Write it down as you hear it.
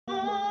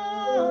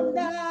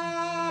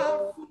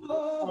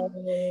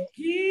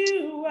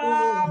You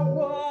are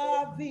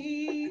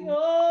worthy,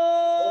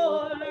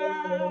 oh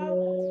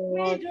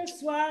Lord. We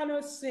just want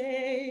to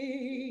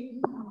say,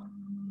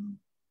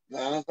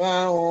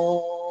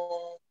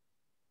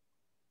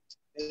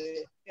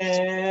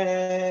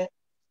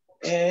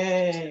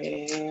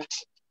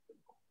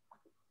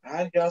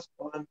 I just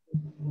want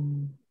to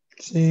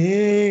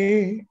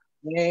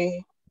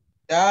say,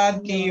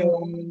 Daddy,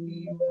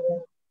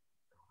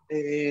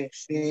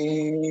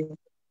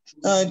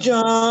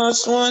 I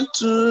just want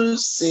to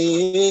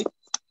say,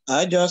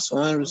 I just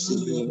want to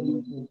say,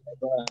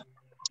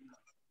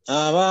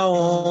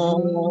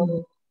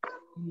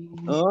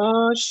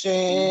 oh,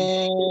 shame.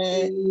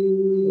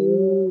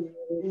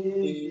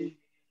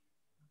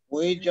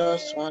 We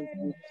just want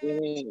to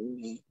say,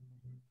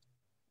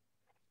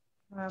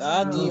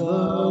 Daddy,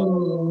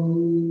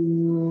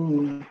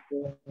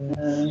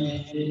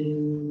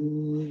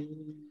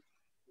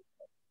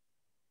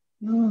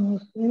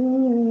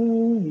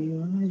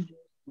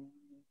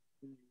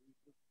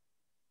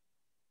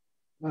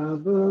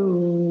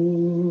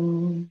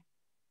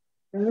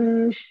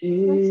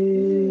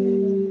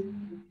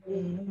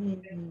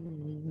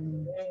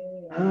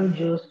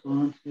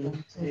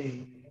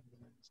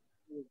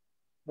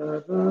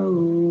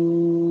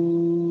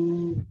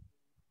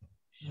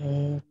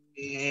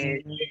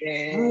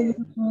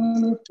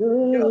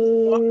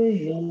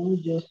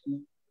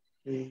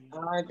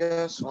 I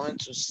just want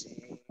to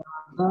say,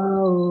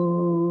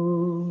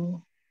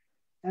 Baba,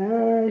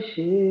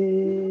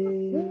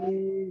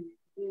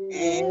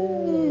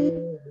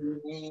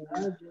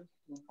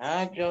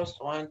 I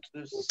just want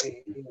to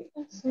say, I just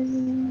want to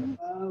say,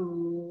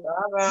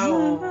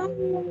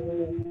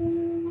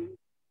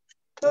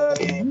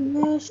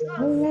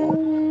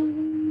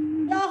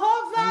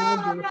 Jehovah,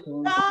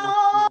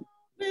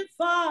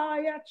 glorify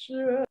your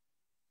truth.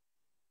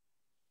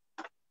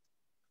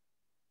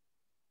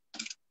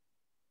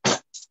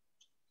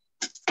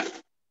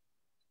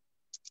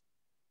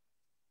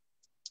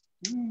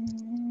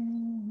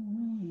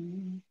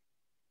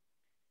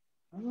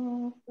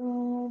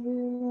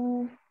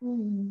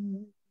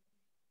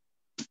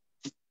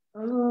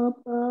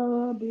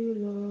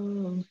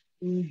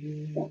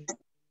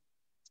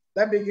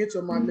 Let's begin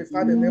to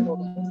magnify the name of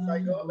the Most High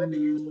God. Let's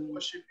begin to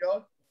worship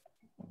God.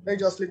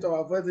 Let's just lift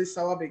our voice this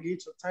hour, begin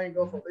to thank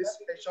God for this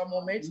special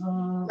moment.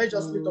 Let's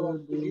just lift our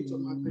begin to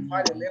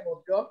magnify the name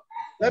of God.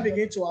 Let's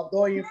begin to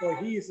adore Him, for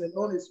He is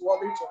alone is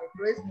worthy to be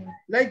praised.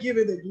 Let's give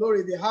Him the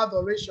glory, the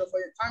adoration for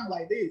a time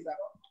like this.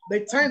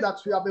 The time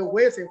that we have been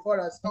waiting for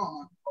us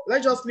come.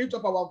 Let's just lift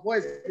up our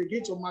voice,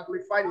 begin to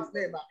magnify His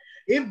name.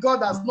 If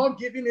God has not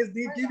given us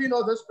this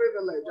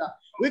privilege,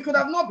 we could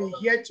have not been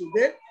here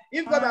today.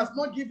 If God has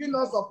not given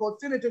us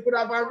opportunity, we could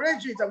have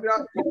arranged it. We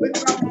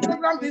could have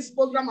programmed this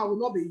program and will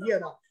not be here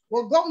now.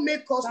 But God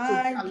make us to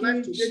be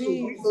alive today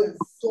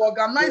to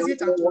organize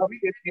it and to read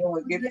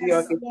it.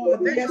 Yes,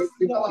 Lord. Yes,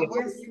 Lord.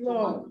 Yes,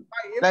 Lord.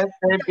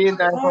 Blessed be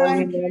thy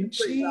holy name.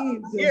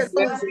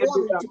 Jesus.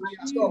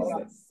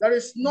 There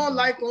is no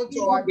like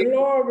unto our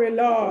glory,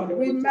 Lord.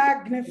 We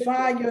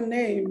magnify your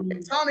name.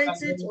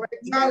 Eternity to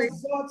eternity.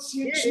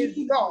 He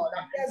is God.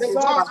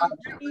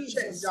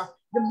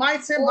 The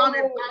mighty man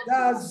in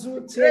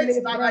battle,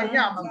 great that I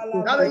am,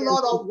 that the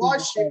Lord of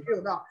worship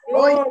you now.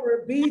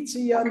 Glory be to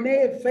your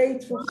name,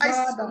 faithful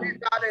Father.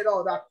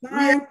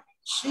 Thank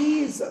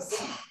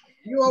Jesus.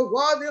 You are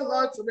worthy,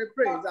 Lord, to be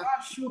praised.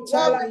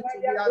 Worthy to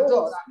be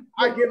adored.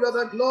 I give you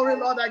the glory,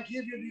 Lord. I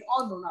give you the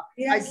honor.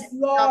 Yes,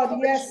 Lord.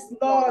 Yes,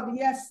 Lord.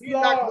 Yes, Lord. Be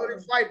that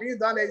glorified, be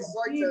that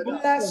exalted. We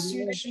bless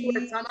you,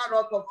 Jesus. Eternal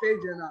rock of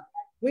ages.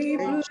 We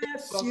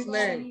bless you,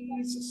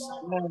 Jesus.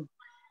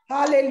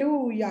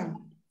 Hallelujah.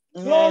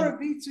 Glory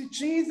be to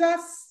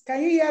Jesus.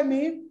 Can you hear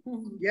me?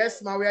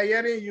 Yes, ma, we are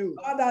hearing you.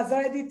 God has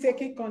already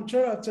taken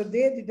control of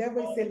today. The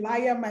devil is a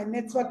liar. My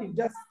network is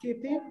just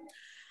skipping.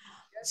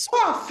 So,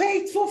 our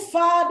faithful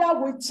Father,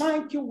 we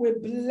thank you, we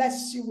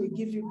bless you, we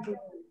give you glory.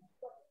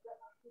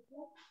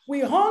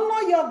 We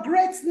honor your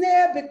great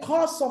name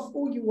because of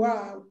who you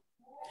are.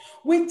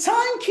 We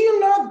thank you,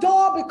 Lord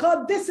God,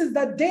 because this is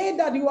the day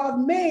that you have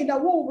made,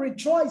 and we will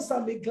rejoice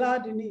and be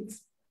glad in it.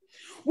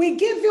 We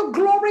give you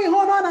glory,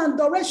 honor, and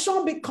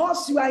adoration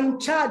because you are in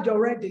charge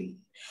already.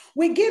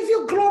 We give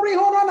you glory,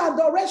 honor, and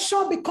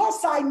adoration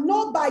because I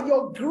know by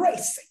your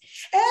grace,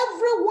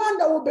 everyone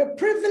that will be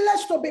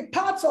privileged to be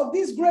part of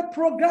this great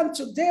program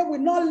today will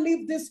not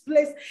leave this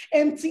place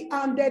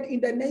empty-handed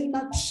in the name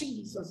of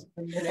Jesus.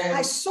 Amen.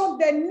 I soak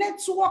the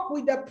network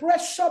with the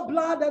precious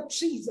blood of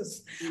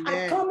Jesus.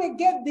 Amen. I come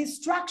against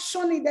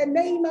distraction in the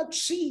name of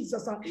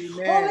Jesus.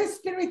 Amen. Holy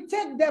Spirit,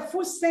 take the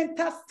full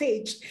center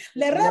stage.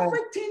 Let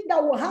everything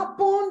that will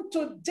happen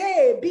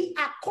today be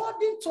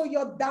according to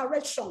your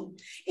direction.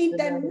 In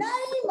the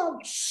name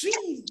of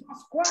Jesus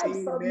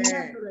Christ of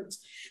Nazareth.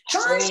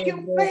 Thank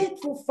you,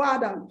 faithful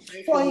Father,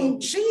 for in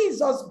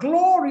Jesus'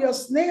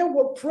 glorious name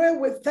we pray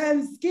with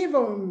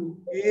thanksgiving.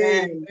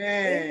 Amen.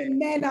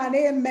 Amen and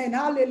amen.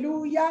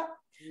 Hallelujah.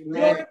 Amen.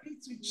 Glory be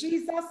to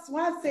Jesus.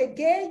 Once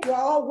again, you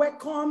are all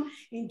welcome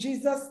in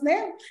Jesus'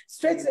 name.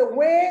 Straight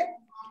away,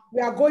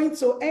 We are going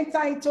to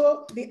enter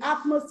into the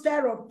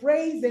atmosphere of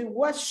praise and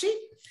worship.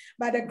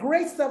 By the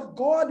grace of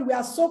God, we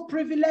are so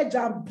privileged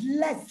and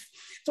blessed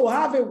to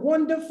have a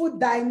wonderful,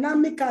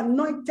 dynamic,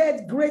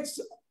 anointed, great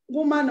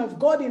woman of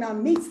God in our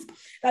midst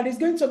that is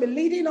going to be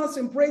leading us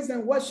in praise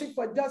and worship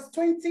for just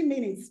 20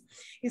 minutes.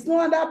 It's no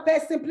other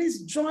person.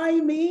 Please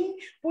join me.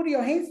 Put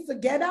your hands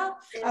together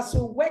as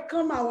we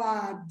welcome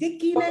our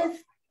deaconess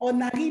or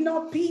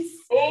Narino Peace.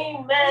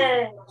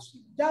 Amen.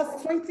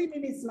 Just 20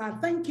 minutes now.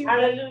 Thank you.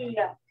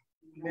 Hallelujah.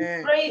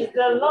 Amen. Praise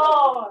the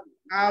Lord.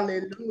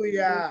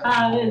 Hallelujah.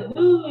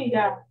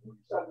 Hallelujah.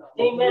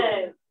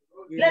 Amen.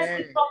 Let's Amen.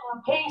 lift up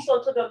our hands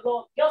unto the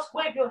Lord. Just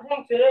wave your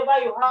hands wherever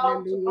you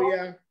have to go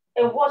Hallelujah.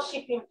 and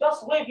worship Him.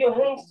 Just wave your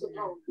hands to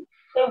God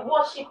and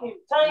worship Him.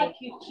 Thank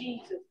you,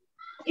 Jesus.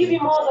 Give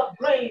Him all the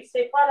praise.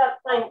 Say, Father,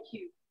 thank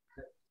you.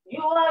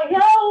 You are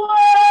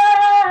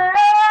Yahweh.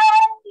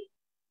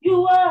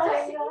 You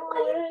are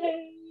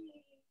Yahweh.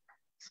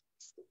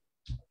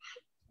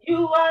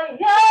 You are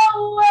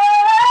Yahweh.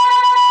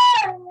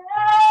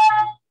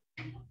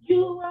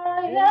 You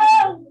are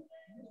Yahweh.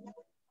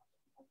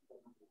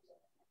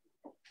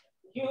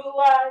 You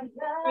are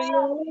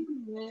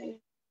Yahweh.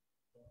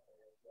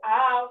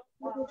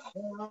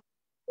 Alpha,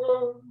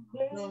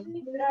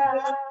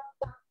 Omega.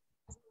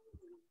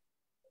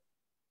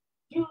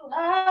 You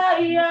are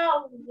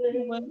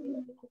Yahweh.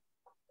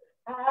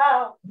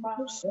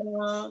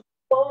 Alpha,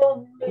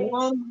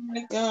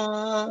 Omega.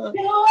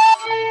 You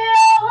are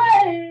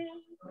Yahweh.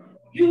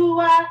 You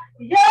are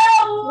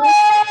Yahweh.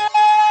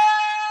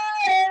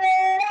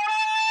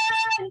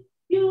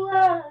 You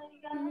are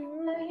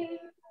Yahweh.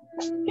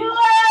 You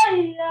are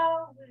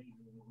Yahweh.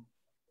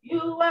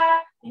 You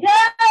are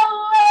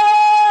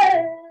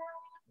Yahweh.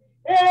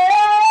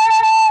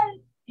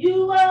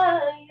 You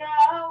are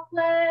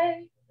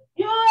Yahweh.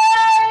 You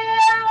are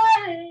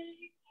Yahweh.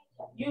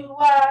 You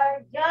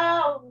are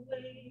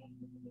Yahweh.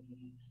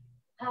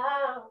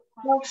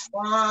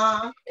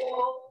 Alpha,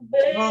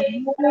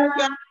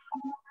 Omega.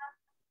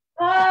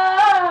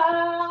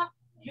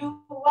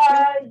 You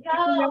are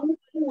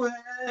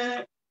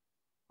Yahweh.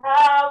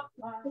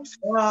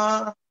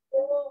 Alpha,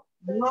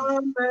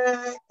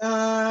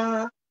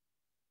 Omega.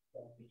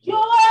 You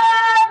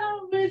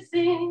are the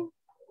reason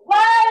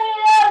why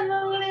I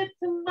lift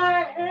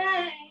my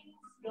hands,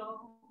 Lord.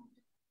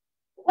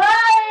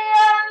 Why I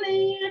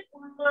lift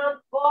my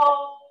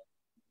voice.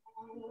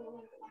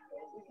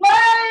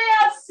 Why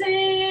I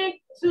sing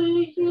to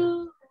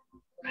you.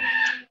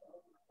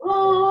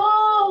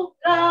 Oh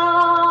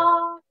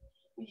God,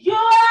 you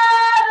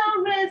are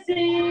the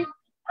reason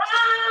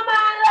I'm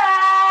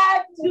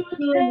alive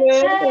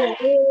today.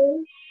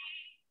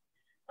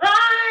 I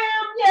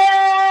am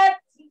yet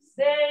to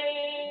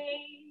say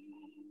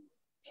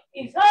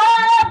it's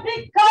all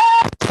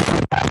because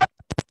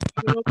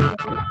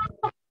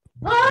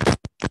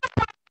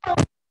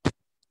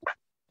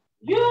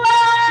you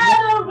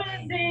are the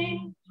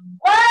reason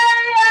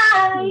why I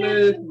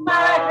lift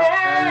my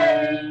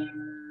hand.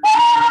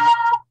 Oh,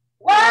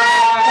 why I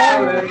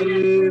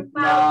lift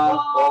my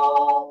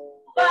voice.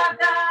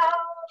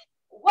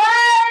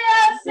 Why I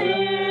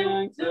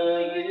sing to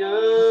you.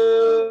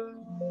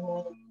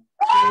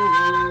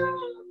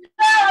 Oh,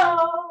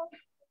 no,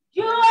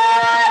 you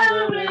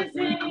are the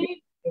reason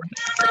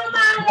I'm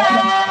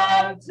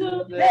alive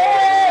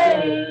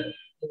today.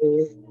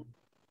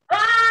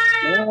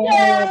 I'm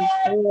yet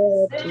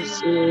to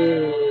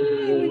say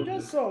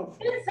it's all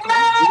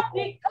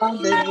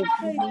because of you.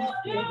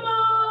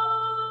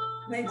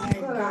 My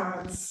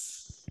God.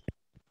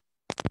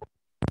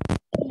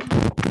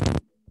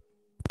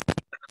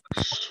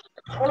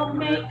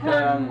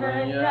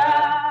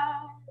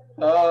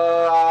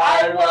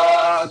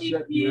 I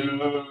worship you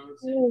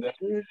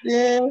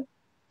today.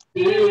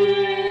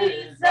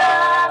 Jesus,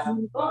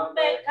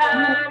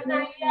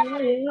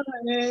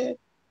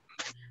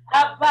 I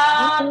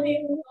bow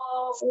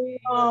before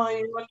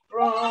your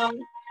throne.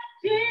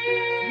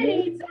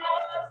 Jesus, I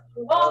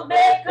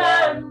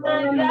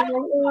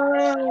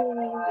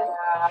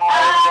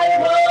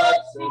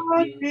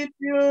worship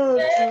you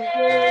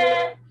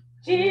today.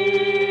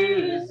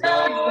 Jesus,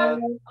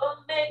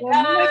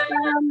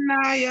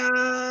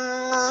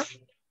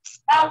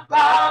 I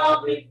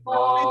bow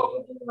before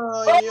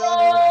Jesus,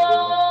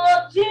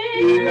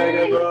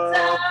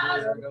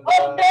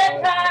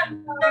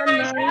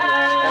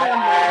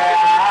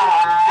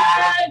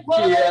 I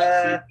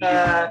worship you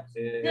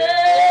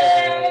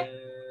today.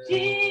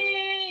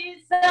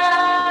 Jesus,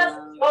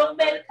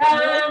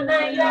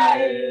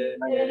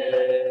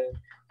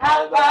 I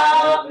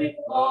bow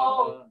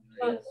before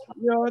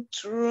your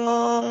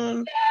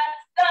throne.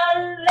 That's the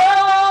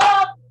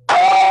love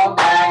of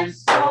my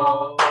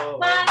soul,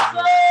 my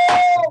soul.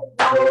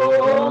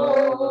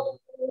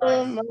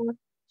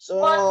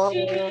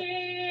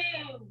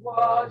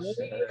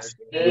 Worship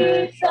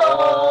is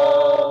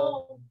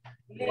all.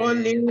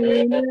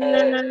 Sing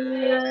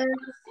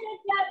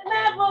like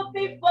never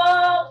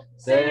before.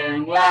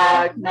 Sing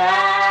like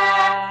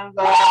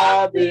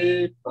never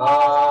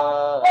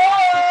before.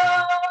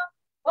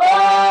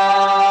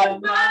 Oh,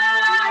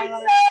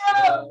 my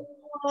soul.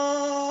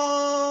 Worship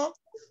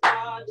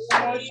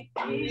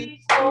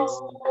His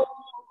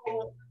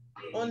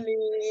Only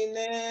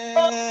name.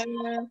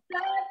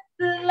 Bless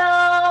the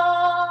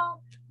Lord,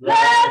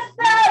 bless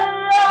the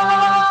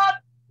Lord,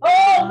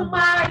 oh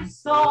my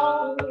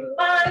soul,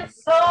 my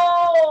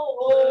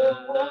soul,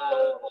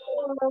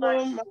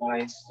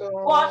 my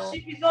soul.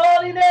 Worship His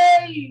holy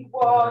name,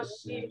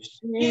 worship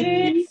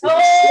His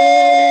holy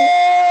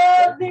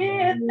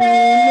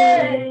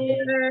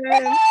name.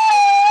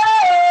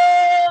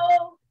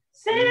 Oh,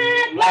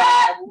 sing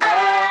like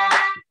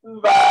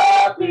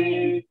never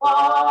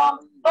before.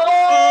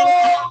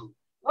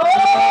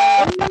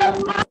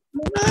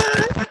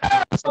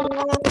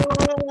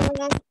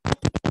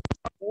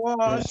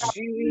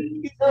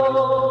 Worship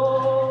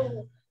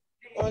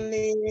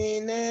only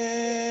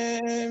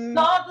name.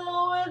 Lord,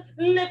 will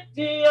lift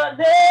your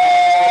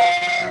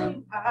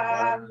name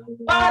high.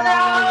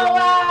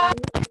 Father,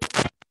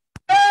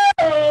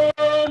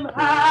 name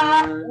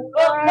high.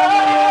 Oh,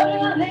 God,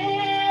 will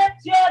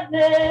lift your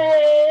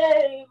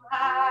name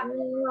high.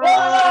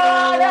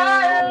 God, I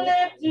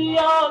lift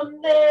your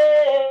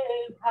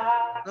name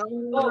high.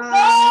 Oh,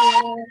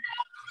 God,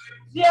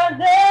 your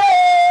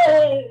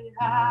name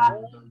high.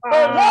 Oh,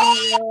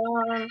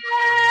 Lord,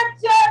 lift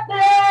your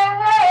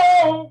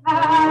name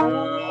high.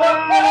 Oh,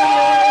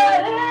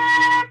 God,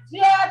 lift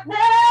your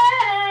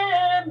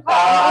name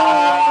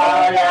high.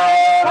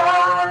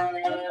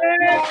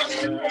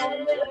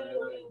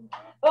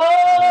 Oh,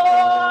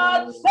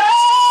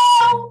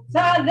 shout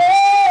hallelujah.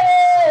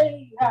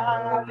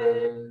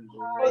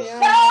 Oh,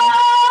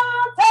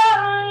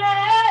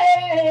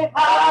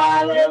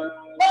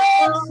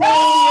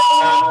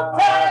 shout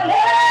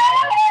hallelujah.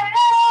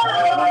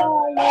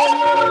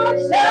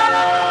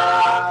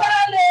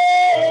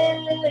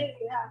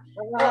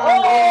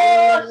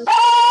 Oh,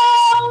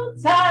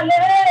 shout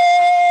hallelujah.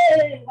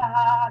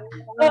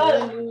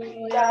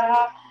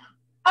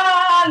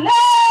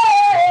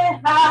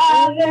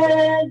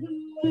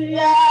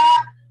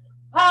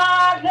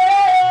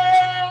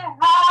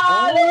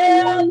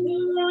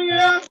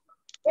 Hallelujah.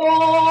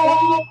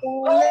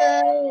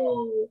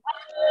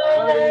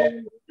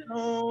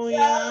 Hallelujah.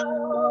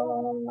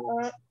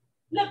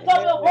 Lift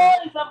up your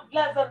voice and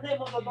bless the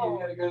name of the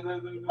Lord.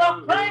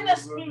 Pray in the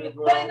spirit,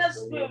 pray in the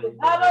spirit.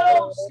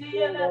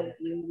 Hallelujah.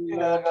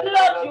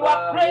 Lord, you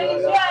are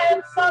praised, you are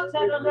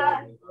exalted on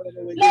high.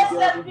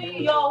 Blessed be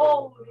your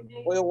holy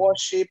name. We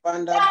worship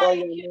and adore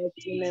your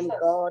mighty name,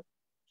 God.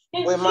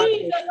 In We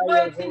Jesus'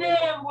 mighty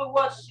name we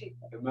worship.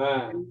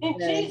 Amen. In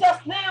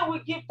Jesus' name we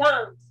give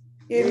thanks.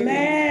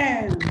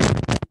 Amen.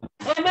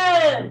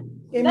 Amen.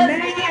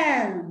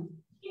 Amen.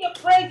 Give your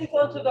praises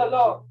unto the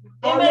Lord.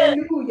 Amen.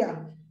 Hallelujah.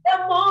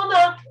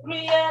 Tamona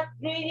priye,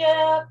 priye,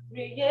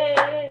 priye.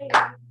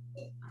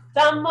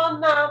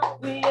 Tamona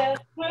priye,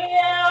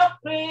 priye,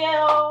 priye.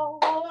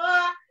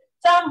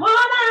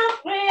 Tamona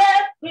priye,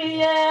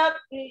 priye,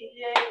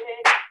 priye.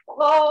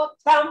 Oh,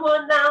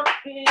 tamona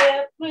priye,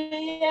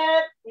 priye,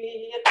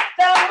 priye.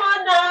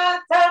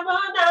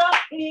 Tamona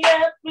priye,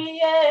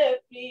 priye,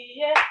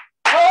 priye.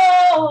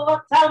 Oh,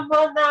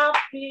 tamona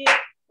priye,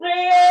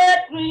 priye,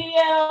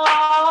 priye.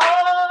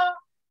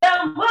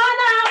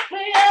 Tamona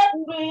priye,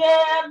 priye,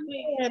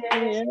 priye.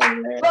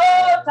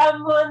 Oh,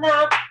 tamona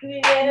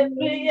priye,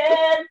 priye,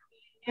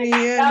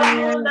 priye.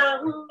 Tamona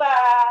mba.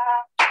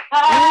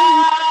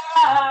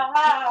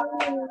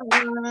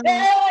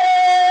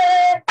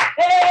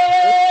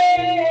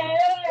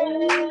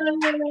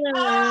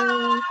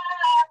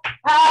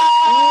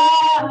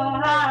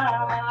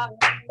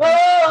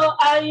 Oh,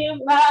 I am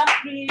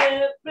priye,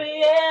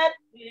 priye,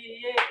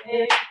 priye.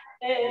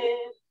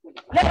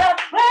 Let us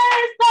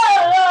praise the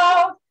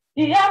Lord.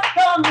 He has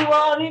done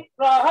what He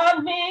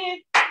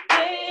promised.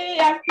 He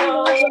has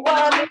done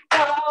what He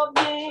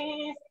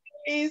promised.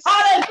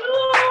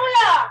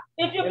 Hallelujah!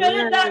 If you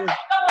believe that,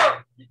 come on,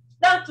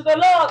 stand to the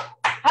Lord.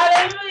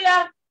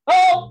 Hallelujah!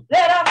 Oh,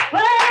 let us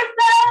praise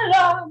the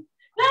Lord.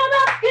 Let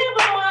us give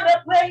Him all the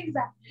praise.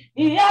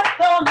 He has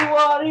done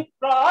what He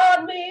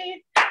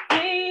promised.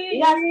 He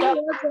has done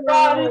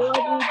what He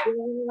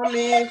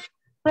promised.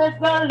 Praise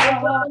the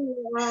Lord.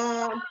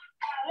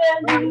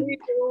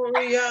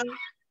 Hallelujah.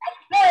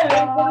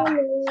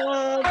 Hallelujah.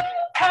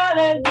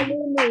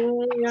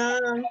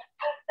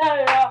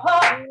 Hallelujah.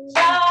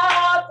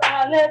 Shout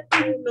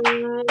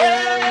hallelujah.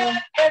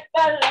 Praise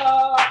the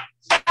Lord.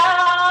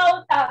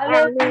 Shout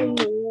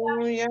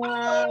hallelujah.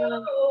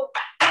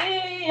 He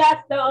has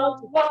done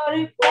what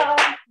He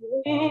promised.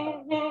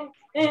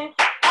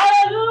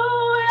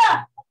 Hallelujah.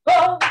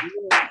 Oh,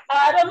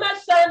 at the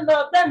mention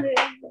of the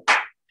name.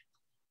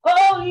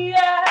 Oh,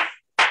 yes.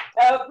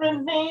 Every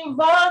knee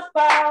must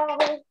bow.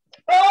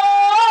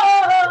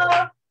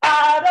 Oh,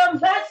 at the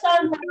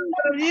mention of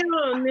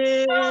Your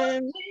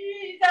name.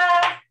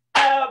 Jesus,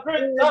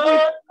 every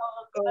tongue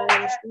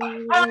confess.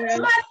 At the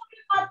mention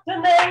of the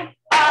name,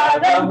 at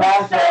the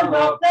mention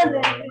of the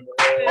name,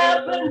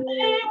 every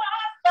knee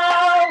must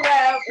bow,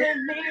 every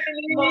knee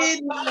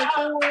must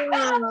bow.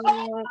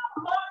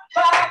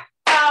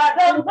 At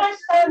the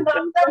mention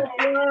of the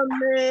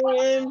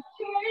name,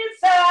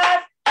 Jesus,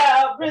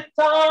 every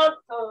tongue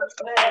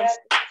confess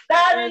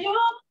that you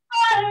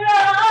are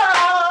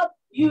love.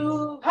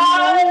 You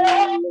are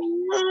love,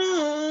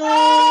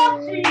 oh,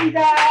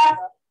 Jesus.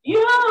 You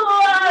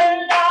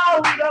are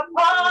love, the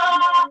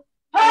power.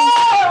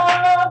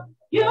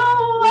 You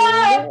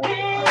are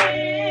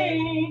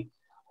King,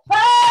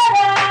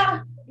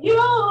 Father. You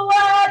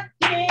are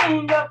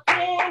King of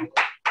Kings.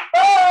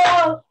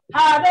 Oh,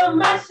 how the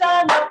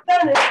mention of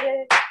the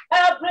name,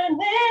 every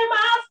name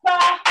must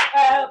bow,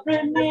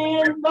 every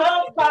name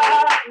must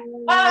bow.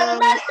 How the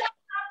mention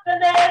of the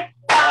name,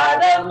 how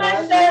the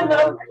mention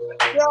of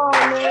Your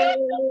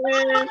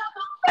name.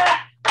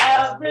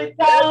 every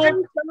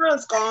time.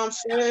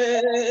 Confess.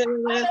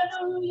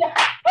 Hallelujah.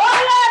 Oh,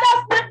 let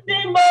us lift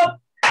him up.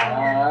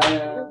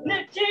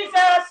 Lift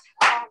Jesus.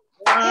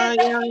 He's the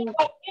King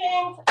of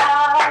Kings.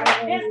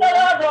 He's the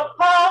Lord of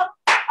all.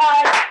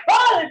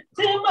 Oh, lift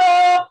him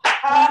up.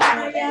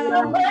 He's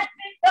the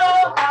mighty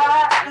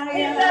God.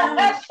 He's the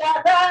head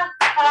shadow.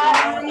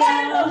 He's the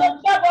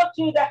trouble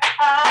to the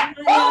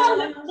oh,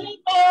 lift him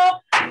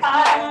up. Oh,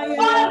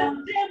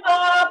 lift him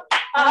up.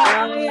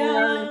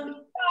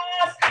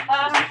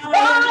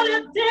 Oh,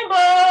 lift him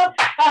up.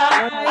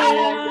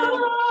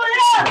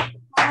 Hallelujah.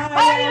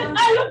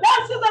 Are you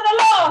dancing to the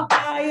Lord? Oh,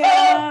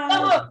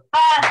 come on.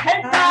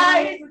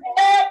 Enter his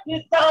gate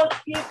with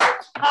thanksgiving.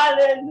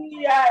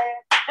 Hallelujah.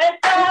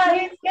 Enter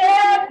his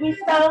gate with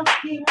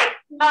thanksgiving.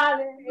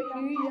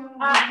 Hallelujah.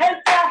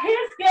 Enter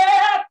his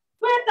gate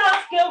with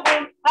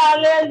thanksgiving.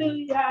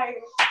 Hallelujah.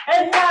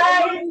 Enter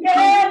his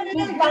gate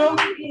with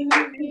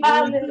thanksgiving.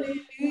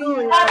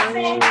 Hallelujah. I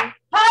sing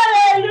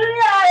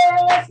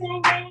hallelujah.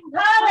 Singing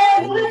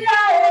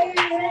hallelujah.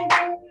 Singing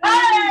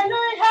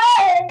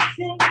hallelujah.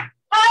 Singing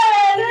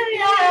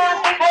hallelujah.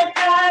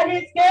 Enter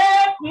his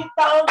gate with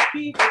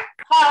thanksgiving.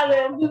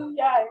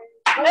 Hallelujah.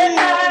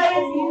 Enter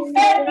his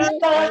gate with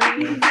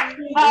thanksgiving.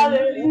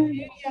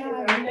 Hallelujah.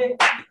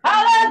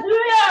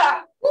 Hallelujah.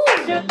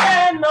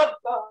 Children of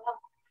God.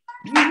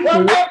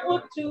 Wonderful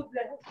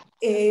children.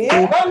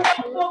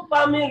 Wonderful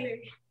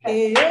family.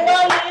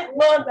 Solid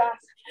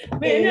wonders.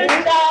 When you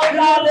shout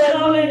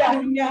hallelujah.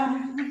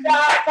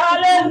 Shout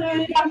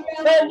hallelujah.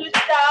 When you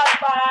shout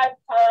 5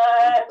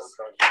 times.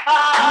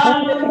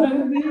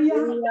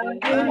 Hallelujah.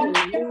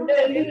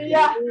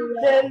 Hallelujah.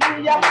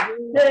 Hallelujah.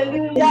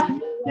 Hallelujah.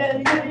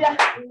 Hallelujah.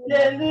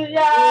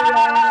 Hallelujah.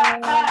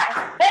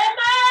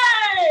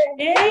 Amen.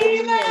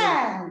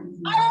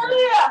 Amen.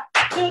 Hallelujah.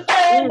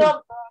 Children of God.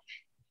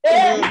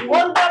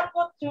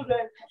 Wonderful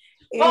children.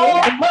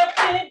 Oh,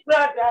 mighty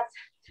brothers.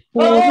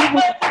 Oh,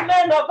 mighty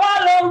men of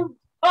valor.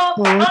 Oh,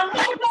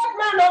 anointed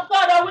men of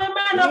God and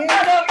women of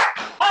God.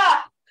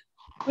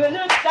 Will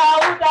you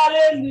shout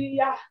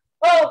hallelujah?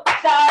 Oh,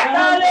 shout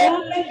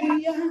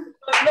hallelujah.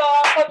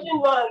 Lord,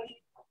 continually.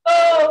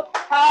 Oh,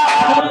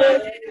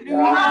 hallelujah.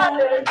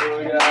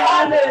 Hallelujah.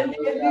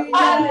 Hallelujah.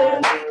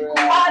 Hallelujah.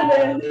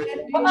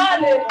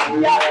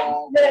 Hallelujah.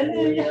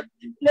 Hallelujah.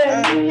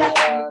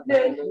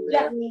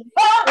 Hallelujah.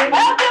 Oh,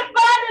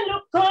 everybody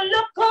look,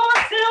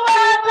 see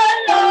what the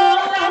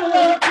Lord has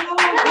done.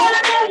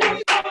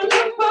 Everybody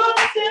look,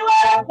 see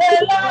what the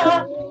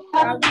Lord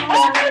has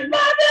done.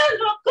 Everybody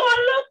look,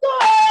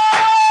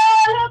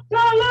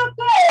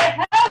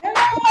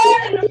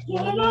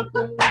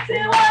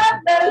 see what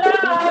the Lord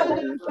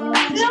has done.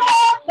 See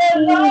what the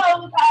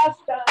Lord has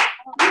done.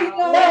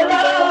 The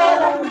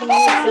Lord,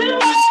 see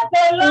what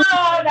the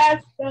Lord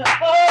has done.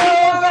 Oh,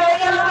 see what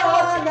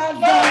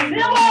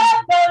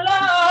the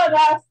Lord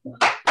has done.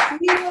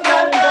 See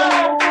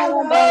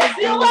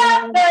what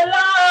the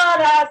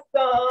Lord has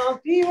done.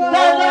 See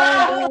what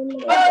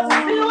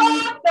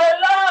the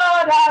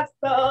Lord has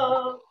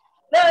done.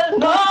 The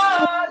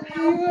Lord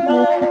has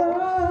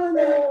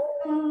done.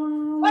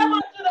 Come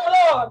on to the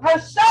Lord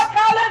and shout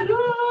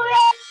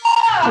hallelujah.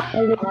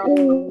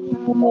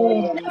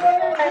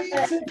 Glory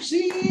to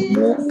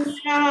Jesus.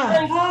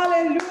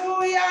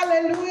 Hallelujah,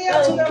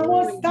 hallelujah to the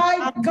Most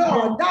High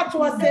God. That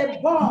was a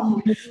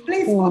bomb.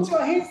 Please put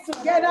your hands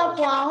together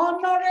for our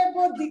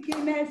honorable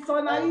Deaconess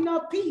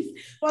Sonaina Peace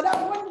for that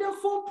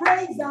wonderful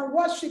praise and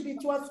worship.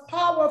 It was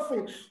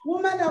powerful.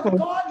 Woman of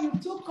God, you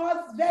took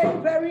us very,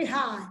 very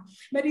high.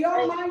 May the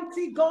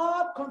Almighty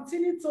God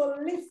continue to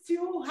lift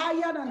you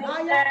higher and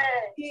higher.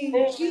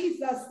 In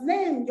Jesus'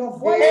 name, your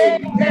voice will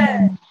be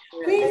heard.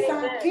 Queens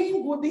and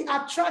kings will be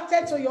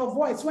attracted to your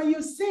voice. When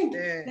you sing,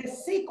 the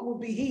sick will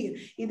be healed.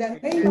 In the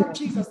name of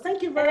Jesus.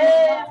 Thank you very much.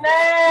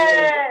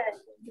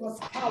 It was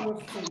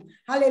powerful.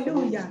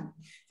 Hallelujah.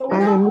 So we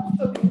now move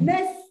to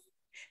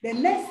the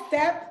next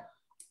step.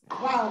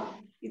 Wow,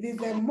 it is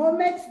the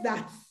moment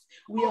that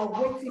we are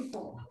waiting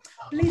for.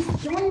 Please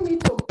join me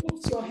to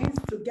put your hands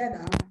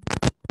together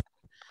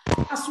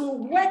as we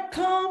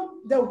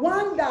welcome the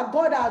one that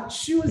God is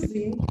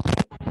choosing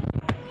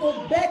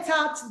to bet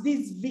out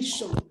this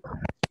vision.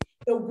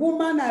 A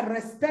woman I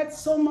respect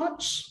so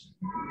much,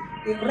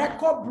 a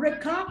record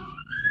breaker,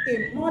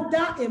 a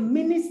mother, a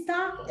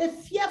minister, a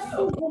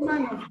fearful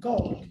woman of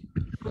God.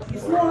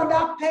 It's no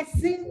other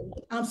person.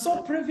 I'm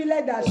so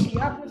privileged that she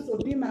happens to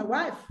be my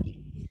wife.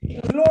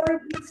 Glory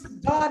be to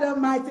God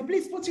Almighty.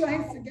 Please put your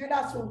hands together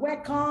as we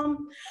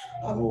welcome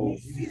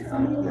Mrs.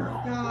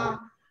 Minister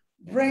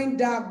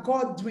Brenda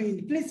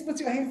Godwin. Please put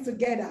your hands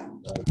together.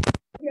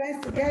 Put your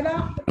hands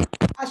together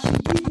as she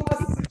gives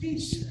us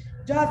speech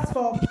just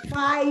for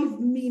 5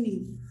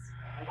 minutes.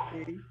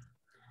 Okay.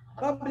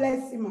 God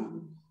bless you,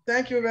 ma'am.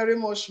 Thank you very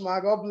much, Ma.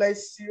 God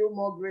bless you.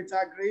 More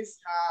greater grace.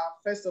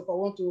 First of all,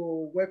 I want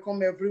to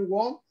welcome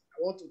everyone. I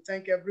want to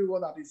thank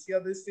everyone that is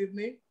here this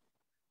evening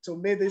to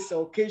make this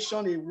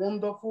occasion a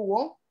wonderful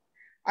one.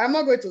 I'm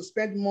not going to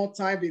spend more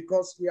time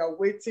because we are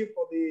waiting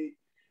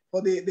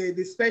for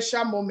the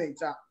special moment.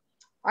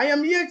 I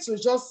am here to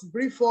just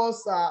brief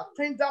us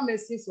tender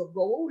mercies of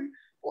God.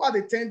 What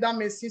are the tender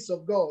mercies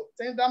of God?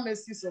 Tender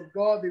mercies of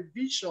God, the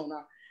vision.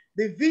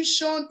 The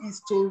vision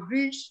is to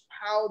reach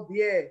out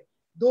there,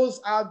 those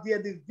out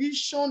there. The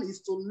vision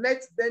is to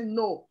let them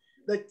know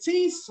the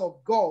things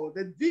of God.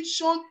 The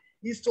vision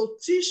is to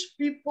teach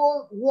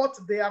people what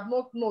they have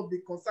not known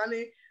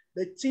concerning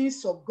the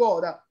things of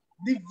God.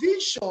 The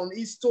vision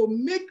is to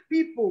make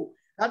people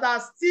that are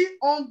still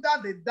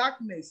under the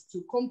darkness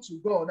to come to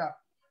God.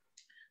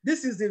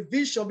 This is the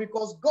vision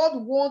because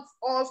God wants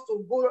us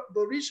to go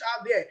to reach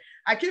out there.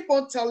 I keep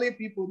on telling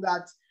people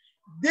that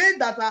they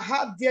that are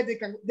out there,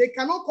 they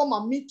cannot come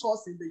and meet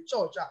us in the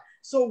church.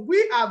 So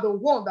we are the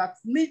one that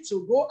need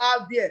to go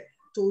out there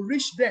to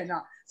reach them.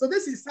 So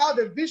this is how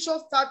the vision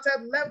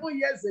started 11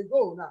 years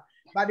ago. Now,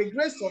 by the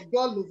grace of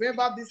God,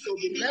 November this will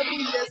be 11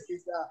 years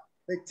is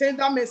the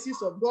tender mercies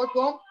of God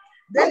come.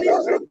 Then we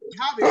have a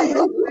great way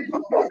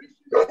of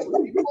reaching out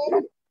to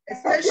people,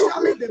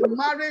 especially the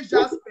marriage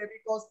aspect,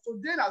 because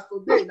today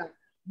now,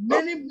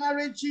 many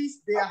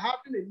marriages, they are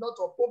having a lot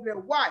of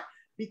problem. Why?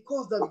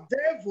 Because the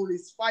devil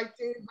is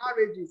fighting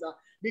marriages,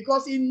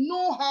 because he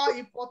knows how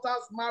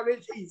important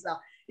marriage is.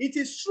 It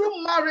is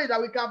through marriage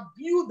that we can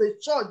build the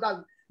church,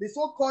 that the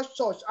so-called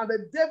church, and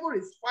the devil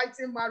is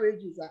fighting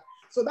marriages.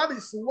 So that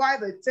is why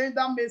the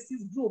Tender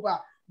Mercies group,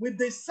 we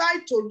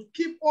decide to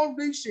keep on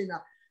reaching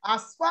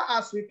as far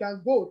as we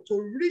can go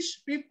to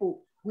reach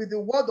people with the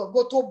word of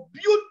God, to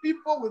build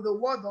people with the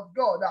word of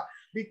God,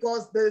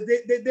 because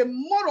the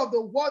more of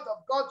the word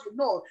of God you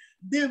know,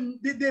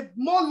 the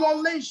more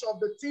knowledge of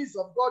the things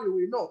of God you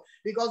will know.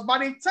 Because by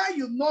the time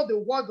you know the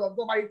word of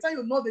God, by the time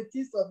you know the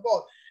things of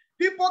God,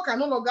 people can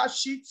no longer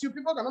cheat you,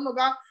 people can no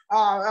longer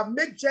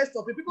make jest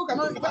of you, people can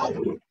no longer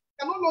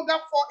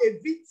fall a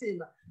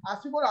victim as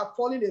people are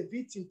falling a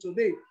victim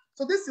today.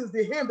 So this is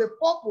the aim, the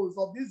purpose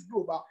of this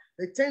group,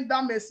 the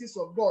Tender Mercies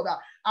of God.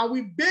 And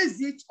we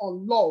base it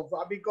on love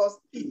because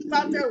it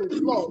started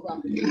with love.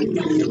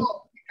 Without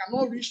love, we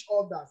cannot reach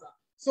others.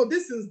 So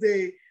this is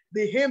the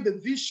aim, the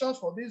vision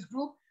for this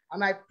group.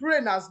 And I pray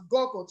as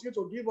God continue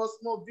to give us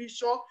more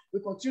vision,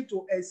 we continue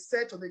to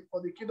excel for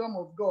the kingdom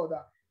of God.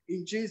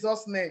 In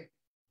Jesus' name.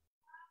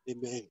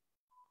 Amen. It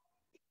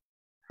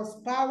was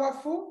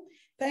powerful.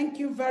 Thank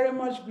you very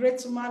much,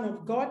 great man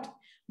of God.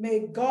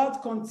 May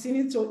God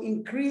continue to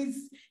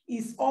increase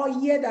his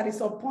all year that is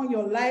upon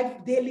your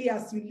life daily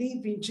as you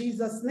live in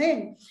Jesus'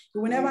 name.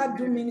 You will never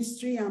do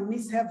ministry and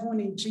miss heaven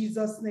in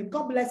Jesus' name.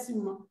 God bless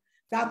you, ma.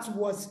 That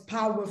was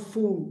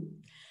powerful.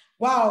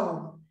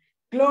 Wow.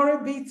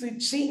 Glory be to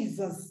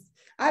Jesus.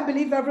 I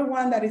believe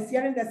everyone that is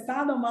hearing the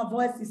sound of my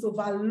voice is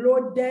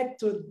overloaded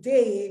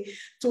today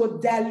to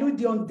dilute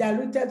the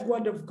undiluted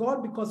word of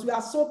God, because we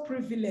are so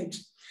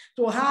privileged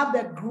to have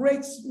the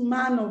great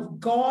man of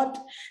God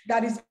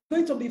that is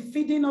going to be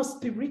feeding us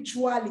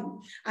spiritually.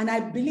 And I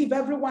believe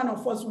every one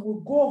of us will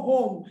go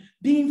home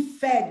being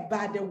fed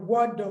by the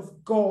word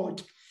of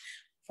God.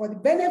 For the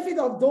benefit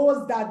of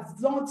those that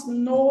don't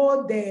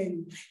know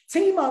the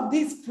theme of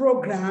this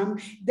program,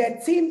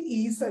 the theme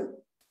is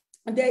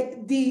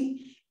the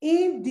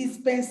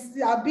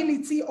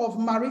indispensability of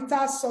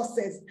marital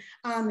success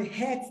and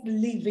health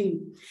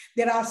living.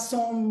 There are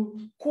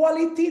some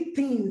quality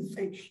things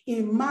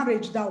in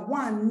marriage that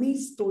one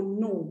needs to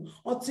know.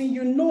 Until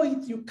you know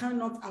it, you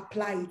cannot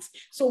apply it.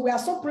 So we are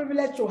so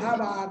privileged to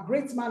have our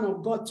great man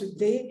of God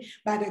today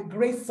by the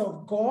grace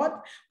of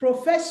God.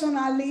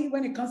 Professionally,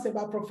 when it comes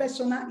about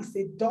professional, is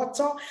a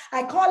doctor.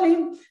 I call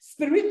him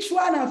spiritual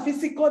and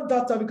physical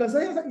doctor because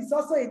he's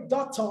also a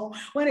doctor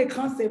when it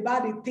comes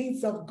about the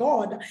things of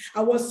God. I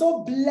was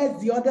so blessed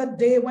the other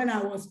day when I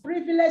was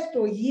privileged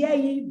to hear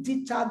him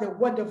teach out the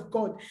word of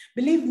God.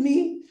 Believe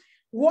me,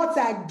 what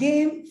I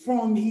gained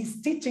from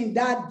his teaching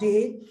that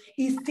day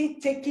is still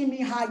taking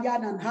me higher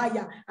and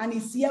higher, and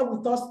he's here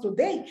with us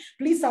today.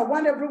 Please, I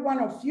want every one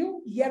of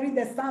you hearing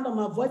the sound of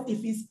my voice,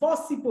 if it's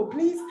possible,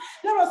 please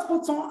let us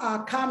put on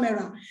our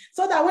camera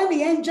so that when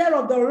the angel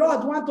of the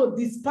Lord want to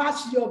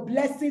dispatch your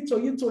blessing to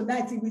you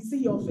tonight, he will see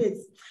your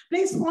face.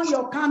 Please on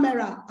your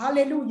camera.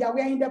 Hallelujah.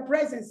 We are in the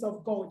presence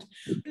of God.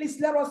 Please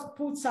let us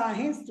put our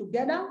hands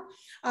together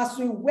as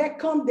we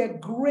welcome the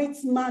great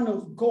man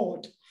of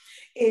God,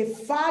 a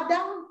father,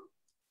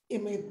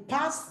 a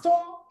pastor,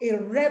 a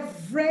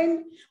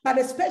reverend, by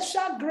the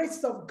special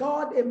grace of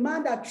God, a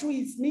man that through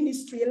his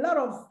ministry, a lot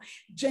of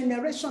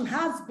generation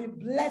has been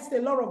blessed,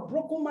 a lot of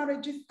broken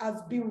marriages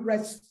has been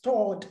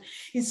restored.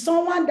 He's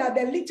someone that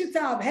the little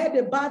time I've heard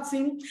about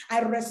him, I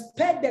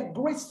respect the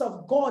grace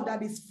of God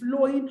that is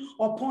flowing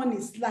upon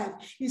his life.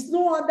 He's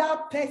no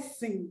other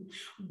person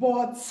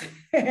but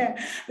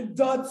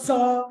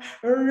Dr.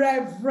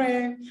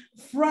 Reverend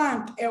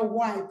Frank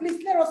Ewai.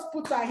 Please let us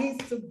put our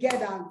hands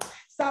together.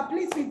 So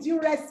please, with due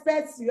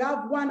respect, you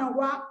have 1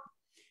 hour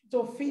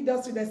to feed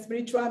us with the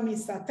spiritual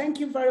missa. Thank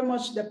you very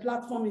much. The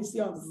platform is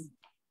yours.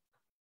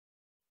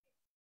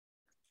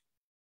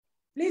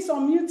 Please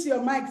unmute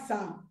your mic,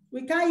 sir.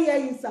 We can't hear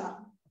you, sir.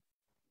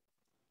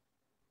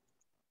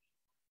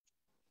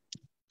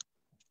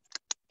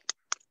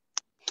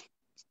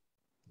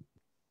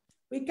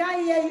 We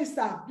can't hear you,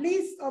 sir.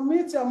 Please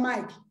unmute your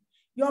mic.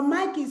 Your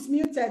mic is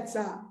muted,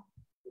 sir.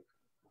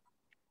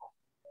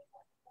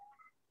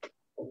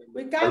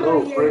 We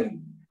cannot hear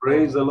you.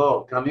 Praise the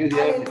Lord. Can you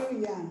hear me?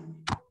 Hallelujah.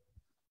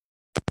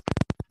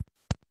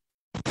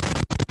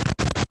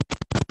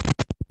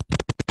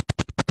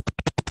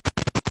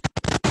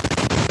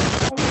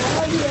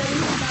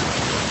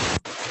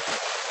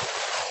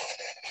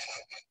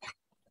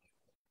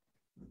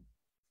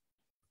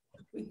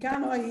 We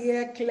cannot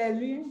hear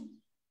clearly.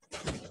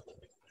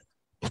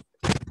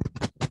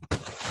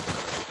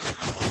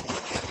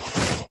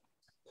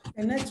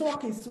 The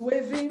network is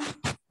waving.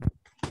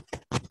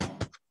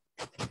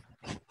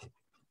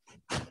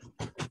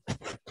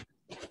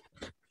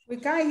 We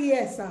can't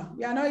hear, sir.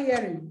 We are not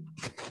hearing.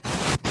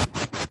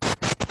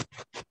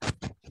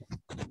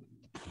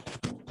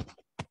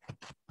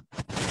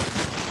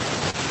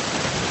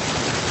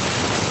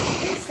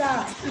 Please,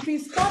 sir, if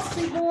it's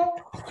possible,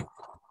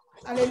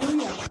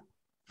 hallelujah.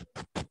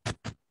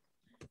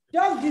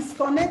 Just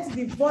disconnect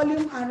the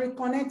volume and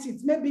reconnect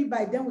it. Maybe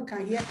by then we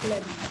can hear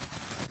clearly.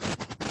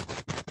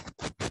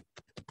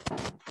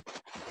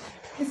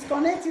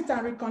 Disconnect it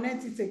and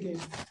reconnect it again.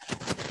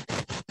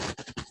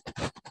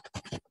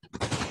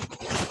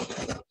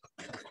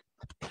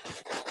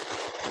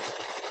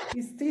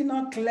 It's still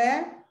not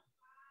clear.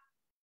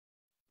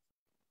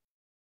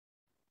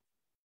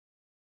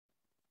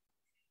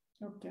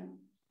 Okay.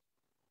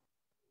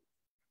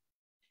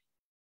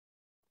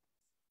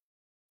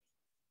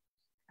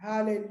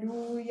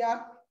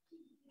 Hallelujah.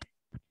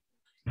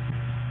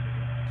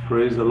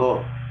 Praise the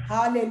Lord.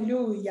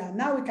 Hallelujah.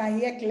 Now we can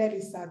hear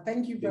clearly, sir.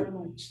 Thank you very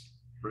much.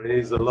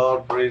 Praise the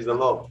Lord. Praise the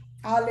Lord.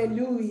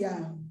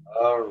 Hallelujah.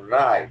 All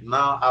right.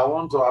 Now I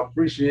want to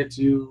appreciate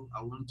you.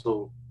 I want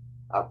to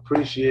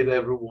appreciate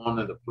everyone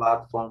on the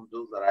platform,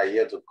 those that are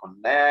here to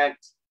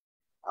connect.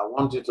 I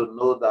want you to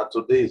know that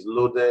today is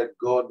loaded.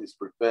 God is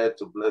prepared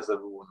to bless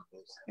every one of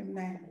us.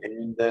 Amen.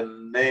 In the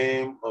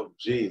name of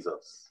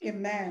Jesus.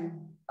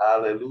 Amen.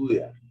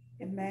 Hallelujah.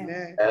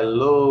 Amen.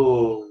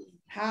 Hello.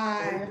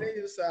 Hi.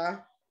 Hello,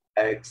 sir.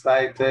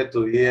 Excited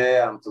to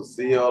hear and to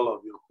see all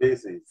of your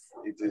faces.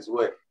 It is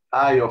well.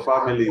 How your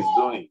family is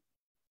doing?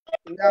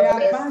 We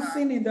are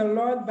advancing in the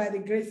Lord by the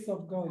grace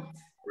of God.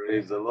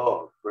 Praise the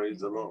Lord. Praise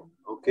the Lord.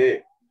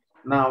 Okay.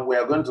 Now we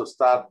are going to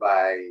start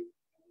by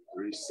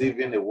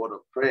receiving a word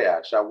of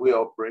prayer. Shall we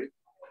all pray?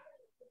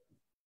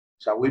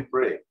 Shall we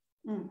pray?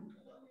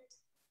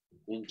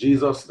 In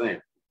Jesus'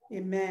 name.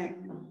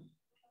 Amen.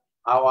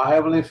 Our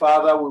Heavenly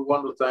Father, we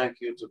want to thank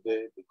you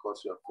today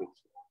because you are faithful.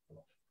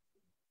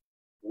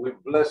 We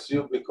bless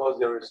you because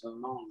there is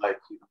none like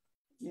you.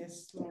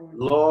 Yes, Lord.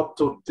 Lord,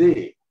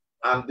 today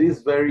and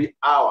this very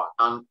hour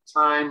and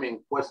time in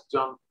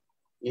question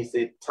is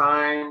a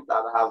time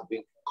that has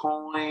been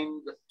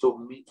coined to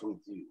meet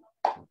with you.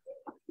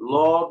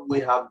 Lord, we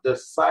have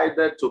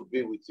decided to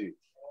be with you.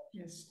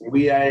 Yes.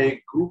 We are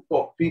a group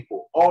of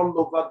people all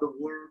over the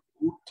world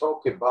who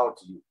talk about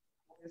you,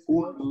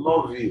 who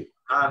love you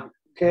and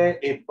care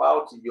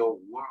about your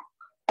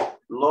work.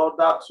 Lord,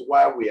 that's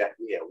why we are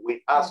here.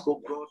 We ask,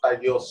 oh God,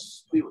 that your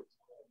spirit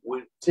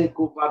will take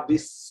over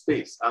this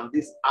space and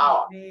this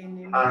hour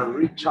and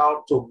reach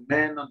out to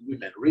men and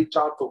women, reach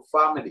out to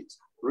families,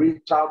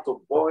 reach out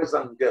to boys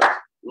and girls.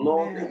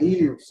 Lord,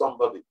 heal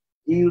somebody,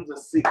 heal the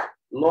sick.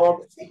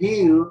 Lord,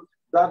 heal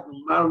that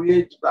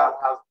marriage that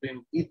has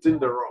been eating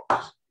the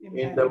rocks.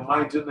 In the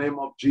mighty name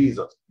of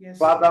Jesus. Yes.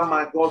 Father,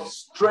 my God,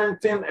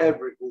 strengthen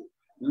every hope.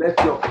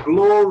 Let your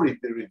glory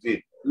be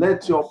revealed.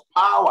 Let your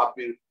power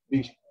be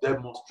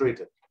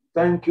demonstrated.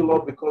 Thank you,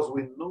 Lord, because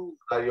we know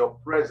that your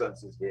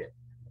presence is here.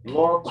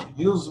 Lord,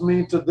 use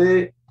me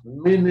today,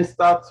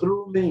 minister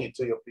through me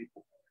to your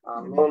people.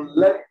 And Lord,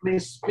 let me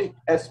speak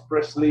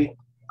expressly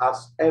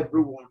as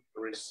everyone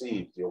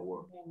receives your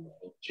word.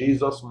 In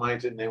Jesus'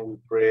 mighty name we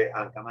pray.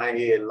 And can I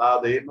hear a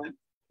loud amen?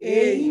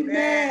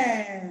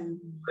 Amen.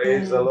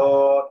 Praise the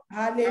Lord.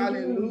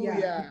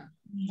 Hallelujah.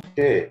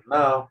 Okay,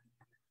 now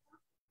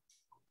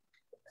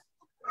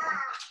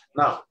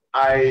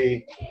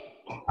I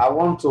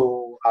want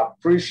to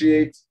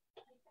appreciate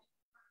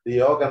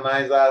the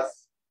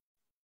organizers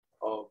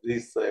of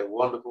this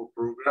wonderful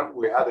program.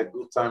 We had a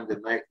good time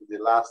the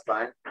last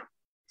time.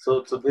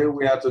 So today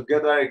we are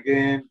together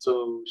again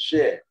to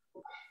share,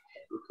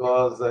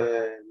 because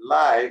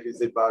life is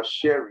about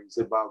sharing, it's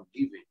about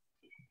giving.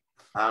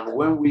 And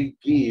when we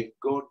give,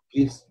 God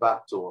gives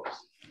back to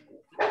us.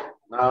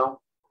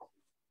 Now,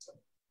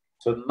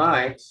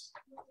 tonight,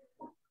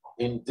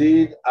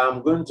 indeed,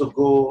 I'm going to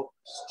go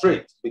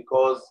straight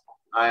because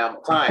I am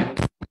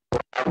timed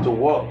to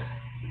work.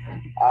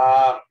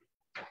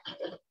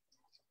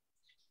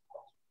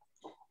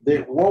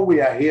 What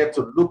we are here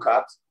to look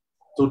at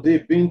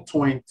today, being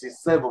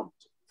 27th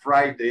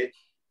Friday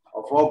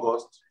of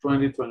August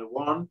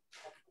 2021,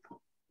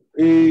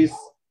 is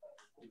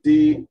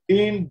the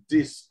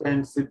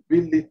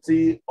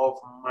indispensability of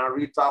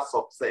marital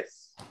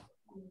success.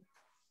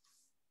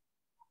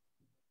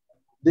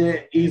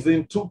 There is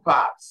in two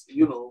parts.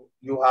 You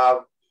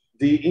have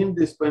the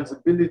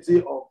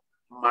indispensability of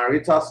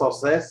marital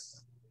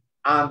success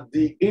and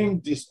the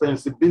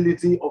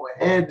indispensability of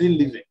healthy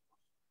living.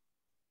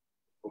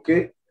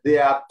 Okay,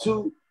 there are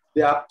two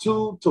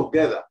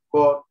together,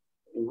 but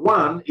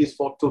one is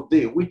for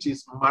today, which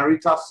is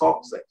marital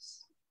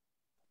success.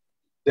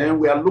 Then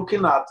we are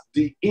looking at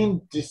the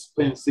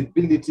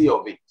indispensability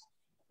of it.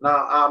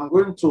 Now I'm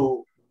going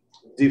to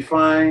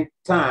define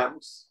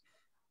terms,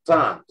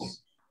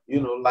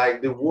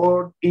 like the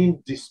word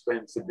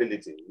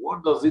indispensability.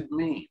 What does it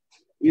mean?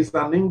 It's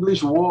an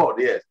English word,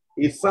 yes.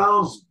 It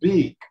sounds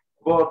big,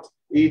 but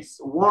it's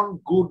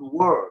one good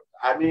word.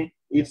 I mean,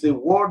 it's a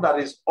word that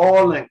is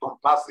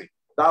all-encompassing.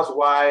 That's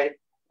why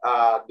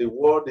the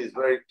word is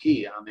very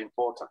key and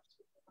important.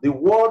 The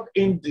word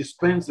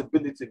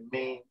indispensability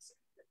means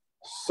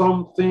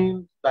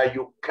something that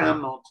you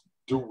cannot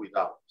do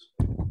without.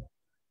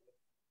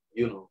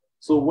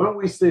 So when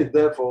we say,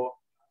 therefore,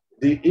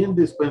 the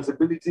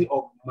indispensability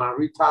of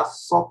marital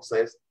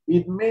success,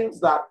 it means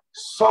that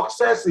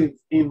success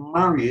in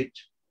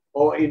marriage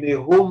or in a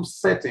home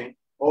setting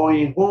or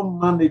in home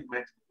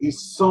management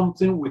is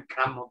something we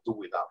cannot do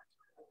without.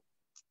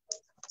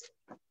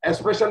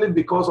 Especially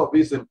because of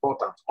its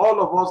importance. All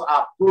of us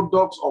are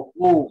products of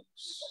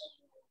homes.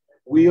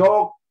 We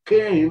all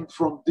came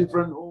from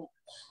different homes.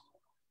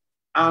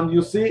 And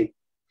you see,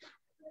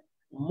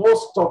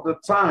 most of the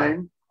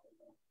time,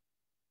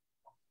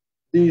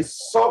 the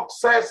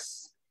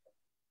success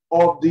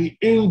of the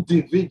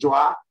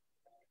individual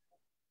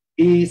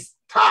is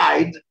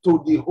tied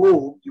to the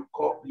home you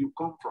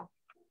come from.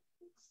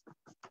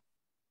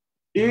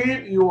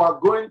 If you are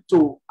going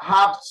to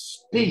have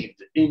speed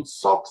in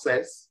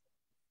success,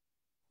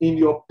 in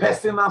your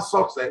personal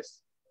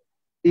success,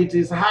 it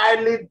is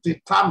highly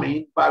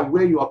determined by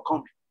where you are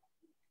coming.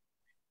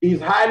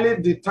 It's highly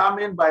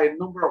determined by a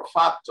number of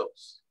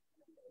factors,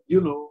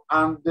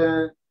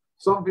 and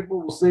some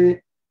people will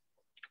say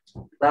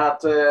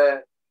that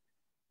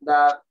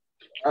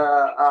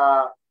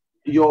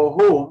your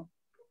home,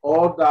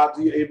 or that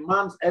a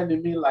man's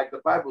enemy, like the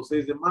Bible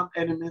says, a man's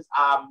enemies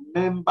are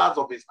members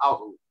of his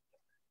household.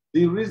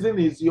 The reason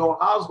is your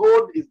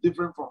household is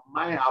different from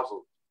my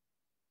household.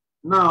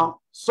 Now,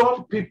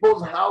 some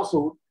people's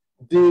household,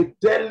 they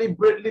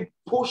deliberately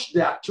push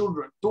their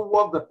children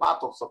towards the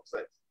path of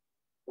success,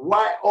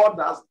 while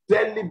others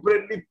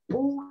deliberately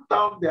pull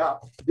down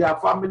their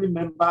family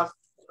members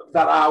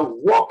that are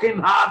working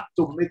hard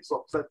to make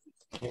success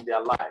in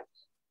their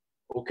lives.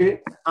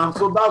 Okay? And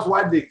so that's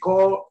why they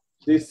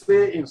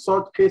say in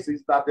such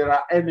cases that there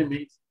are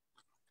enemies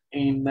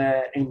in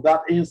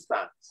that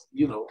instance,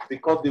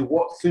 because they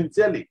work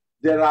sincerely.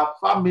 There are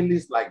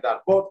families like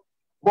that. But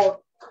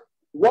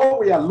what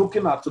we are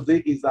looking at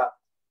today is that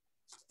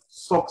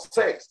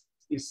success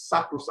is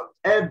sacrosanct.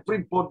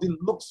 Everybody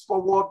looks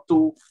forward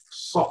to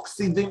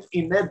succeeding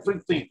in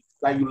everything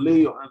that you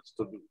lay your hands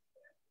to do.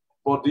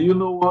 But do you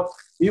know what?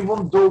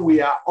 Even though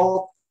we are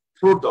all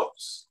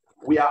products,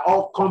 we are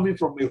all coming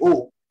from a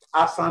home,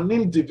 as an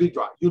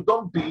individual, you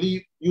don't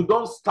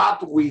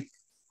start with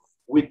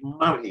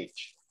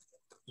marriage.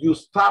 You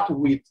start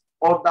with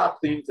other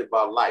things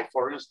about life.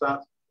 For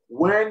instance,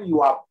 when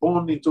you are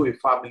born into a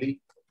family,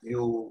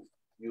 you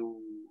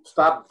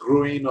start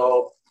growing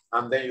up,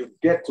 and then you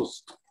get to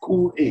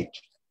school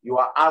age. You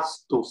are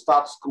asked to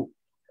start school.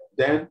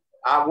 Then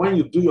when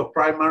you do your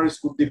primary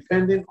school,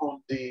 depending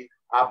on the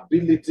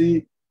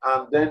ability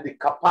and then the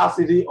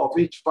capacity of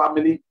each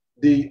family,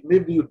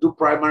 maybe you do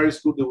primary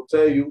school, they will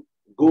tell you,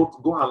 go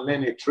and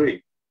learn a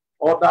trade.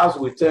 Others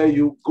will tell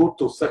you, go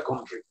to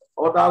secondary.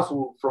 Others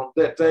will from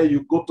there tell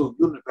you, go to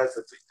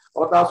university.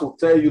 Others will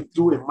tell you,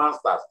 do a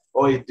master's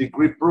or a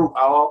degree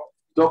program or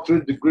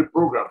doctorate degree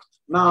program.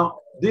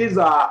 Now, these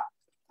are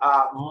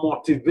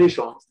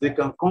motivations. They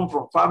can come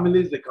from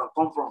families, they can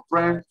come from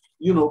friends,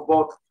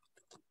 but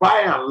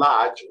by and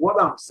large,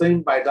 what I'm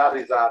saying by that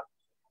is that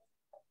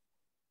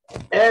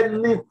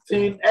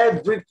everything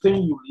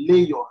you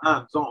lay your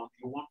hands on,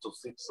 you want to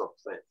seek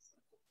success.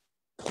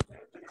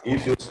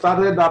 If you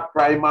started that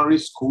primary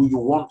school, you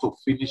want to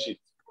finish it.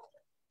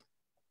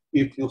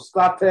 If you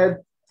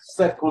started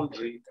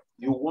secondary,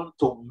 you want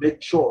to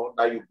make sure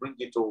that you bring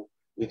it to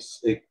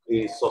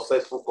a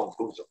successful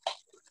conclusion.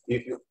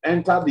 If you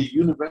enter the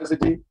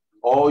university,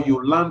 or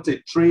you learned a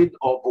trade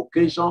or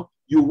vocation,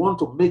 you want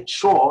to make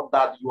sure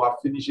that you are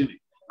finishing it.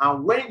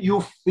 And when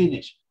you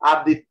finish,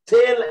 at the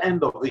tail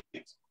end of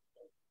it,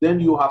 then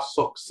you have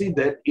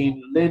succeeded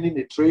in learning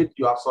a trade,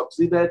 you have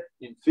succeeded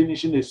in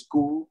finishing a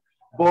school,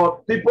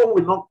 but people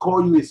will not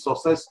call you a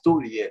success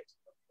story yet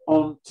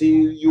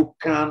until you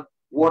can,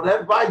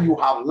 whatever you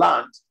have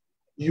learned,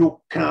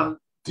 you can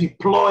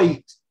deploy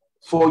it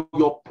for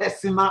your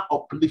personal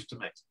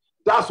upliftment.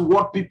 That's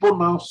what people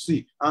now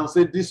see and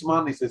say, this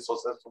man is a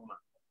successful man.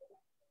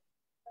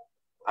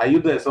 Are you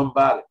there,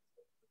 somebody?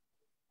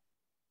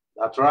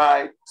 That's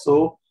right.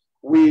 So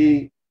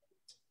the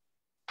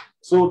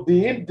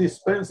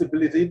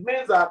indispensability, it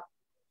means that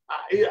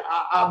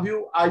are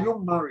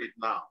you married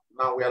now?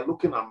 Now we are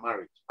looking at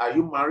marriage. Are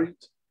you married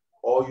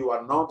or you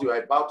are not? You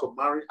are about to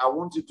marry. I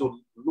want you to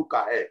look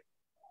ahead,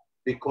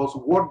 because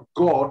what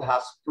God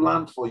has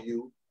planned for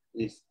you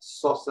is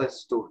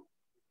success story.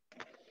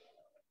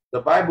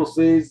 The Bible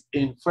says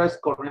in 1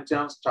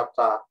 Corinthians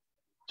chapter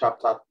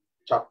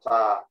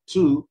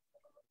 2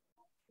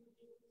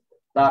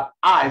 that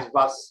eyes,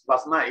 verse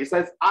 9, it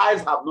says, eyes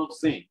have not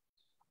seen,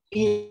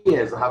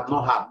 ears have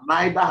not heard,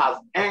 neither has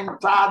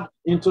entered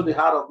into the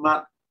heart of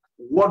man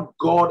what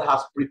God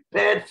has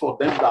prepared for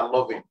them that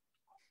love him.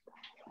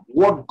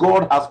 What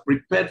God has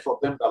prepared for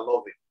them that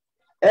love him.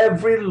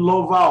 Every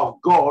lover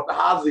of God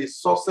has a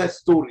success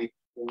story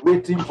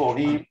waiting for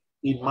him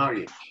in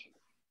marriage.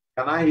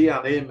 Can I hear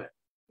an amen?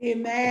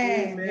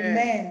 Amen.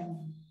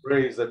 Amen.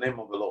 Praise the name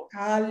of the Lord.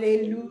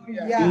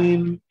 Hallelujah.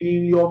 In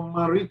your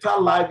marital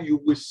life,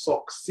 you will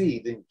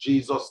succeed in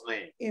Jesus'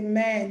 name.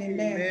 Amen.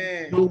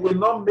 Amen. You will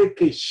not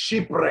make a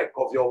shipwreck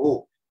of your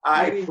home.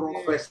 I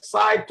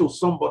prophesy to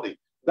somebody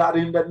that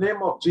in the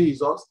name of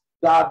Jesus,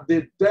 that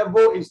the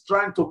devil is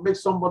trying to make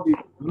somebody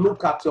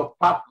look at your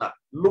partner,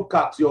 look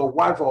at your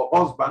wife or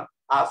husband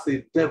as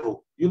a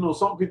devil. You know,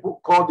 some people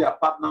call their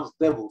partners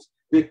devils.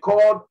 They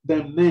call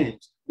them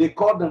names. They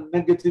call them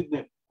negative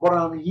names. But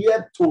I'm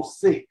here to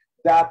say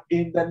that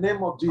in the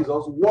name of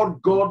Jesus,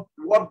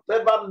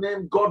 whatever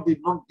name God did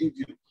not give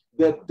you,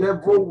 the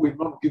devil will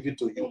not give it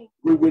to you.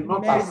 We will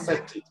not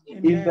accept it.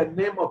 In the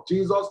name of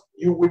Jesus,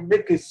 you will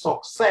make a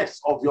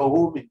success of your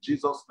home in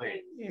Jesus'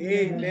 name.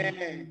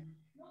 Amen.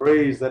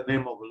 Praise the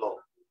name of the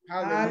Lord.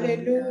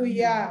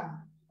 Hallelujah.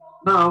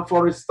 Now,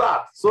 for a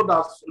start, so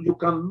that you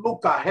can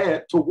look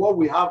ahead to what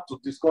we have to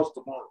discuss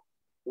tomorrow.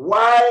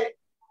 Why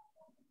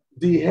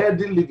the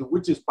healthy living,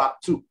 which is part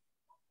 2,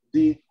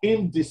 the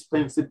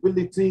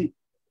indispensability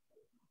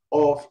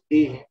of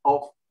a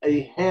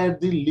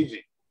healthy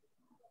living.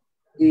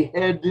 A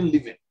healthy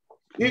living.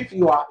 If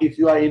you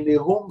are in a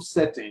home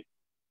setting,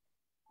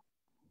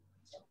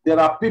 there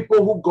are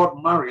people who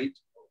got married,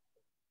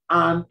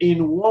 and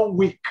in 1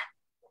 week,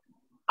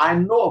 I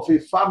know of a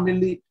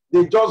family,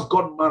 they just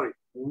got married.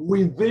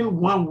 Within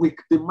 1 week,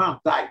 the man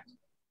died.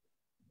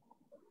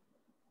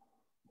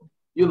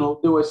 You know,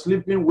 they were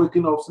sleeping,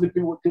 waking up,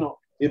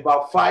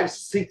 about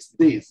 5-6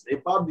 days.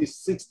 About the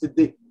 6th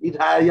day, he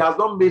has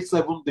not made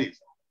 7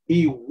 days.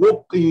 He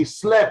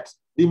slept.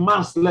 The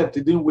man slept.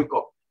 He didn't wake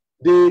up.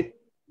 They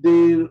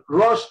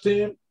rushed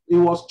him. He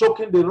was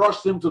choking. They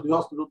rushed him to the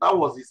hospital. That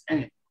was his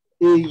end.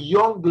 A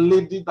young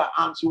lady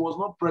and she was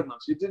not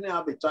pregnant. She didn't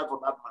have a child for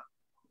that man.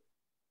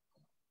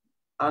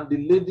 And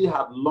the lady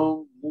had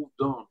long moved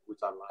on with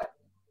her life.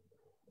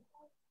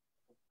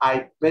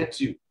 I bet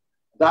you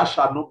that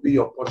shall not be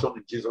your portion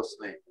in Jesus'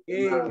 name.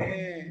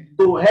 Amen.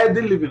 So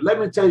healthy living, let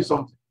me tell you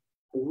something.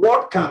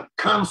 What can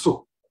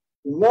cancel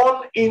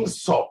one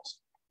insult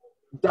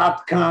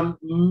that can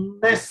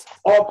mess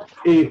up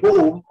a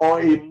home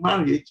or a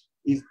marriage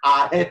is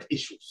our health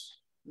issues.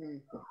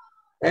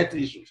 Health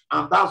issues.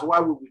 And that's why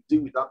we will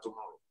deal with that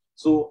tomorrow.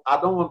 So I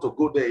don't want to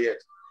go there yet.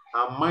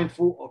 I'm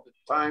mindful of the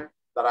time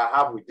that I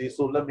have with this.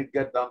 So let me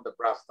get down the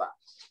brass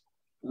tacks.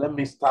 Let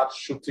me start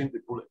shooting the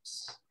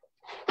bullets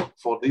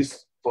for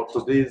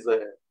today's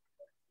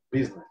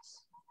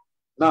business.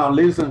 Now,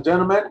 ladies and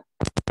gentlemen,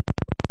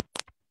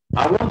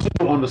 I want you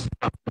to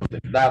understand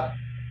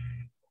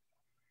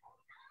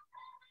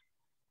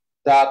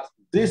that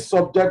this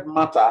subject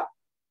matter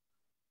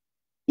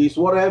is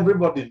what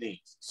everybody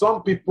needs.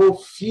 Some people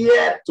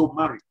fear to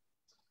marry.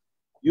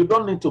 You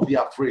don't need to be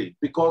afraid,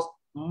 because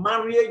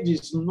marriage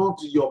is not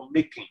your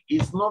making.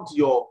 It's not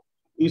your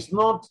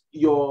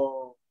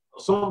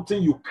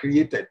something you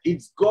created.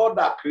 It's God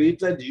that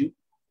created you,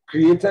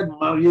 created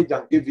marriage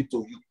and gave it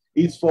to you.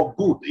 It's for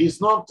good.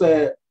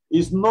 Marriage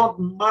is not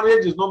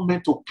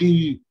meant to kill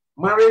you.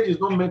 Marriage is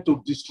not meant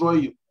to destroy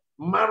you.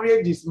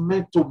 Marriage is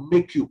meant to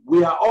make you.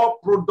 We are all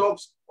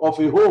products of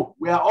a home.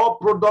 We are all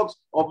products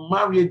of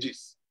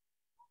marriages.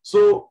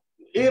 So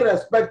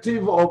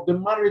irrespective of the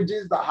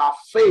marriages that have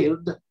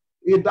failed,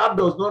 that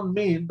does not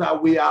mean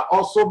that we are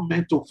also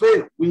meant to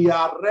fail. We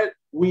are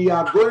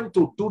going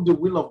to do the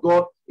will of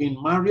God in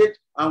marriage,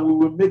 and we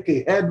will make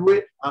a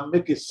headway and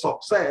make a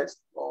success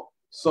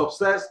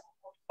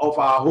of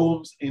our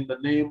homes in the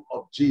name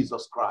of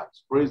Jesus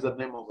Christ. Praise the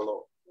name of the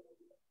Lord.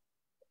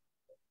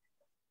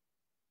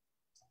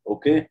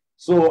 Okay,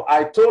 so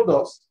I told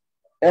us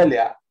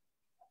earlier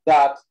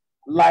that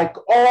like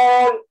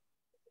all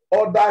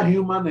other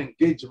human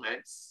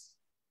engagements,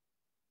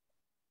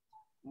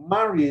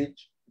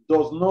 marriage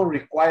does not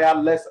require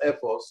less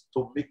efforts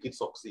to make it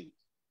succeed.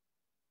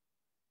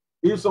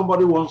 If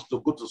somebody wants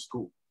to go to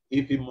school,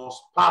 if he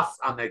must pass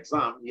an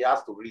exam, he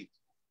has to read.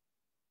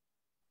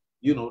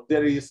 You know,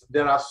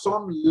 there are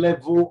some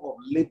level of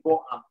labor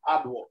and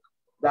hard work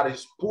that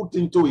is put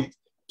into it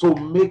to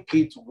make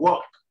it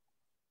work.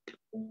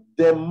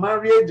 The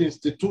marriage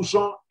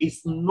institution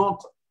is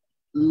not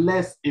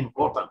less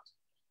important,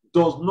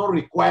 does not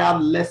require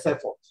less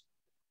effort.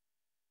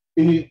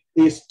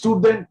 A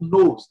student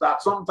knows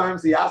that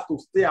sometimes he has to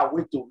stay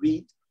awake to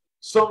read.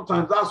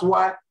 Sometimes that's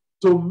why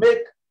to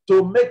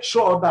make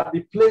sure that the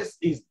place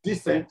is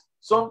decent,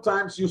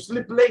 sometimes you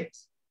sleep late.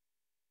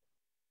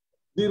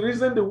 The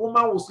reason the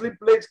woman will sleep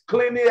late,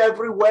 cleaning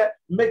everywhere,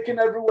 making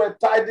everywhere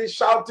tidy,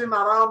 shouting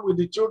around with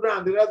the children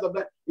and the rest of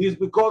that, is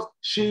because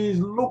she is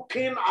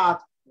looking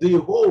at the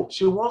home.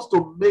 She wants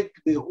to make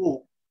the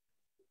home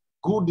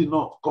good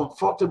enough,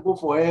 comfortable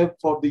for her,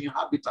 for the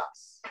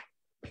inhabitants.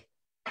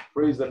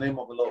 Praise the name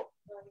of the Lord.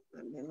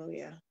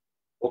 Hallelujah.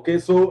 Okay,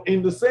 so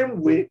in the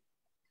same way,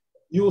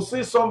 you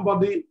see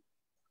somebody,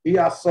 he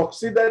has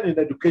succeeded in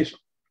education.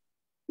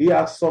 He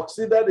has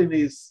succeeded in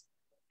his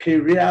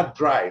career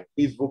drive,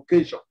 his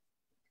vocation.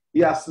 He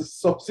has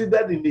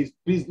succeeded in his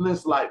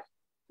business life,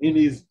 in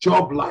his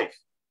job life.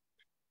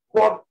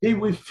 But he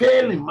will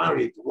fail in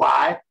marriage.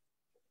 Why?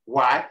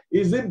 Why?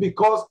 Is it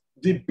because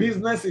the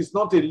business is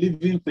not a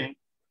living thing?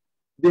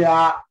 They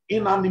are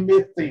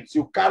inanimate things.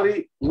 You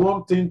carry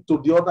one thing to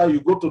the other,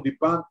 you go to the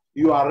bank,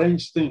 you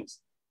arrange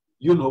things.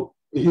 You know,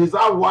 is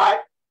that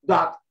why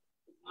that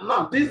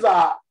now these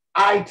are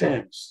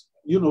items,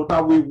 you know,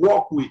 that we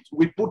work with,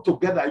 we put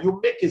together, you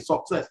make a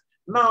success.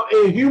 Now,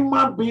 a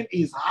human being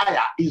is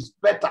higher, is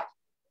better.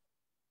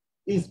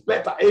 Is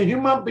better. A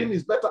human being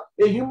is better.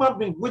 A human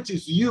being which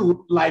is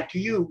you, like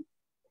you,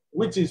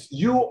 which is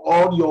you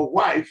or your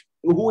wife,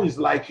 who is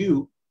like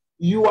you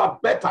are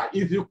better.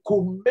 If you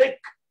could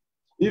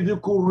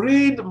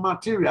read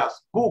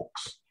materials,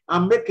 books,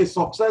 and make a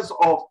success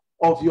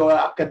of your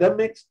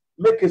academics,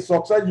 make a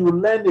success, you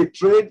learn a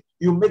trade,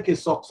 you make a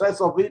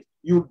success of it,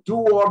 you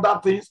do other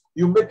things,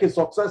 you make a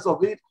success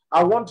of it.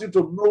 I want you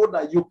to know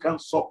that you can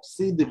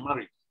succeed in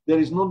marriage. There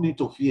is no need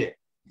to fear.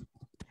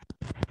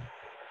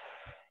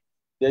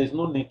 There is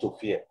no need to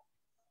fear.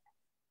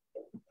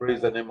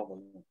 Praise the name of the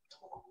Lord.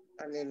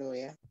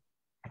 Hallelujah.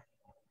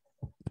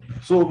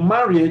 So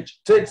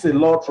marriage takes a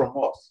lot from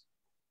us.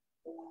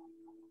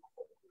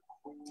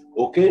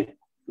 Okay?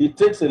 It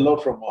takes a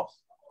lot from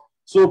us.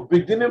 So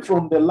beginning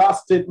from the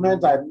last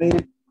statement I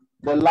made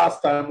the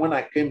last time when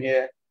I came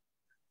here,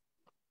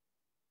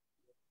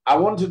 I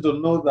want you to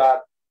know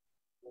that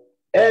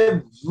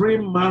every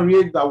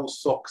marriage that will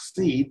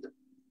succeed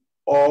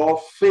or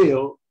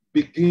fail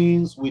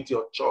begins with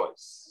your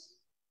choice.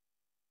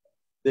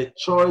 The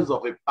choice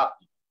of a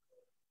partner.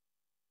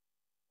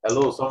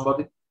 Hello,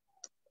 somebody?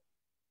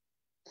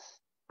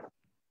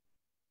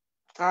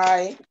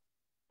 Hi.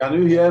 Can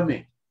you hear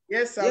me?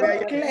 Yes,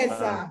 sir. Clear,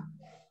 sir.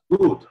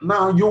 Good.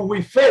 Now you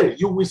will fail,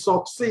 you will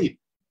succeed.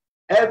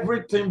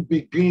 Everything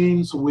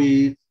begins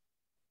with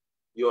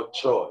your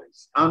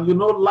choice. And you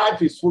know,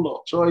 life is full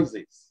of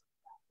choices.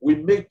 We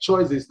make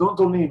choices, not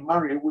only in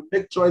marriage, we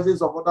make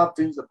choices of other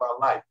things about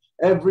life.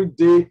 Every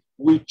day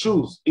we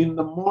choose, in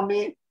the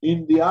morning,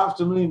 in the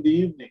afternoon, in the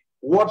evening,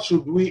 what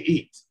should we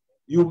eat?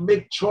 You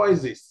make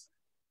choices,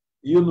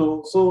 you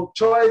know, so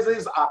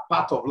choices are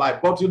part of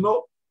life. But you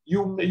know,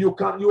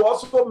 you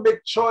also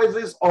make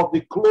choices of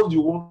the clothes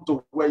you want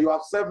to wear. You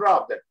have several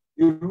of them.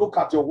 You look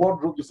at your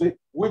wardrobe, you say,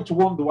 which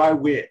one do I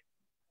wear?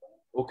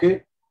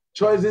 Okay?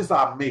 Choices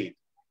are made.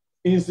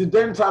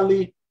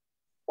 Incidentally,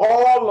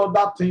 all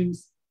other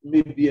things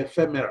may be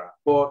ephemeral,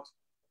 but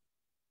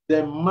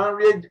the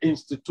marriage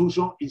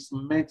institution is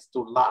meant to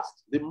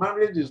last. The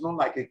marriage is not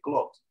like a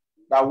cloth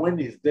that when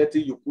it's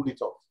dirty, you pull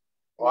it off.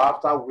 Or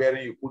after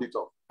wearing, you pull it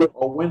off.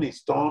 Or when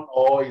it's torn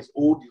or it's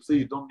old, you say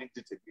you don't need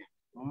it again.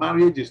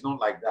 Marriage is not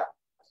like that.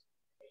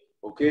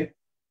 Okay?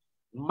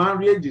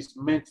 Marriage is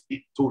meant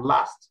to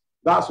last.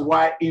 That's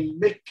why in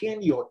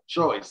making your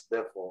choice,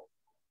 therefore,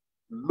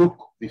 look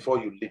before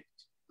you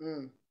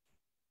live.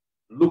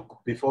 Look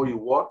before you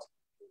what?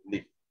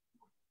 Live.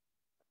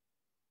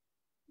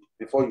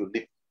 Before you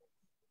live.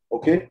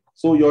 Okay?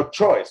 So your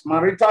choice,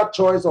 marital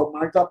choice or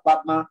marital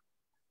partner,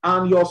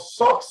 and your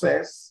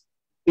success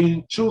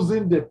in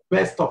choosing the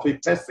best of a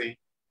person,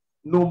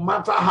 no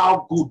matter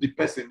how good the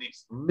person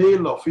is,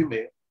 male or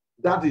female,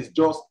 that is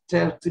just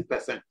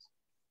 30%.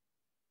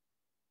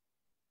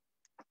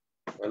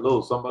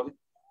 Hello, somebody?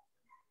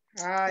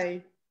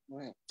 Hi.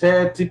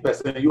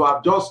 30%. You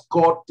have just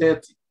got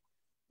 30.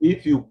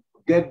 If you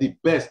get the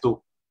best,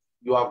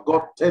 you have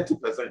got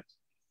 30%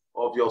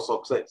 of your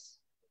success.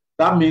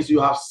 That means you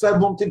have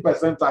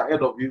 70%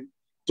 ahead of you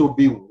to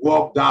be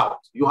worked out.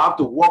 You have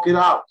to work it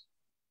out.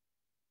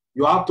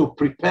 You have to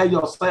prepare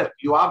yourself.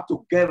 You have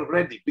to get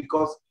ready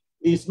because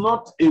it's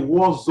not a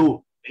war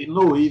zone. You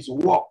know, it's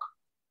work.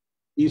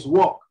 is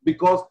work,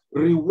 because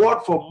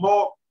reward for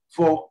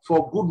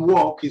good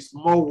work is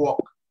more work.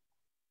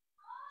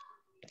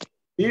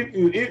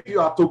 If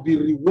you are to be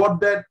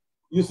rewarded,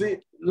 you see,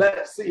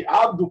 let's see,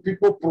 how do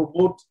people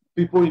promote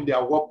people in their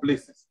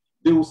workplaces?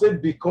 They will say,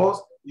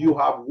 because you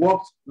have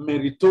worked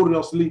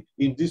meritoriously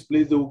in this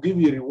place, they will give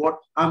you a reward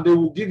and they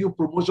will give you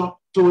promotion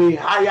to a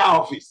higher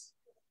office.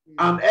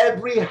 And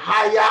every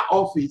higher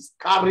office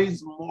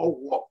carries more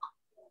work.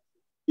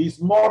 It's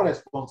more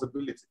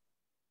responsibility.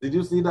 Did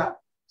you see that?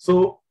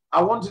 So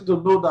I want you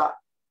to know that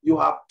you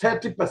have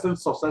 30%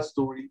 success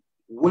story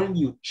when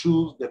you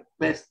choose the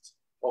best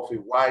of a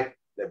wife,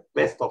 the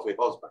best of a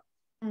husband.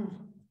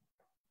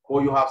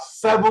 Or you have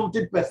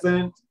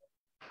 70%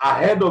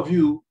 ahead of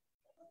you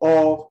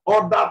of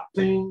other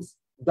things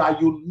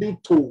that you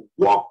need to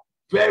work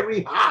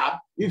very hard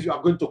if you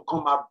are going to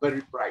come out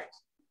very bright.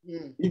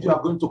 If you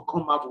are going to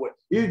come out well,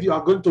 if you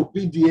are going to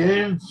be the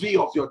envy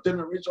of your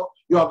generation,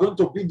 you are going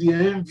to be the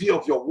envy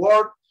of your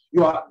world,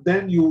 you have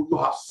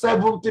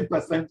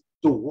 70%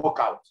 to work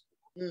out.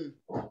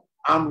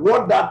 And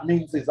what that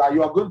means is that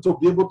you are going to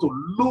be able to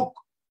look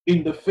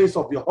in the face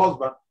of your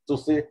husband to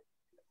say,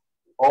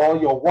 or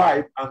your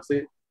wife, and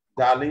say,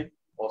 darling,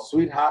 or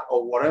sweetheart,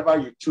 or whatever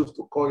you choose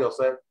to call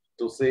yourself,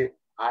 to say,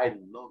 I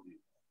love you.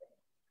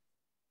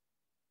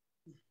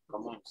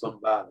 Come on,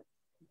 somebody.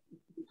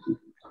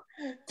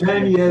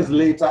 10 years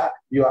later,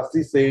 you are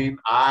still saying,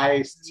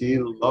 I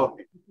still love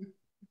you.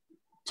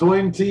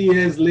 20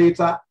 years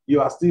later,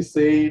 you are still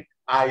saying,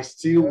 I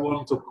still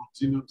want to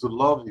continue to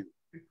love you.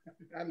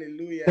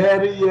 Hallelujah.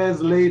 30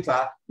 years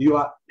later,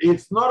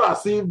 it's not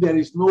as if there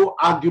is no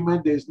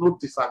argument, there is no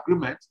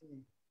disagreement.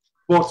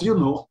 But you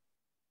know,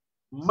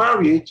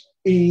 marriage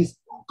is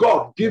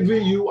God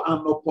giving you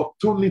an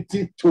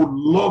opportunity to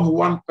love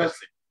one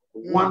person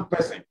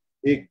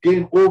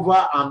again,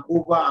 over and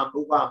over and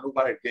over and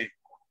over again.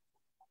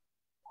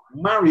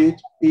 Marriage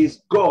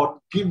is God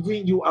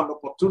giving you an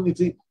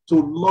opportunity to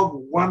love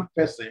one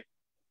person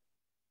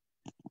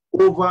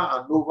over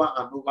and over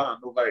and over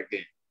and over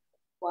again.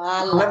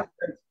 Wow.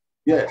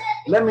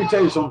 Let me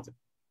tell you something.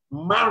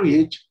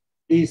 Marriage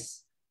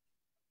is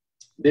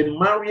the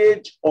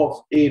marriage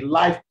of a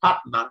life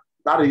partner.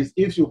 That is,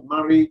 if you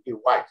marry a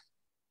wife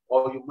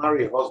or you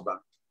marry a husband,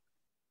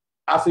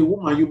 as a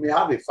woman, you may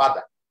have a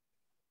father.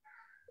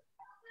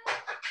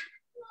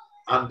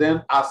 And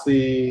then as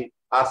a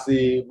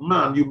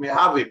man, you may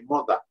have a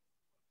mother.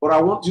 But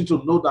I want you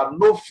to know that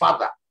no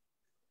father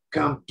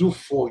can do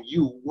for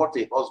you what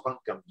a husband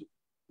can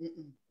do.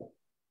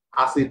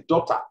 As a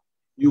daughter,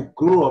 you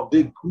grow up,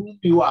 they groom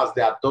you as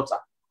their daughter.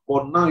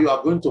 But now you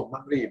are going to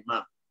marry a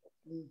man.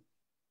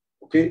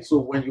 Okay, so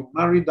when you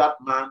marry that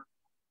man,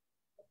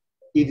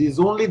 it is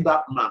only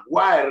that man.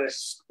 Why I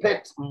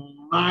respect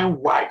my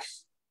wife.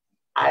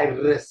 I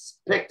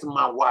respect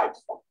my wife.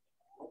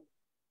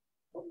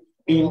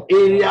 In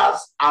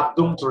areas I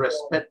don't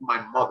respect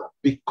my mother,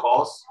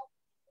 because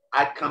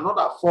I cannot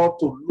afford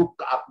to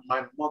look at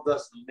my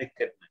mother's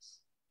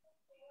nakedness.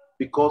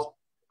 Because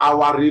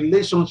our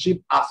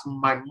relationship as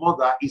my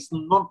mother is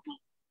not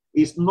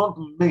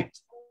meant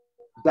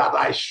that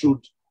I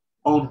should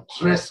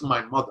undress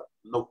my mother.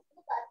 No.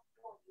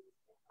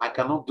 I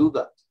cannot do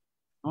that.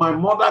 My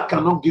mother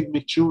cannot give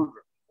me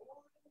children,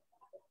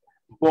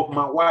 but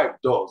my wife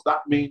does.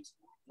 That means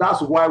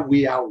that's why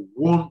we are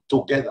one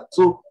together.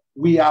 So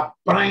we are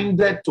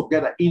binded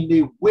together in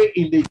a way,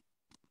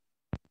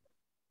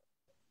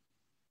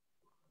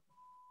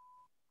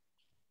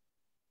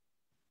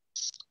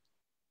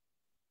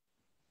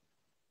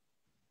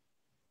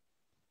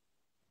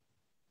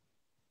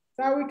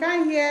 So we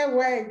can't hear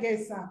where it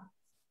gets up.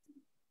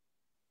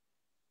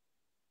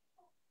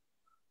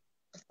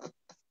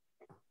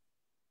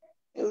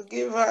 You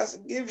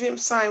give him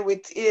sign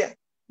with ear.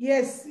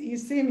 Yes, you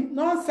see me.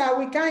 No, sir,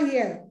 we can't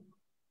hear.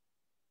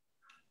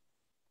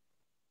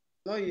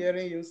 Not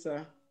hearing you,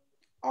 sir.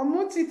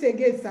 Unmute it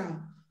again,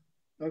 sir.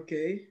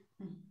 Okay.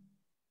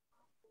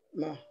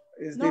 No,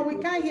 we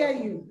can't hear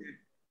you.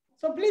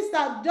 So please,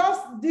 sir,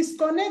 just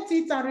disconnect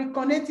it and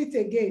reconnect it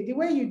again, the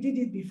way you did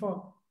it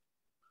before.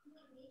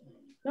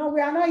 No,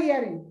 we are not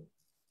hearing.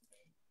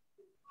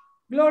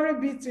 Glory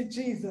be to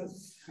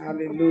Jesus.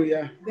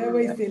 Hallelujah. The devil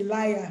is a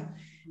liar.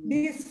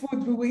 This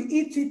food, we will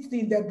eat it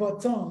in the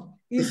bottom.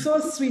 It's so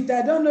sweet.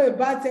 I don't know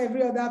about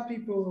every other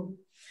people.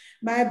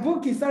 My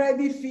book is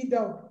already filled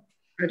up.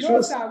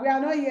 No, sir, we are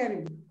not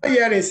hearing. Not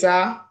hearing,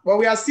 sir. But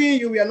we are seeing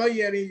you. We are not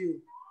hearing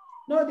you.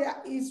 No,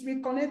 he's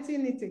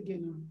reconnecting it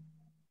again.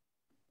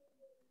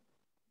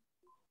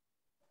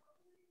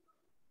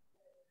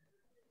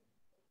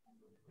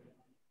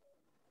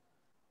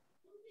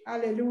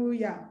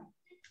 Hallelujah.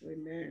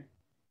 Amen.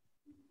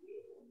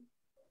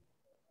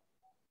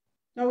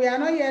 No, we are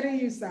not hearing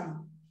you, sir.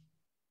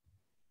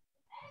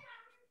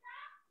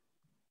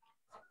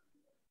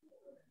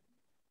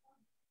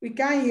 We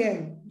can't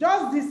hear.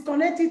 Just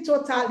disconnect it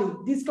totally.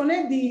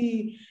 Disconnect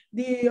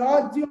the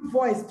audio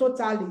voice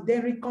totally.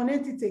 Then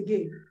reconnect it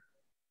again.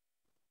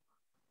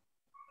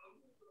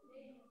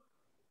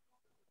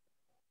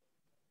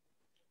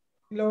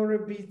 Glory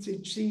be to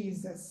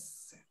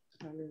Jesus.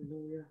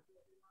 Hallelujah.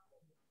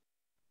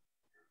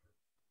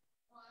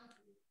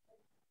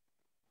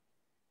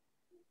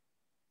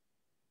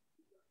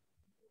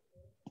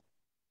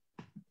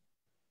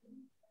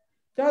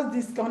 Just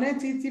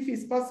disconnect it if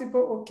it's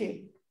possible.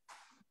 Okay.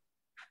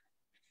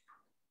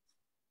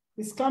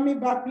 It's coming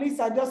back. Please,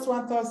 I just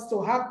want us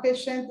to have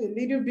patience a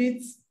little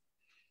bit.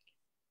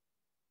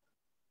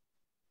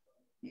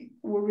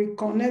 We'll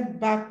reconnect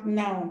back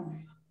now.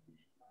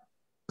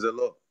 The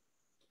Lord.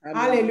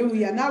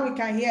 Hallelujah. Now we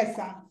can hear,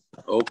 sir.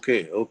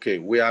 Okay.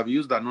 We have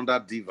used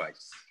another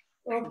device.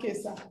 Okay,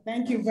 sir.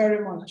 Thank you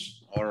very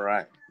much. All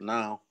right.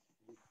 Now,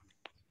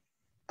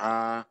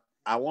 I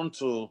want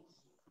to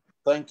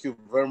thank you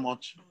very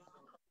much.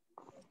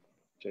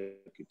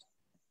 Check it.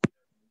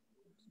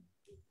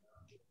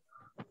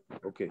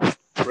 Okay.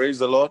 Praise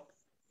the Lord.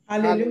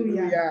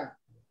 Hallelujah.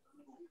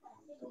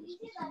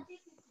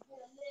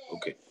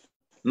 Okay.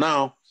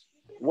 Now,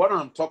 what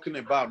I'm talking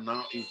about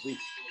now is this.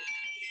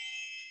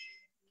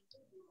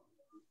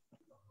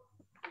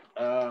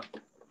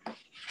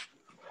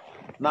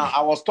 Now,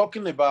 I was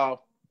talking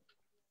about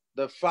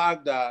the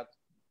fact that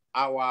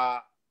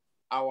our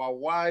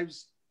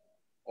wives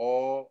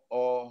or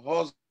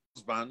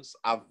husbands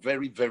are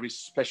very, very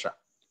special.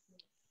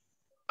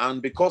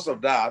 And because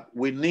of that,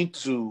 we need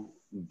to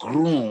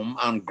groom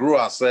and grow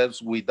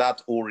ourselves with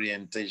that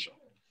orientation.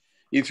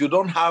 If you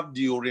don't have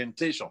the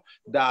orientation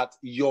that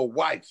your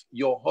wife,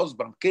 your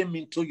husband came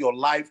into your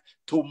life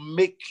to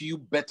make you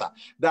better,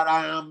 that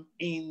I am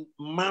in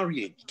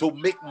marriage to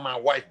make my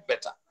wife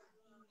better.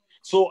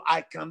 So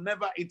I can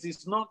never, it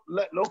is not,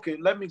 okay,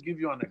 let me give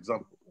you an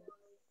example.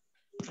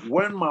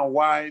 When my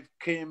wife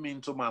came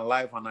into my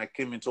life and I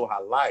came into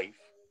her life,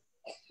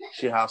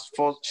 she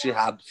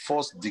had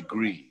first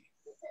degree.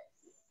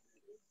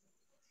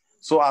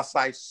 So as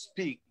I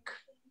speak,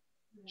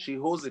 she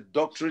holds a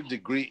doctorate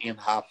degree in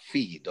her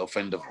field of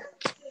endeavor.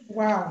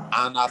 Wow.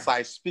 And as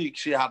I speak,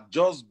 she had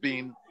just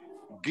been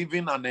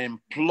given an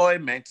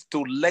employment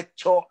to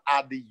lecture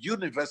at the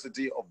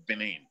University of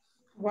Benin.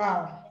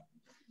 Wow.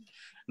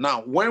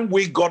 Now, when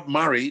we got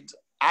married,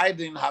 I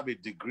didn't have a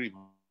degree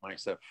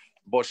myself,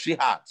 but she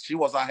had. She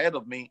was ahead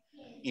of me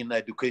in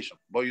education.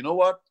 But you know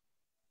what?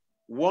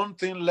 One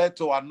thing led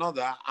to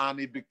another, and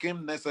it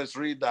became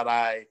necessary that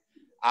I,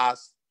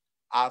 as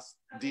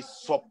the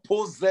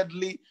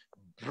supposedly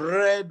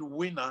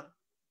breadwinner,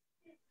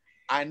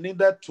 I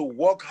needed to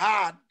work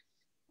hard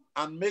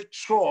and make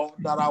sure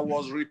that I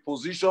was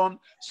repositioned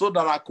so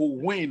that I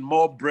could win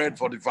more bread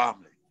for the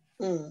family.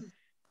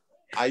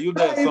 Are you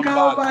there, You can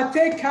somebody?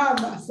 overtake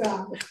her,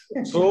 sir.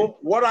 So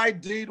what I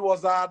did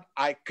was that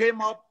I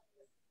came up,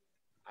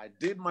 I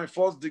did my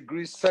first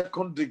degree,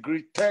 second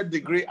degree, third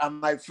degree,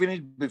 and I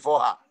finished before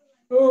her.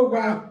 Oh,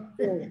 wow.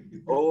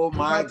 Oh,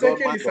 my God,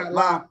 my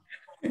God.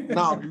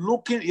 Now,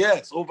 looking,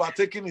 yes,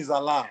 overtaking is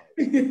allowed.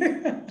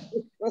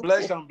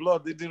 Flesh and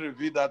blood didn't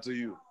reveal that to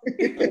you.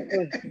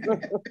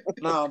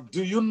 Now,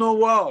 do you know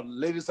what,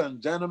 ladies and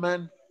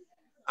gentlemen?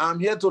 I'm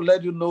here to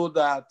let you know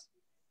that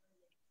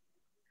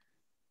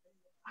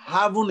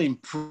having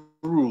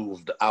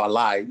improved our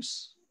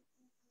lives,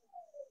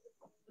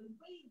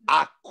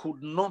 I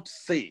could not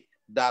say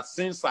that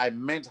since I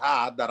met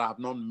her that I have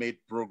not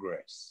made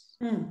progress.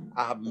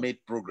 I have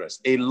made progress,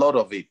 a lot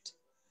of it.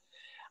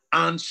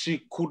 And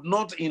she could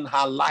not in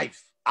her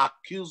life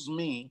accuse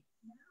me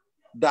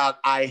that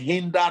I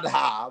hindered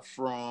her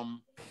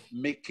from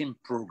making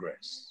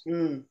progress.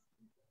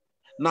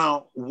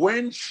 Now,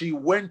 when she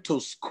went to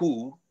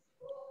school,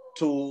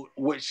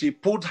 when she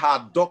put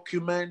her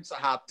documents,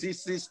 her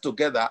thesis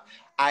together,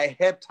 I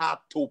helped her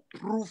to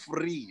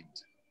proofread.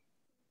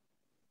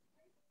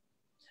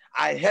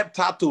 I helped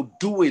her to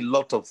do a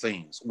lot of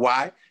things.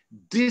 Why?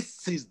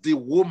 This is the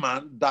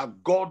woman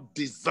that God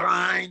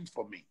designed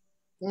for me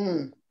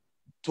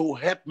to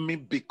help me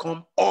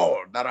become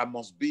all that I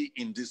must be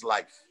in this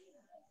life.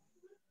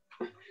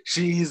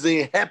 She is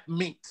a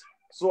helpmeet.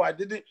 So I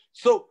didn't.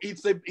 So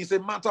it's a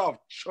matter of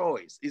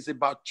choice. It's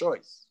about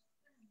choice.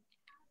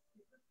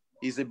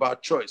 It's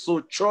about choice.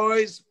 So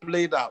choice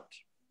played out.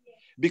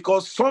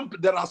 Because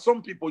there are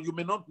some people you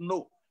may not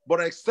know, but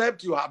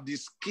except you have the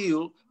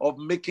skill of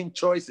making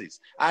choices.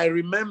 I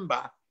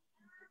remember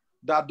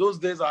that those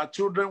days our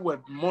children were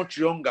much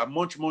younger,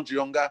 much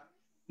younger.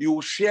 You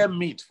share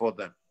meat for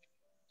them.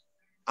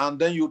 And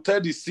then you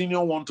tell the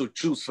senior one to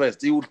choose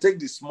first. He will take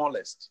the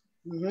smallest.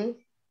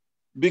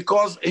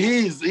 Because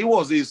he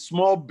was a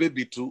small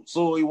baby too,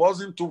 so he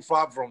wasn't too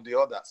far from the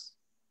others.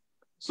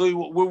 So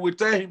we will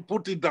tell him,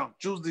 put it down,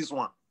 choose this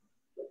one.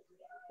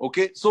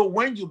 Okay, so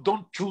when you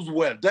don't choose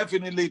well,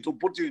 definitely it will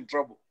put you in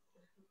trouble.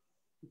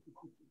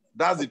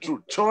 That's the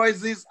truth.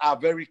 Choices are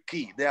very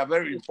key. They are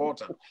very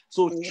important.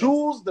 So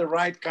choose the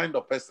right kind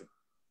of person.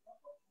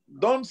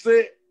 Don't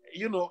say,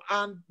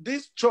 and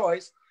this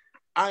choice,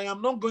 I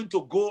am not going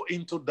to go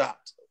into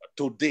that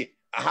today,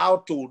 how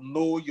to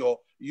know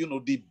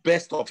the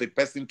best of a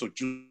person to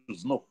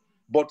choose. No,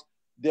 but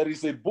there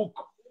is a book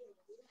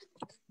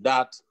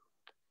that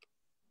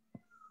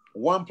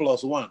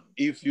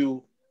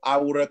 1+1, I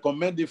will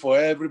recommend it for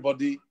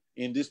everybody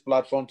in this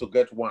platform to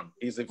get one.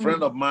 He's a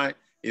friend of mine,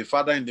 a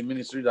father in the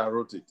ministry that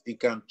wrote it. It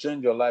can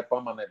change your life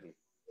permanently.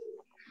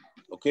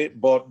 Okay,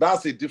 but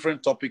that's a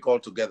different topic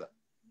altogether.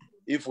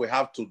 If we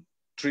have to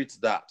treat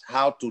that,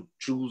 how to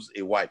choose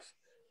a wife,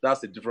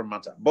 that's a different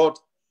matter. But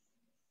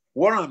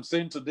what I'm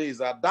saying today is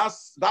that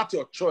that's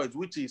your choice,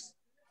 which is,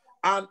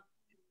 and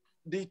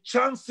the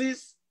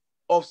chances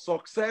of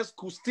success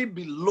could still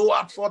be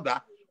lowered further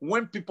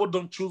when people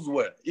don't choose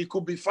well. It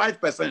could be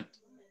 5%.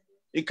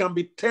 It can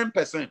be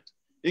 10%.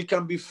 It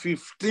can be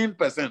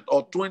 15%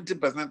 or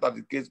 20%, as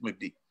the case may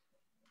be.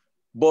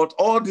 But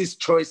all these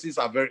choices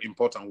are very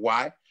important.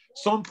 Why?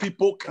 Some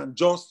people can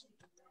just,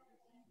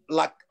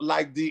 like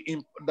the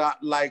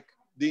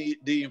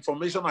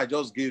information I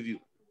just gave you,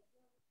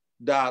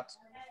 that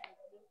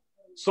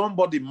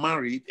somebody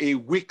married, a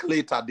week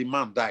later the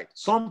man died.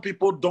 Some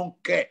people don't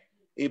care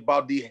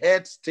about the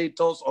health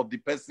status of the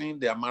person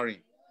they are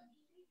marrying.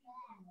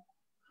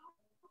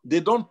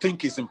 They don't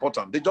think it's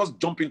important. They just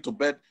jump into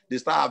bed, they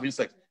start having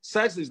sex.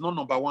 Sex is not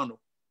number one.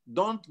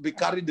 Don't be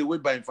carried away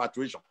by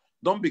infatuation.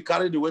 Don't be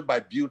carried away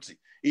by beauty.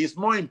 It's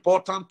more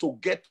important to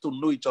get to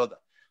know each other.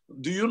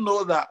 Do you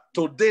know that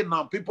today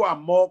now people are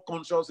more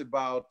conscious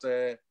about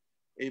genotype?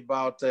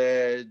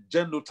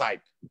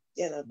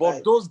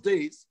 But those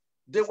days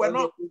they were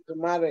not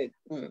married.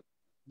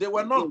 They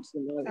were not,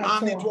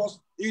 and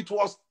it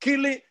was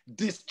killing,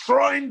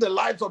 destroying the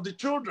lives of the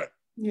children.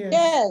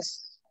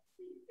 Yes.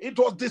 It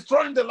was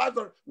destroying the lives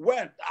of,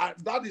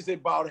 that is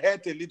about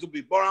health a little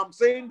bit, but I'm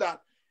saying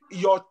that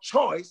your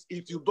choice,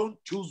 if you don't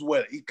choose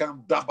well, it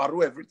can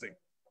dabaru everything.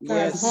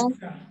 Yes.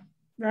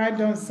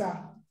 Right on, sir.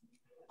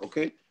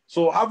 Okay.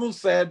 So having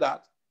said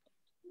that,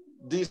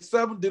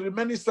 the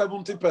remaining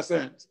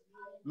 70%,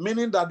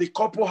 meaning that the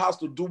couple has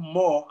to do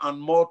more and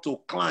more to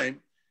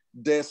climb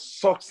the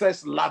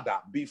success ladder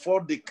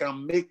before they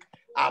can make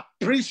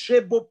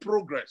appreciable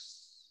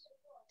progress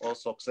or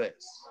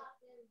success.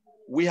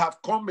 We have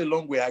come a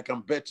long way, I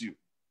can bet you.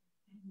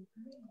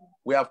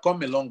 We have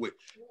come a long way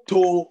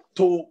to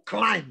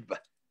climb,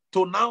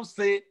 to now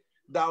say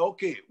that,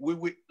 okay,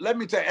 let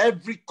me tell you,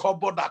 every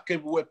couple that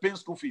came, we were paying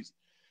school fees.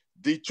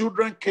 The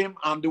children came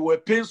and we were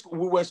paying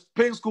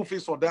school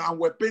fees for them, and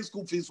we're paying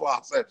school fees for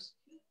ourselves.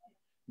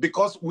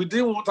 Because we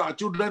didn't want our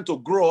children to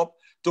grow up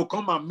to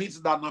come and meet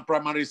that in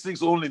primary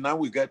 6 only now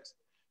we get.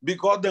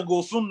 Because they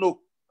go soon know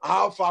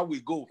how far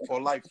we go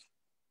for life.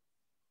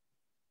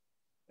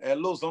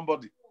 Hello,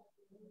 somebody.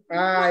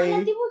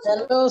 Hi.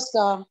 Hello,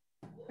 sir.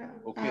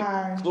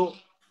 Okay. So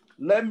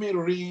let me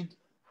read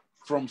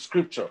from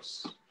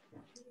scriptures.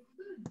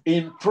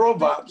 In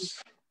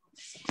Proverbs,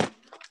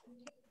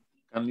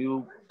 can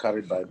you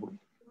carry Bible?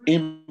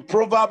 In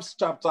Proverbs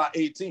chapter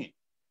 18,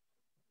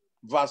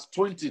 verse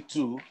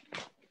 22,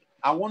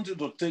 I want you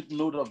to take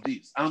note of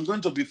this. I'm going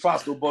to be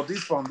fast, but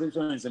this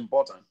foundation is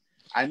important.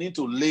 I need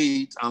to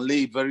lay it and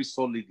lay it very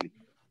solidly.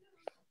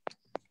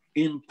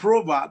 In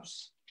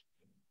Proverbs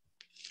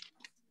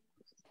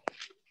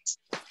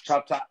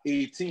chapter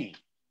 18,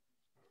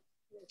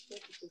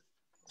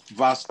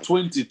 verse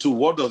 22,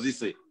 what does it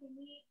say?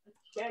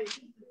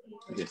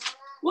 Yes.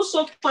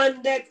 Whoso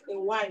findeth a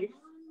wife,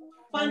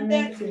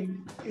 findeth a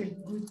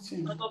good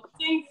thing, and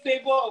obtain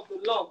favor of the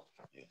Lord.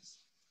 Yes.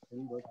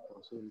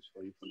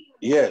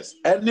 Yes.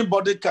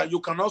 Anybody can.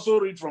 You can also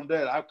read from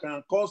there. I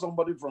can call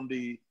somebody from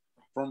the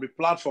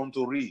platform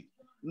to read.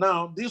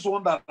 Now, this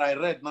one that I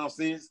read now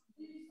says,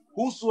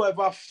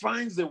 "Whosoever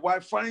finds a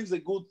wife finds a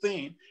good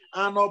thing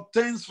and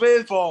obtains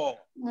favor."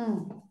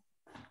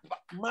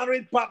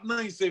 Married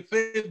partner is a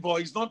favor.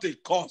 It's not a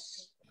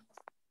curse.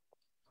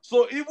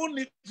 So even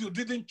if you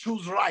didn't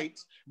choose right,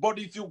 but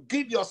if you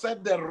give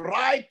yourself the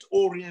right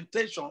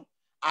orientation,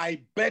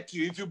 I bet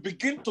you, if you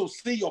begin to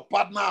see your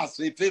partner as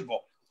a favor,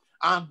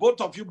 and both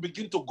of you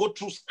begin to go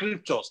through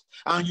scriptures,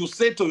 and you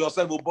say to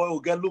yourself, "Oh boy,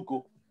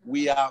 look,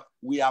 we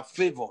are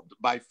favored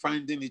by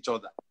finding each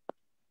other,"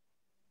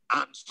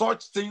 and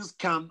such things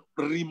can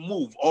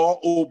remove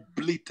or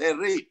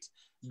obliterate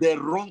the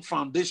wrong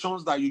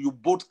foundations that you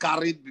both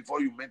carried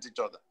before you met each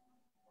other.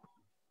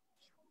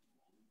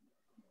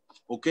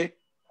 Okay?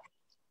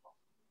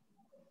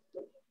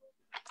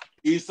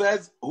 He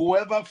says,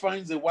 whoever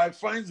finds a wife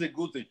finds a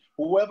good thing.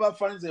 Whoever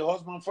finds a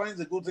husband finds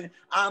a good thing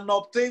and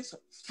obtains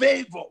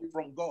favor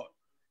from God.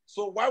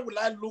 So why will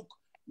I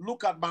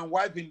look at my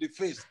wife in the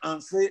face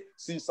and say,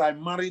 since I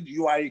married,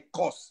 you are a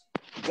curse?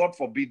 God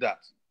forbid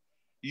that.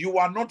 You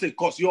are not a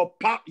curse. Your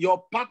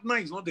partner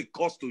is not a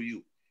curse to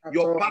you.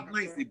 Your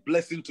partner is a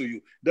blessing to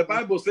you. The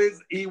Bible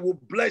says he will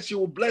bless you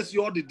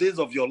all the days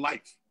of your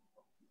life.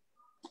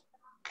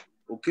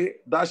 Okay?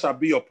 That shall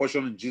be your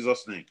portion in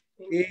Jesus' name.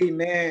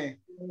 Amen.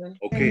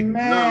 Okay.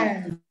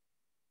 Amen.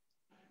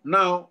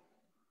 Now,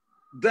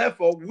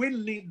 therefore, we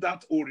need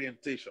that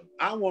orientation.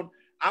 I want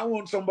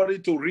somebody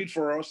to read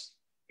for us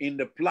in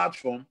the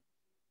platform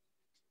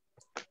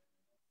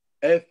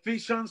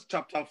Ephesians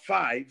chapter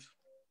 5,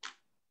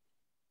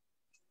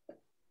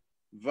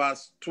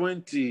 verse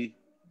 23.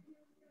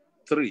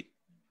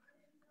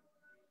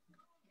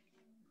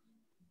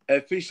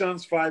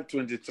 Ephesians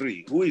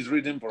 5:23. Who is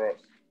reading for us?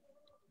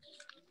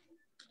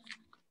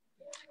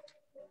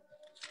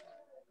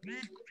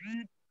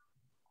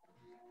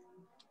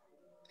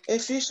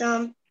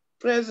 Ephesians,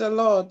 praise the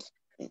Lord.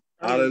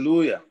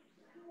 Hallelujah.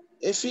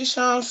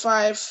 Ephesians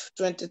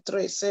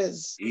 5:23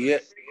 says,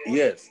 Yes.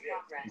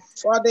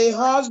 for the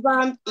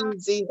husband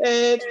is the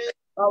head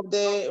of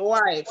the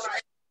wife,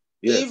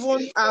 Yes.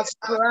 even as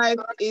Christ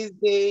is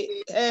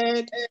the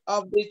head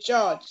of the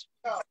church,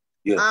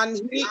 Yes.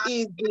 and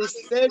he is the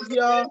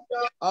Savior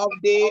of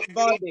the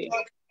body.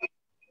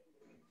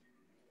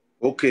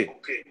 Okay.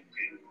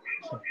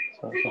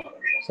 So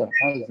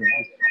how is it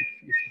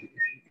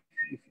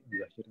if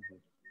you are hearing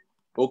it?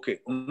 Okay.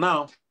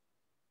 Now,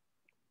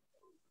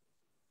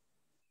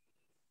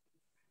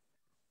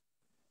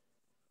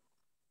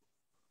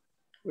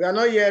 We are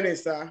not hearing,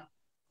 sir.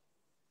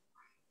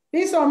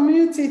 Please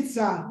unmute it,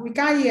 sir. We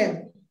can't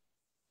hear.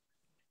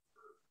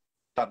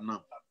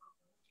 now.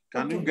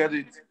 Can you Okay. get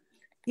it?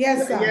 Yes,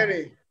 We are sir.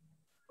 hearing.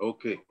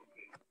 Okay.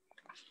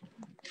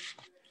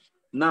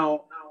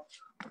 Now,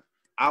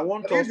 I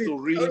want us to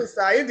read. Sorry,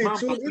 sir. If the Ma'am,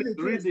 two, please if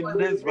the read the two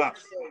next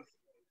verse.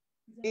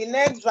 The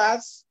next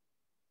verse.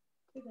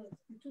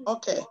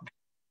 Okay.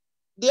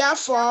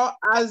 Therefore,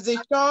 as the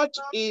church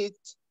is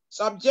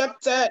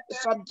subject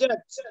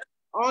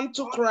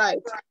unto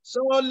Christ,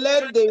 so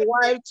let the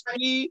wives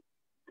be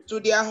to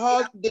their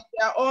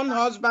own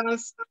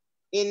husbands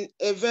in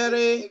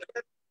everything.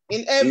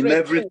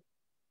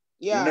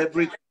 Yeah. In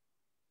every.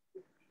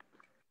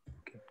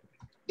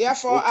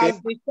 Therefore, Okay.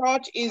 as the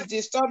church is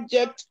the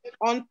subject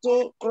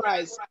unto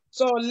Christ,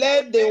 so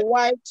let the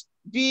wives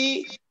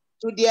be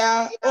to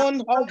their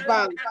own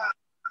husbands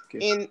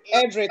in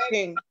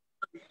everything.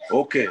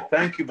 Okay.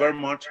 Thank you very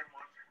much.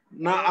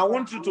 Now, I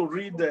want you to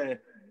read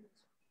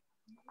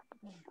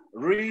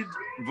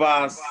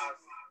verse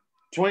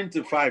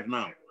 25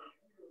 now.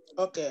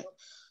 Okay.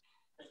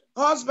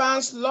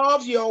 Husbands,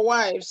 love your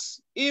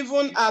wives,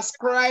 even as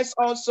Christ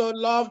also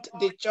loved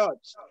the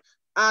church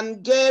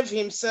and gave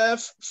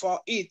himself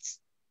for it.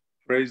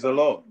 Praise the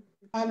Lord.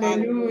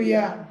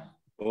 Hallelujah.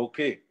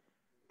 Okay.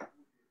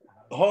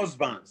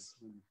 Husbands,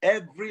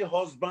 every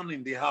husband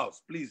in the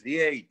house, please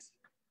hear it.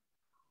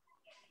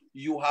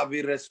 You have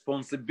a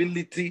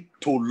responsibility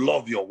to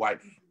love your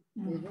wife.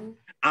 Mm-hmm.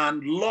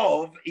 And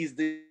love is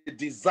the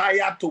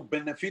desire to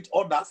benefit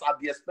others at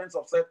the expense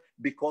of self,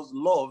 because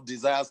love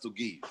desires to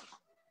give.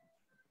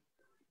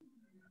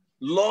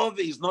 Love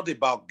is not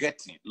about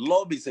getting.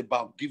 Love is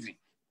about giving.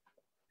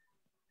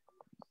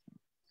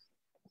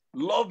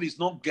 Love is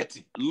not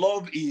getting.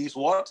 Love is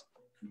what?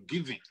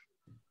 Giving.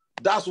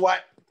 That's why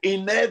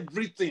in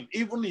everything,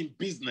 even in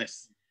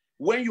business,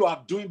 when you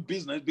are doing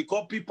business,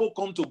 because people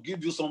come to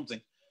give you something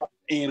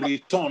in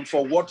return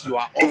for what you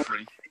are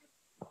offering,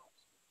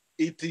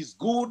 it is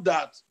good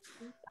that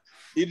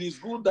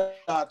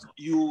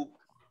you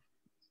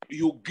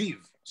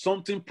give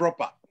something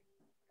proper.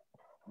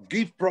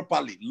 Give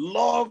properly.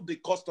 Love the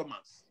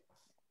customers.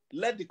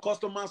 Let the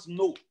customers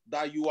know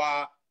that you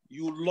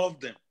love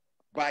them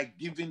by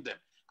giving them.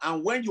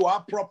 And when you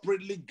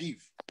appropriately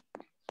give,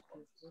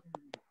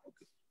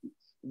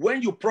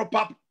 when you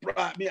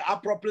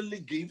appropriately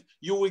give,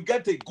 you will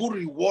get a good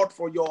reward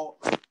for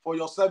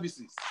your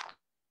services.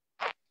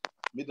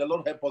 May the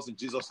Lord help us in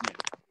Jesus' name.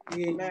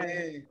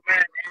 Amen.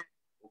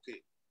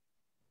 Okay.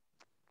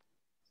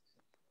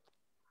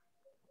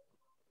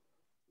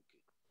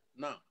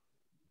 Now,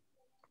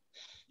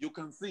 you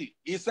can see,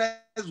 it says,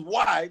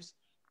 wives,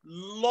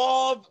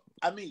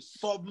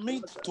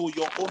 submit to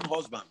your own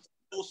husband.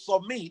 To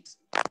submit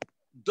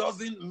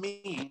doesn't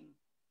mean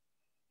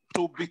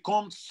to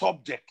become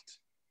subject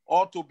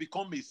or to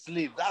become a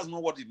slave. That's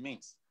not what it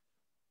means.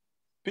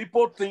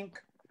 People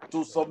think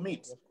to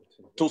submit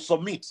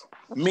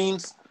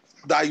means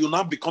that you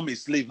now become a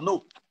slave.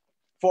 No.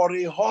 For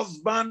a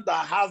husband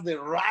that has the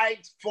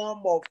right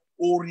form of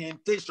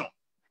orientation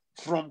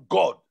from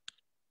God,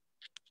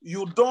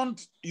 you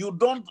don't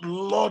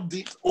lord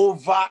it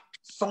over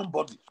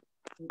somebody.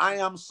 I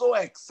am so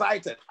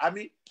excited.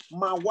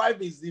 My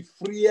wife is the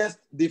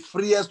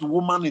freest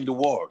woman in the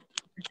world.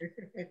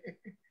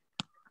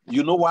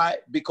 You know why?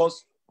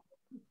 Because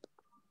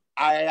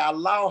I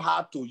allow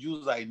her to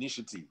use her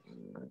initiative.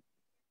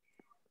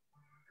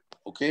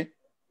 Okay?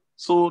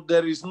 So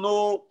there is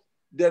no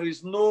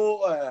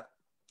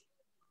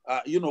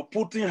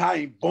putting her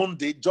in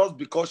bondage just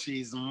because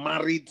she is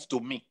married to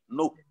me.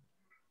 No.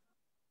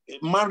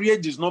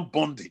 Marriage is not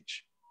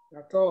bondage.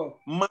 At all.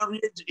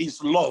 Marriage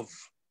is love.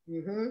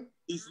 Mm-hmm.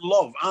 It's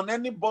love. And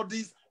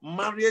anybody's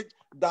marriage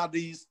that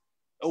is,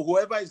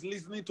 whoever is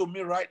listening to me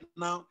right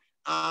now,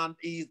 and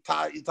it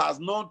has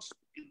not,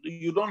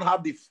 you don't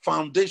have the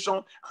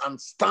foundation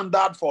and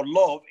standard for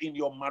love in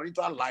your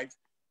marital life,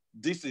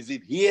 this is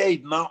it. Hear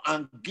it now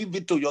and give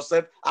it to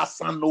yourself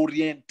as an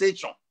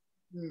orientation.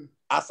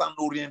 As an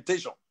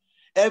orientation.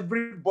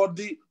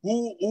 Everybody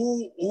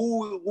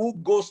who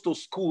goes to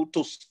school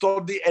to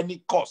study any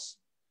course,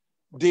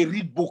 they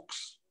read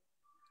books.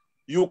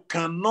 You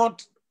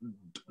cannot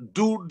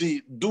do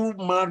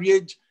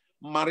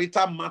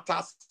marital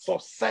matters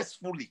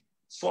successfully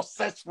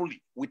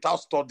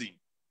without studying.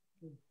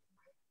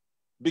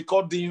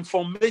 Because the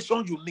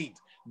information you need,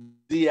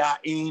 They are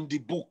in the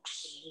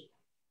books.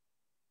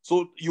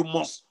 So you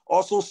must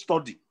also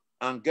study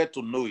and get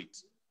to know it,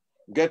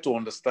 get to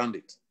understand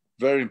it.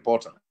 Very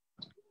important.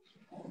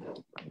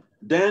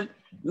 Then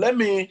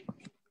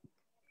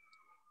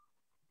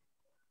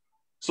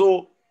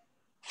so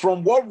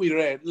from what we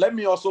read, let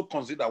me also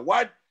consider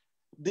why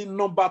the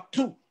number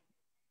 2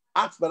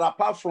 acts that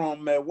apart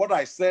from what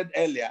I said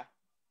earlier,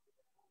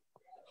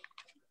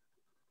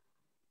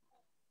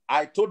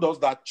 I told us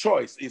that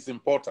choice is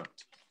important.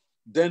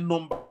 Then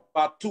number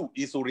 2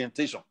 is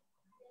orientation.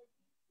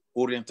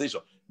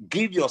 Orientation.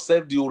 Give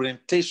yourself the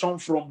orientation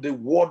from the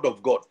word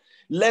of God.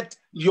 Let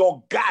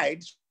your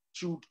guide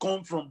should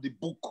come from the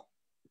book.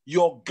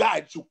 Your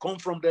guide should come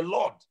from the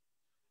Lord.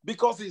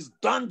 Because it's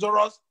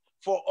dangerous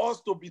for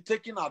us to be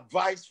taking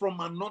advice from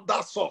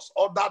another source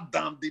other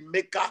than the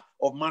maker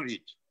of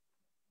marriage.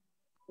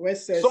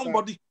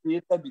 Somebody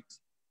created it.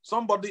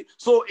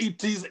 So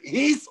it is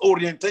his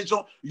orientation.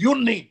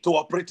 You need to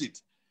operate it.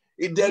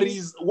 There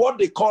is what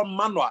they call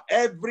manual.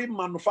 Every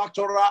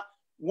manufacturer,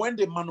 when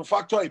they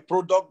manufacture a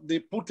product, they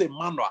put a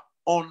manual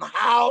on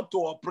how to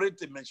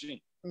operate a machine.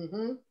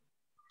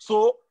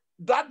 So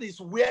that is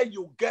where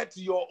you get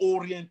your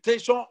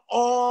orientation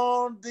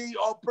on the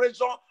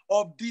operation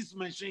of this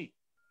machine.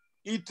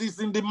 It is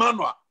in the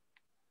manual.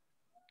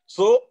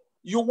 So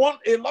you want,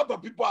 a lot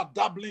of people are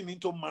dabbling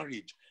into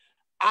marriage.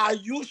 Are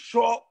you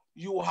sure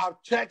you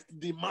have checked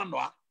the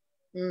manual?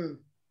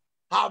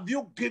 Have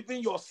you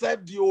given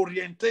yourself the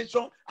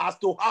orientation as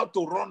to how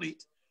to run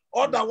it?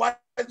 Otherwise,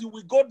 you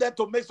will go there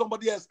to make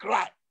somebody else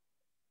cry.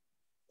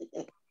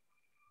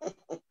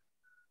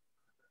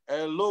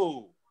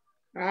 Hello.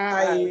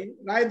 Hi.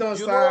 Right on,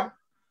 You sir. know,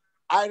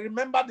 I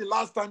remember the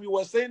last time you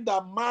were saying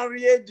that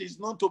marriage is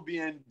not to be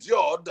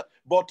endured,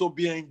 but to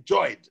be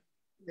enjoyed.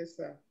 Yes,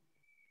 sir.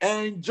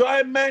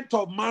 Enjoyment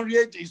of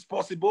marriage is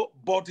possible,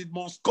 but it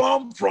must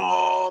come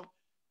from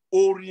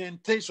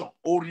orientation.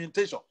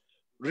 Orientation.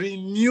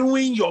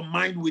 Renewing your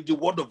mind with the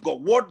word of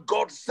God. What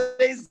God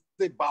says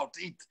about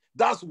it.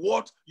 That's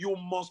what you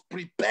must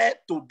prepare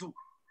to do.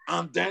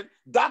 And then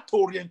that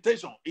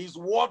orientation is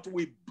what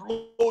will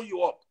blow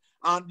you up.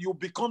 And you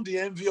become the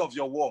envy of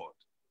your world.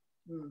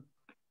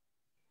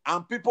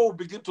 And people will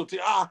begin to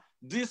think,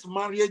 this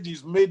marriage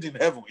is made in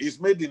heaven. It's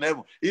made in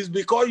heaven. It's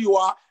because you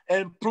are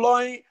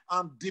employing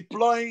and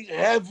deploying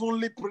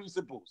heavenly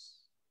principles.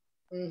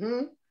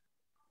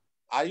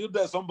 Are you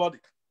there, somebody?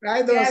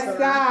 Right on, Yes, sir.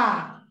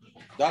 sir.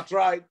 That's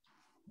right.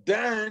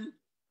 Then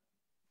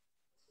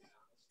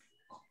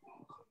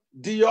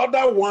the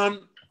other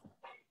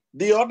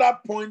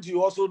point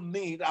you also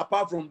need,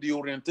 apart from the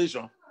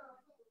orientation,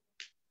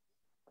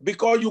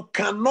 because you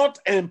cannot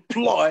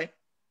employ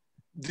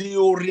the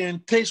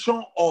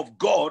orientation of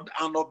God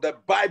and of the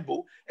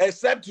Bible,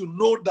 except you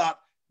know that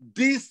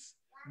this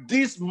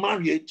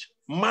marriage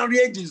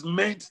is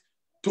meant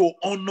to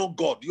honor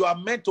God. You are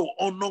meant to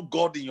honor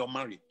God in your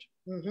marriage.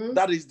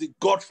 That is the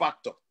God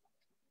factor.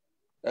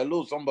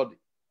 Hello, somebody.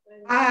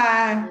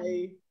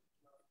 Hi.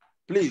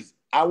 Please,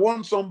 I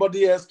want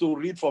somebody else to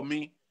read for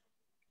me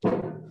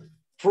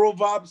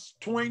Proverbs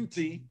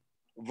 20,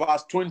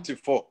 verse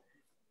 24.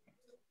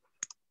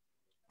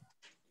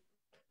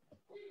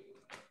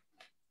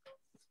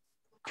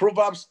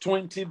 Proverbs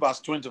 20, verse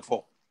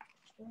 24.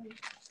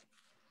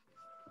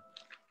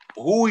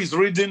 Who is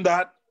reading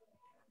that?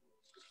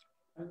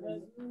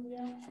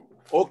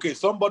 Okay,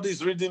 somebody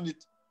is reading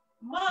it.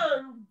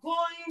 Man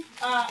going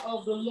out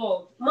of the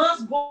Lord.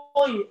 Man's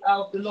going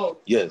out of the Lord.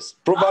 Yes.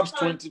 Proverbs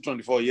 20,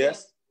 24.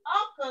 Yes.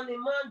 How can a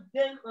man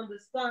then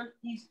understand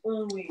his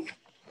own way?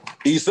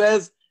 He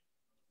says,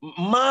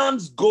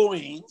 man's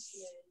goings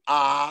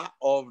are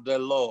of the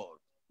Lord.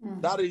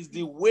 That is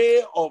the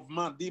way of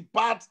man, the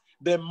path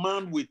the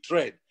man will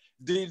tread,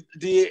 the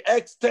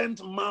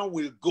extent man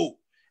will go,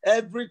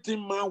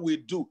 everything man will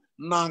do.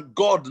 Now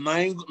God,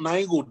 now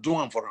go do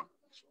him for him.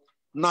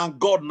 Now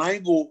God, now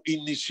go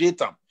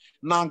initiate him.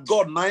 Now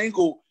God, now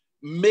go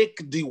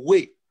make the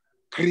way,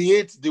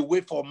 create the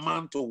way for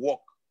man to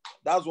walk.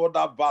 That's what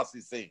that verse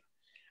is saying.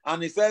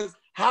 And it says,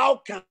 how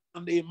can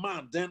a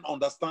man then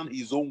understand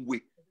his own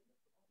way?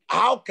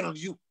 How can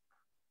you,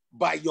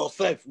 by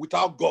yourself,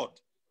 without God,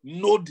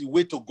 know the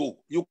way to go?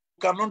 You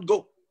cannot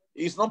go.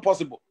 It's not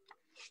possible.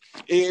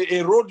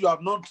 A road you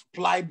have not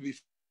plied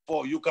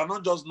before, you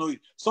cannot just know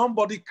it.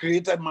 Somebody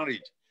created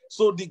marriage.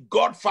 So the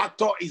God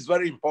factor is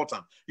very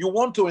important. You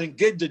want to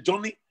engage the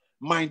journey,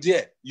 my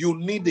dear, you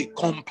need a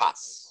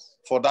compass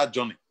for that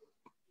journey.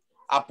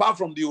 Apart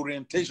from the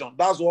orientation,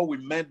 that's what we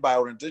meant by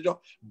orientation,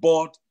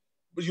 but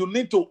you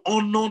need to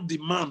honor the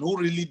man who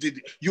really did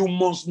it. You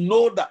must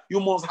know that.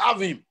 You must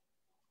have him.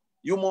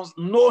 You must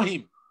know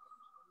him.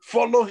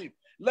 Follow him.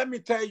 Let me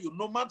tell you,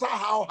 no matter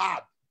how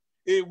hard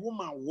a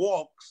woman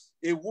works,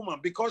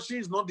 because she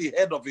is not the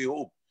head of a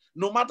home,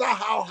 no matter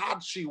how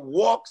hard she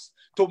works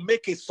to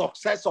make a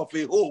success of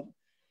a home,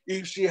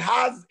 if she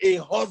has a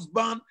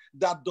husband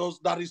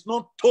that is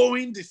not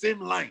towing the same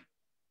line,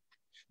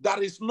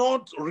 that is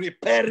not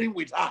repairing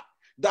with her,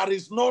 that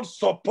is not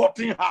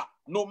supporting her,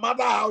 no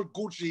matter how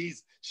good she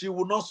is, she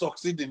will not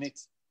succeed in it.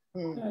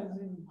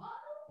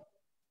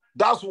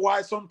 That's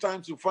why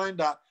sometimes you find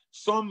that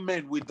some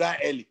men will die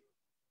early.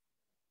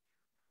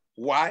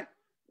 Why?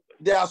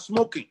 They are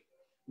smoking.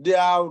 They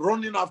are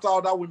running after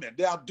other women.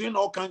 They are doing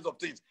all kinds of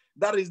things.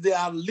 That is, they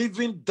are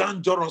living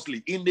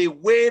dangerously in a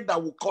way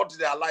that will cut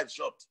their life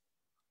short.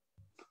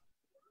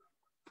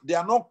 They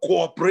are not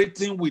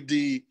cooperating with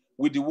the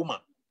woman.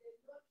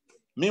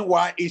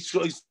 Meanwhile, it's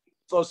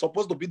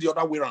supposed to be the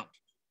other way around.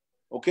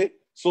 Okay?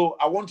 So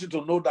I want you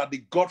to know that the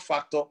God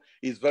factor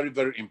is very,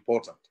 very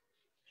important.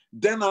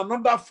 Then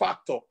another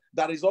factor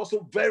that is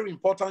also very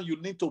important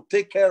you need to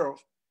take care of,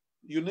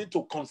 you need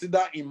to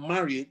consider in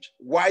marriage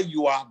while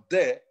you are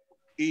there,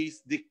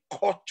 is the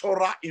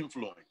cultural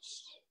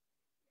influence.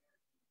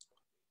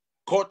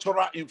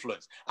 Cultural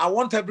influence. I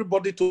want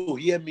everybody to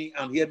hear me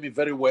and hear me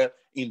very well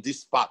in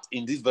this part,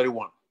 in this very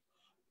one.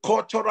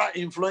 Cultural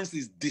influence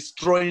is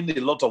destroying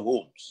a lot of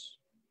homes.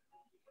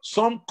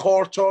 Some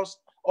cultures,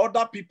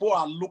 other people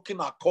are looking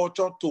at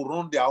culture to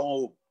run their own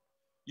home.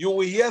 You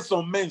will hear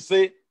some men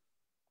say,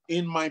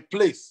 in my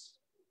place,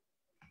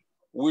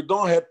 we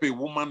don't help a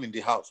woman in the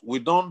house. We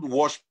don't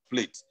wash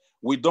plates.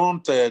 We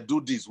don't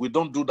do this. We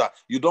don't do that.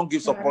 You don't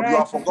give support. You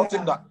are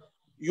forgetting that.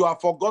 You are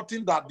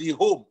forgetting that the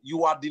home,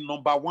 you are the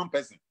number one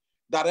person.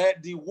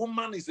 That the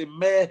woman is a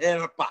mere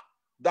helper.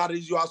 That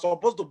is, you are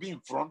supposed to be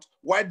in front.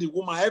 While the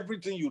woman,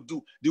 everything you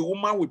do, the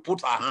woman will put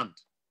her hand.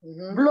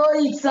 Blow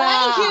it, sir.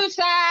 Thank you,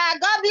 sir.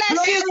 God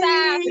bless you,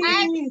 sir.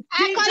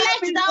 I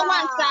collect that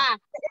one, sir.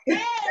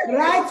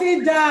 Write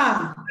it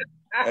down.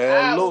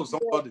 Hello,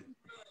 somebody.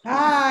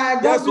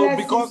 God Yes, so bless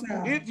because you,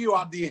 sir. if you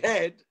are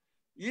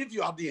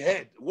the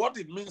head, what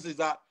it means is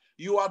that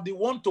you are the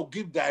one to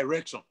give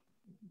direction.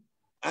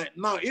 And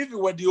now, if you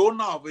were the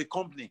owner of a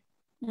company,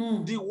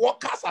 the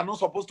workers are not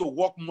supposed to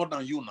work more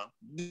than you now.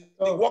 The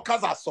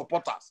workers are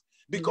supporters.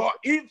 Because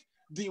if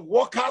the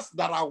workers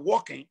that are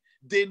working,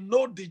 they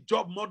know the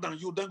job more than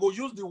you, then go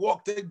use the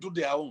work to do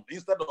their own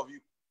instead of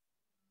you.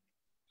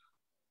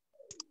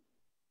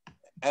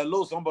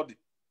 Hello, somebody.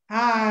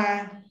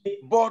 Hi.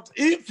 But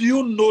if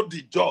you know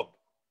the job,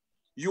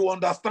 you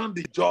understand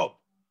the job,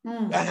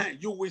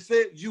 you will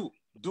say, you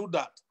do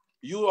that,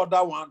 you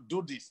other one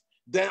do this.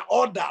 Then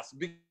others,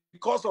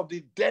 because of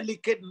the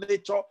delicate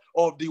nature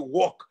of the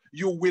work,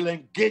 you will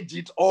engage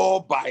it all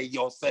by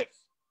yourself.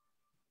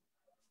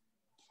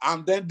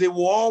 And then they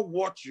will all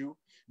watch you.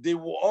 They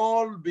will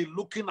all be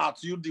looking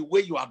at you the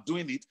way you are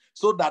doing it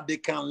so that they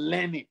can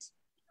learn it.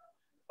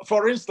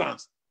 For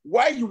instance,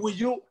 why will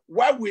a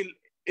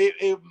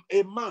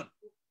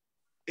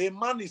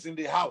man is in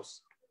the house,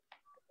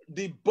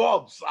 the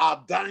bulbs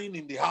are dying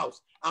in the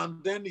house,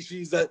 and then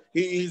he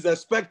is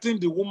expecting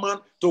the woman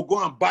to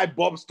go and buy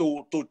bulbs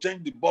to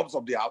change the bulbs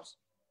of the house?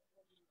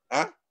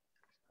 Huh?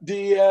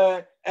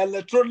 The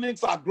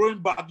electronics are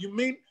growing bad. You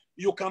mean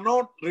you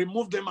cannot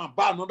remove them and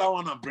buy another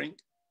one and bring?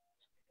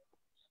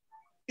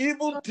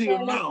 Even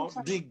till now,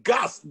 the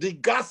gas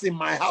in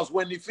my house,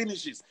 when it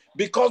finishes,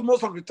 because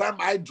most of the time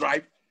I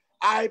drive,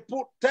 I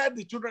tell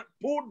the children,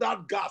 put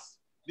that gas,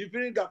 the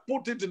filling gas,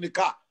 put it in the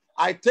car.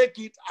 I take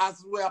it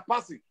as we are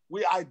passing.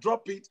 I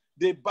drop it,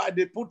 they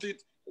put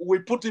it, we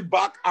put it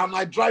back, and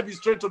I drive it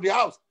straight to the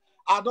house.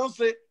 I don't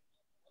say,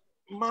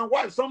 my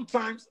wife,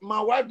 sometimes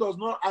my wife does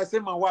not, I say,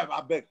 my wife,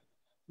 I beg.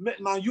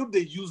 Now you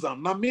they use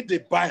them, now me they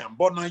buy them,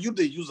 but now you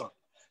they use them.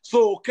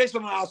 So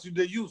occasionally as you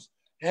they use,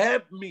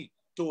 help me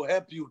to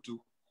help you too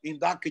in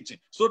that kitchen,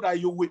 so that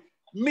you will,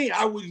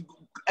 I will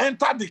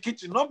enter the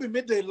kitchen, not be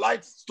me the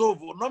light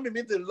stove, not be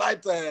me the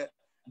light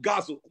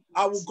gas.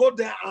 I will go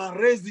there and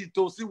raise it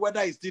to see whether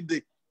it's still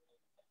there.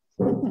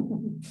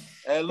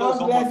 Hello,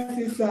 God bless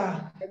you,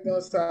 sir.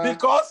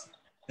 Because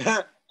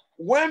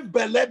when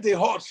Belle they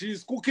hot,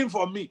 she's cooking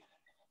for me.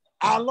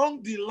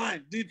 Along the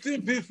line, the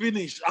thing be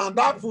finished, and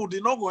that food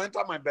did not go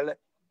enter my belly.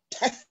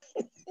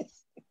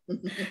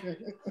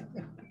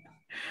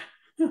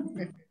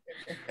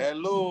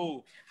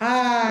 Hello.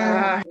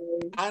 Hi.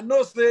 I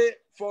know say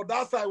for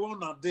that side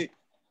one a day,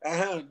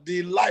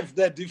 the life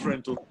there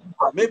different too.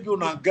 Maybe you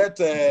not get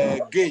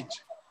a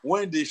gauge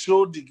when they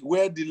show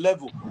where the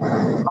level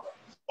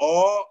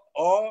or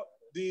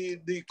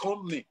the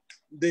company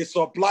they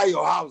supply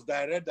your house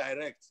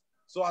direct.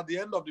 So at the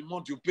end of the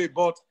month you pay.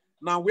 But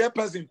now where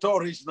person too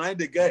rich now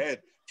they get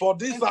ahead. For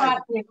this side,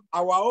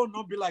 our own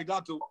not be like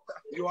that too.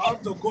 You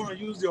have to go and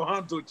use your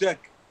hand to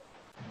check.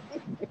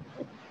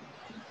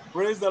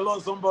 Praise the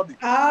Lord, somebody.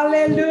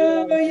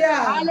 Hallelujah.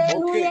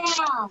 Hallelujah.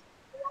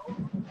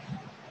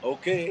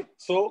 Okay.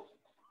 So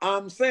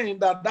I'm saying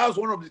that that's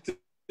one of the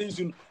things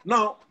you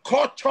now,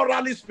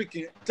 culturally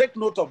speaking, take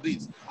note of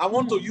this. I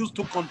want to use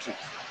two countries.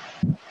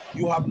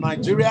 You have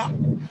Nigeria,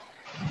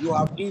 you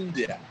have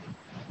India.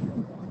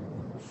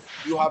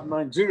 You have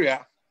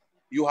Nigeria,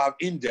 you have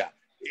India.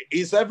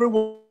 Is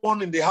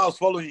everyone in the house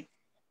following?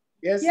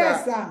 Yes, sir.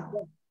 Yes, sir.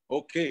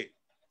 Okay.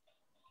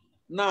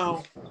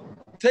 Now,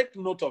 take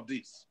note of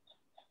this.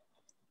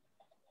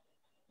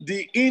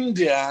 The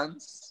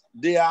Indians,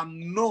 they are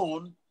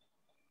known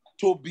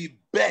to be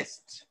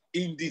best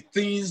in the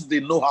things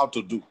they know how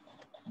to do.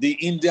 The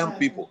Indian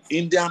people,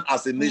 Indian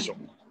as a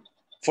nation.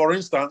 For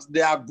instance,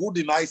 they are good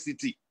in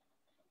ICT.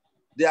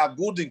 They are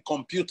good in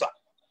computer.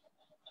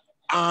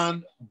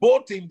 And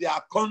both in their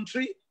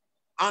country,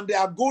 and they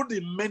are good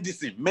in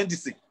medicine.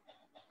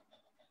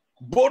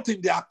 Both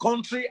in their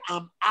country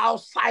and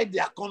outside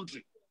their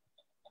country.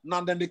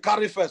 Now then they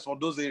carry first for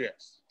those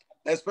areas,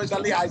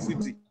 especially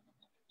ICT.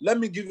 Let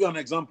me give you an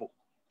example.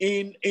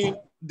 In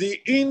the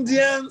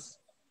Indians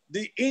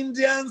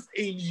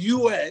in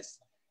US,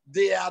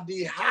 they are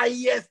the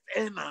highest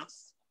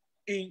earners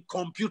in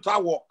computer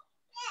work.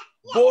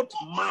 Both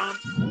man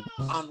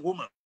and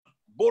woman,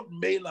 both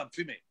male and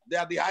female, they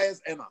are the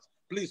highest earners.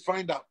 Please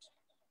find out.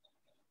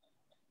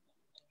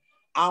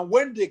 And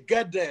when they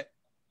get there,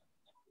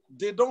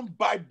 they don't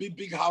buy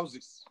big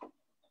houses.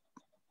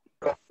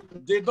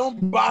 They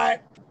don't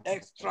buy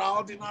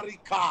extraordinary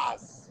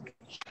cars.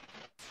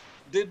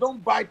 They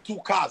don't buy 2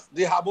 cars.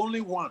 They have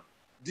only one.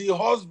 The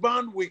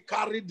husband will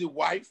carry the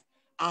wife,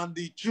 and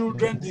the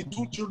children, the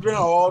 2 children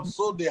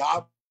also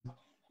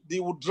they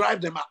will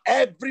drive them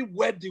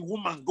everywhere the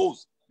woman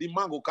goes. The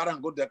man will carry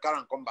and go their car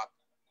and come back.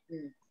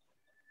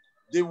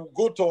 They will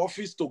go to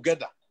office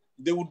together.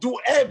 They will do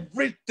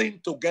everything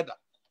together.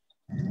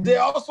 They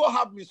also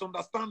have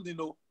misunderstanding,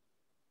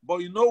 but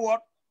you know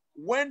what?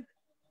 When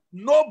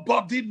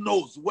nobody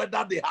knows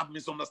whether they have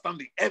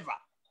misunderstanding ever.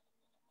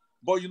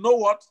 But you know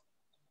what?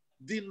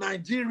 The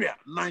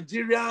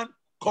Nigerian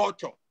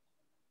culture,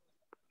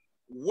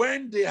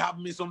 when they have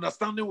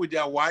misunderstanding with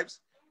their wives,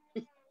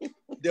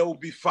 there will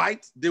be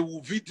fight, they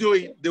will video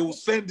it, they will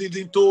send it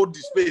into the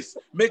space,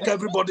 make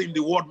everybody in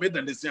the world make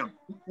them the same.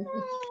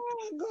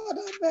 God,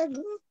 I beg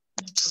you.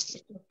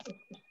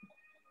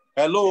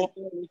 Hello?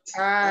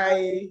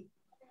 Hi.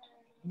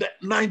 The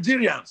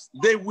Nigerians,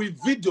 they will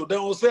video, they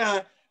will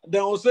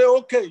say,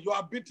 okay, you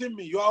are beating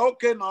me. You are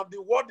okay now.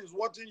 The world is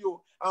watching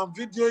you and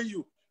videoing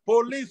you.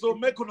 Police will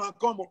make you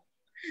come.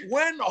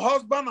 When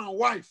husband and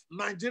wife,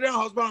 Nigerian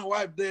husband and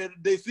wife,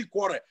 they see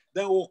quarrel,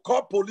 they will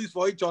call police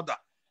for each other.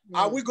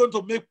 Are we going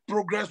to make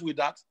progress with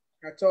that?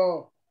 At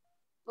all.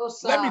 Oh,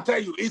 Let me tell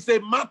you, it's a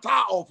matter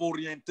of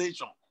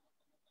orientation.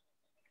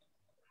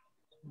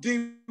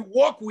 The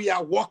work we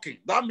are working,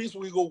 that means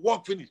we go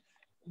work finish.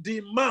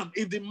 The man,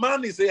 if the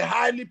man is a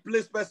highly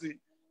placed person,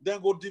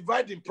 then go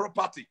divide in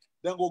property,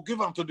 then go give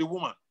them to the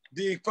woman.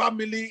 The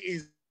family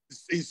is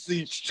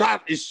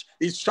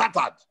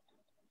shattered.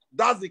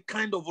 That's the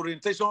kind of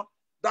orientation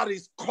that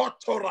is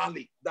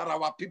culturally that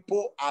our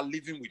people are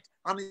living with.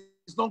 And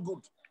it's not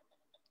good.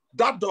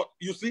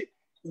 You see,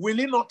 will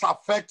it not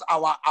affect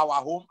our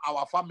home,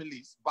 our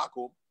families back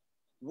home,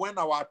 when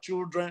our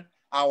children,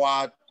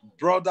 our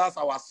brothers,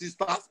 our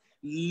sisters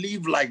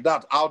live like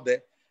that out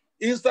there?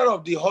 Instead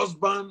of the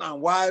husband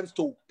and wives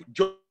to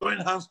join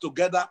hands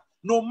together,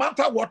 no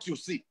matter what you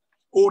see,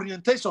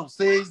 orientation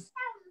says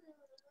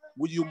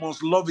you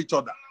must love each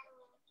other.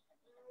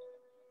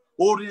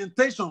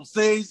 Orientation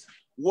says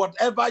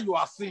whatever you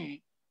are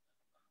seeing,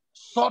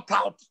 sort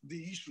out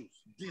the issues,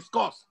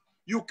 discuss.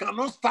 You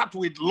cannot start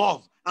with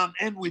love and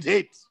end with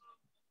hate.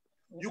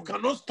 You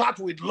cannot start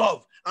with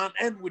love and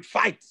end with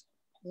fight.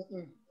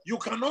 You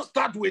cannot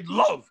start with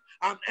love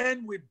and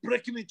end with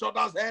breaking each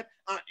other's head.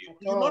 And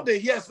they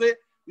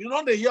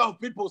hear of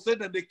people say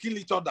that they kill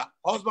each other,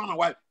 husband and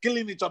wife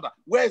killing each other.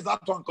 Where is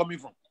that one coming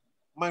from?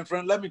 My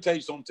friend, let me tell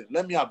you something.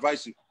 Let me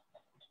advise you.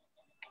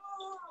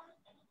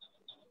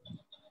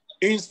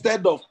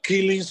 Instead of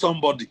killing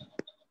somebody,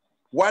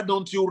 why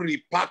don't you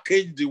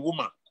repackage the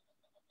woman?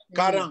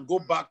 Carry and go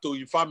back to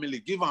your family,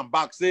 give them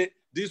back, say,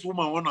 this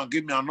woman wanna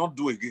give me, I'll not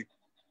do again.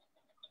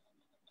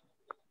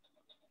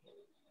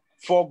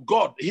 For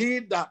God, he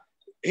that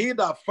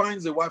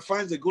finds a wife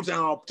finds a good thing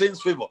and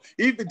obtains favor.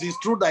 If it is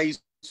true that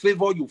it's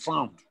favor you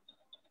found.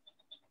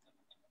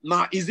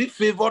 Now, is it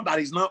favor that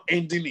is now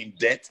ending in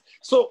death?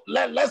 So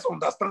let's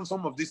understand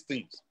some of these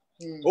things.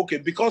 Okay,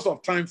 because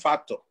of time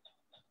factor.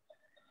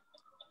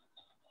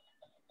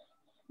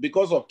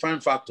 Because of time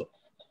factor.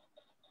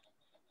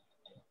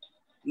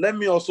 Let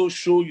me also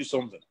show you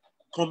something.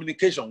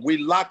 Communication.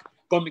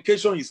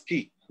 Communication is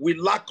key. We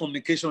lack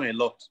communication a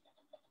lot.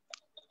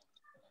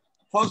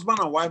 Husband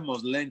and wife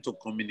must learn to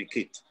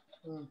communicate.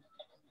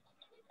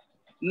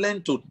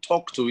 Learn to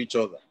talk to each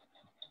other.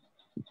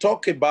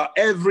 Talk about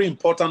every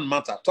important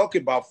matter. Talk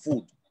about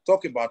food.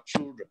 Talk about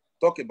children.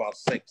 Talk about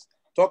sex.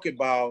 Talk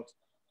about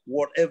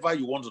whatever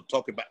you want to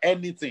talk about.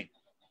 Anything.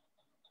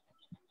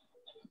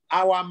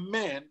 Our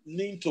men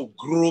need to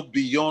grow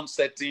beyond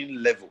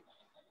certain level.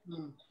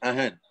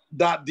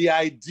 That the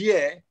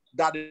idea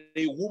that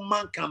a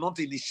woman cannot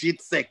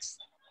initiate sex,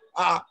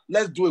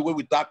 let's do away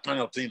with that kind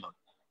of thing.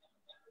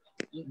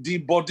 The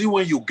body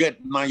when you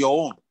get now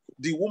your own,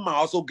 the woman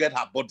also get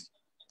her body,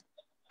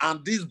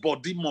 and this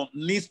body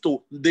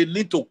they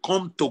need to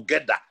come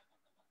together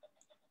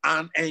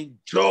and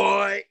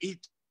enjoy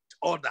each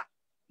other.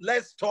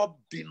 Let's stop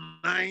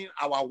denying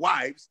our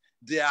wives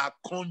their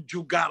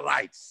conjugal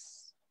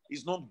rights.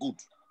 It's not good.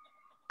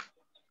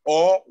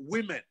 Or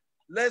women,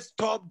 let's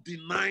stop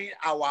denying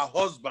our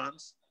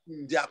husbands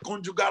their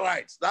conjugal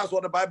rights. That's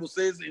what the Bible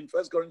says in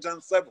 1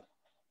 Corinthians 7.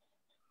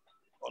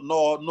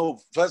 No,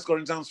 1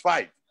 Corinthians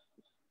 5.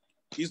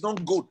 It's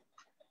not good.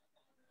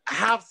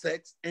 Have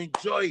sex,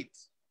 enjoy it.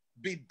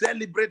 Be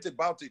deliberate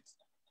about it.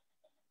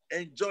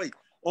 Enjoy it.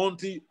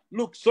 Until,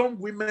 look, some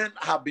women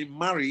have been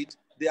married.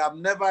 They have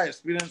never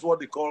experienced what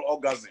they call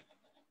orgasm.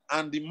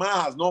 And the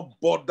man has not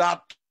bothered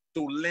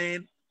to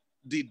learn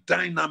the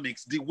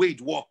dynamics, the way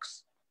it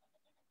works.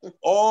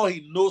 All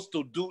he knows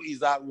to do is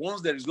that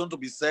once there is going to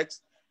be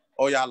sex,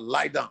 or you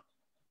lie down,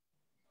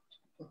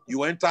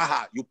 you enter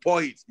her, you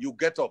pour it, you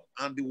get up,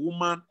 and the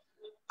woman,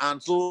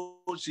 and so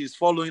she's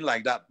following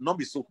like that. Not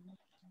be so.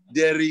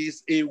 There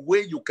is a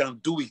way you can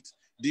do it.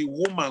 The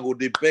woman will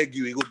they beg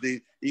you, he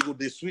go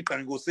they sweet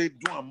and go say,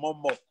 do a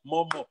more.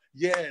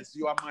 Yes,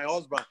 you are my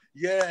husband.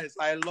 Yes,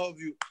 I love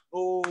you.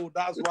 Oh,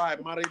 that's why I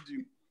married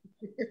you.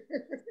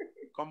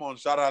 Come on,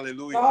 shout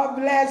hallelujah. God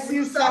bless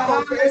you, sir.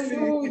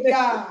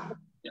 Hallelujah.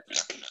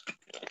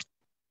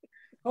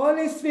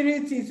 Holy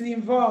Spirit is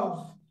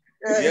involved.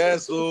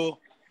 Yes, so,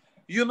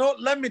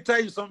 let me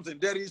tell you something.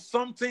 There is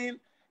something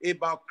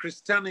about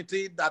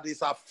Christianity that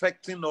is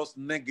affecting us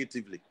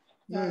negatively.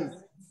 Yes.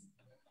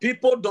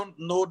 People don't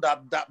know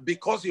that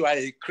because you are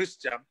a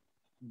Christian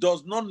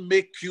does not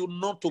make you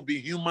not to be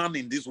human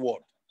in this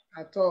world.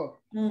 At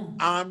all.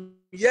 I'm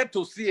yet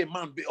to see a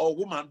man or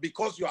woman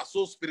because you are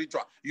so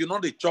spiritual. You know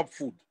they chop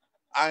food.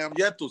 I am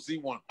yet to see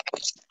one.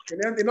 You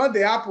know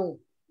the apple.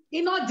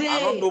 You know they.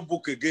 I don't know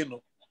book again.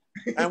 No?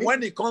 And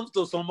when it comes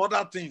to some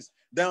other things,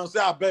 they'll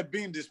say, I bet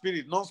be in the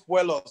spirit, not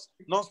spoil us,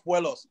 not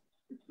spoil us.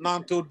 Now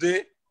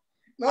today,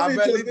 I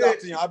bet leave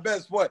that thing, I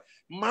bet spoil.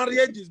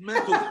 Marriage is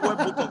meant to spoil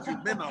both of you.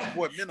 Men are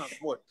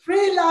spoiled.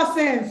 Free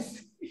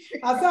license.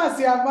 As long as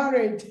you are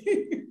married.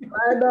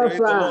 Praise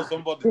the Lord,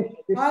 somebody.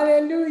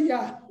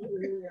 Hallelujah.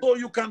 So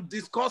you can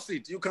discuss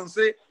it. You can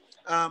say,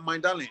 my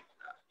darling,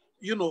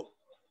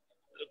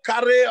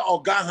 carry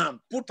or guy hand,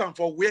 put them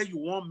for where you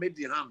want, make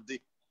the hand.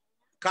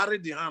 Carry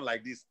the hand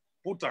like this,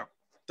 put them.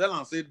 Tell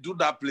them, say, do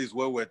that place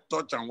where we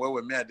touch and where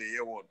we made the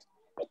hear word.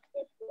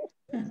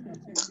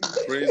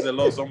 Praise the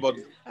Lord,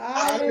 somebody.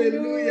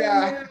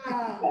 Hallelujah.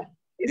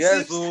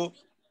 Yes, so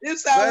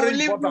this I will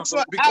leave this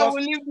one. I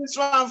will leave this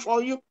one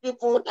for you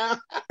people now.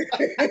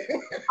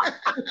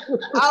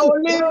 I will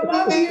leave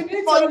Mommy, you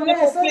need to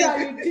learn so that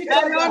you teach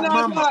others.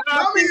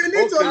 Mommy, you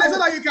need to learn so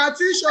that you can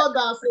teach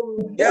others.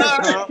 Yes,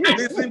 now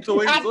listen to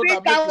him. I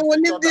think I will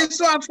leave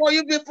this one for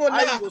you people now.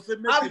 I will say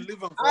make you live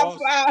for us.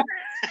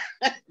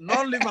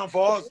 Not live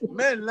for us.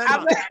 Men, learn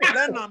and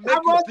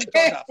make you teach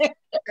others.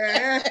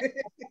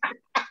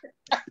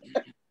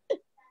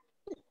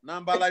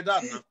 Number like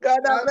that now.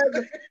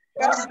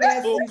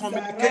 So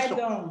communication,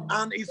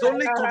 and it's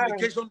only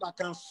communication that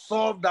can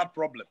solve that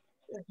problem.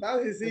 That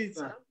is it.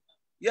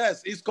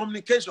 Yes, it's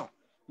communication.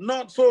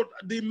 Not so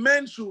the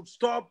men should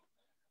stop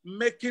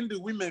making the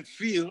women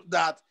feel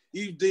that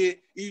if they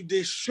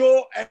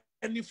show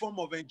any form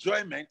of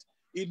enjoyment,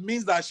 it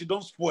means that she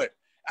don't spoil.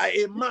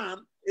 A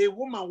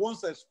woman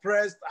once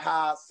expressed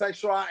her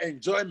sexual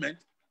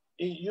enjoyment,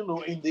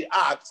 in the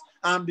act,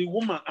 and the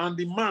woman and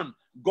the man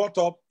got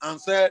up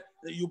and said,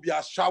 "You be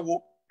a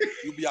shower,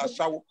 you be a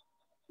shower."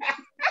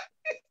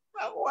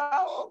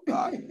 Wow,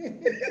 God.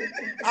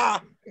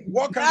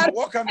 What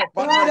kind of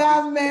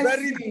partner?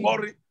 Very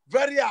boring,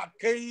 very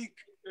archaic.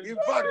 In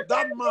fact,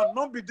 that man,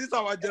 not be this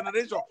our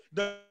generation,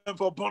 then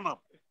for Bonham.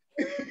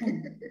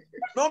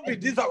 Not be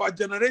this our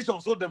generation,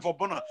 so then for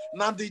Bonham.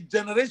 Now the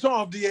generation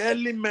of the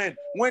early men,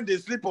 when they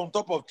sleep on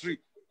top of tree.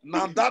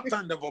 Now that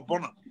time they for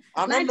Bonham.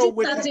 I don't know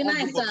what to do.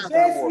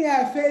 Face me,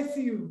 I face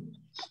you.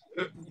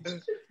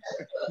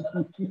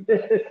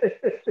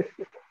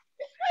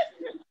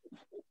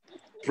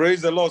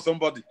 Praise the Lord,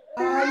 somebody.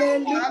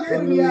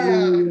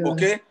 Hallelujah.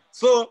 Okay,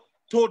 so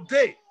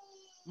today,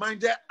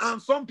 mind that,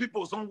 and some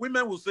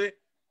women will say,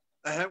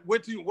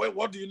 what do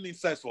you need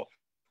sex for?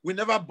 We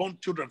never born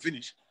children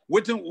finish.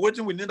 Waiting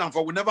we need them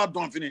for, we never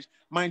done finish.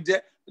 Mind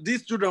that,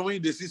 these children, when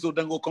they see, so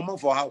then go come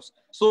out for house.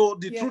 So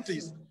the truth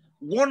is,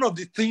 one of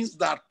the things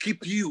that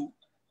keep you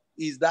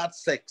is that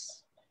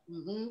sex.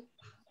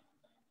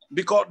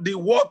 Because the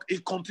work,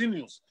 it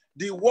continues.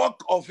 The work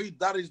of it,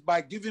 that is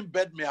by giving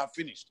birth, may have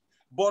finished.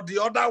 But the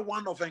other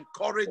one of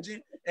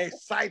encouraging,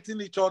 exciting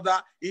each other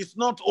is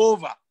not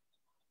over.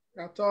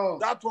 At all.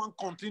 That one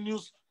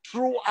continues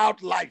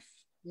throughout life.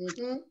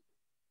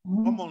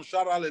 Come on,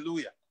 shout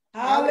hallelujah.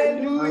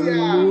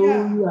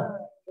 Hallelujah.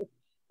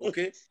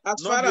 Okay.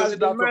 As far as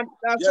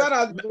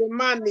the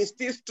man is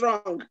still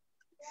strong.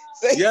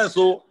 Yeah,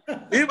 so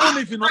even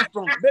if you're not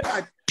strong,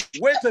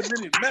 wait a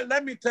minute.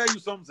 Let me tell you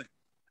something.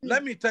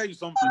 Let me tell you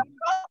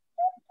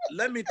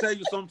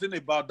something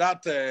about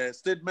that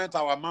statement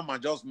our mama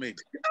just made.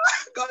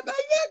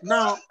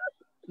 Now,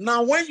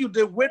 when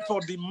they wait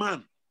for the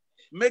man,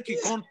 make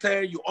it can't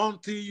tell you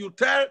until you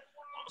tell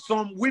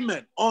some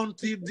women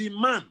until the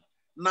man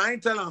now I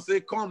tell and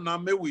say, come now,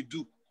 may we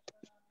do.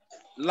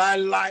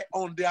 Lie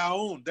on their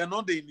own. They're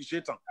not the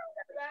initiator.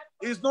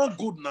 It's not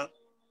good now.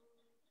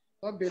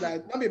 Don't be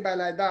like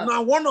that.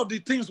 Now, one of the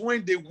things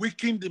when they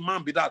weaken the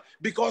man be that,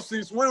 because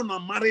since when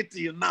I'm married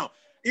till now,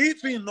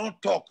 If he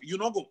not talk, you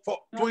not go for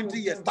 20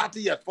 years,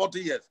 30 years, 40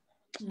 years.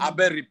 I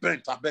beg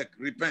repent.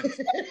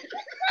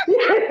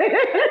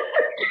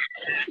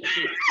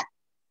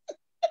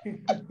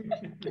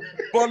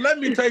 But let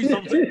me tell you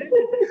something.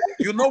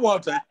 You know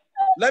what?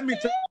 Let me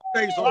tell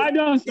you something.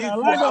 If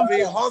you have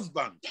a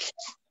husband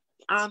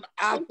and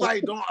after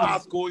you don't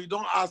ask or you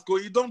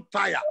don't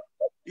tire.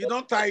 You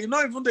don't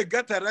even they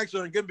get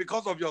erection again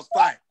because of your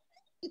style.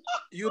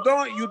 You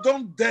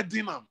don't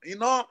deaden them.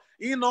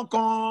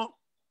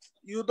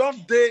 You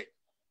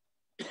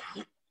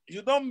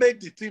don't make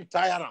the team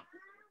tiring.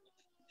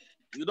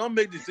 You don't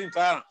make the team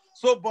tiring.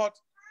 So, but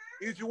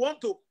if you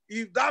want to,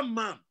 if that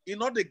man,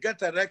 they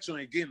get erection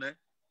again,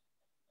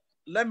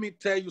 let me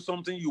tell you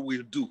something you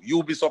will do.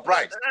 You'll be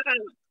surprised.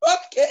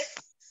 Okay.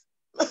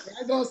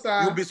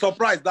 You'll be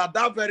surprised that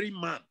very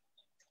man,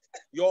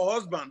 your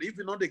husband, if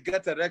they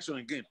get erection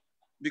again,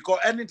 because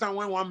anytime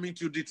when one meet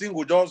you, the thing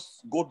will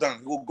just go down.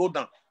 It will go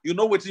down. You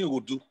know what you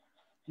will do?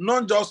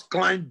 Not just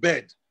climb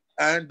bed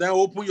and then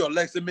open your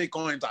legs and make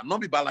enter.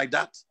 Not be bad like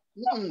that.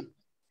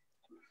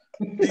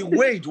 The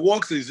way it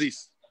works is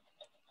this.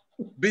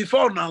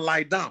 Before now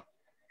lie down,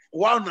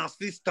 while now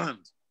still stand,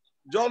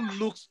 just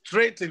look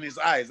straight in his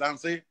eyes and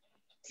say,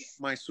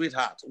 my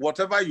sweetheart,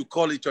 whatever you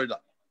call each other,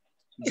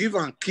 give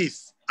and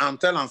kiss and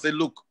tell and say,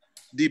 look,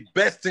 the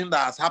best thing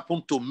that has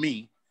happened to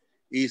me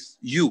is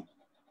you.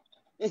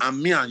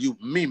 And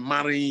me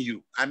marrying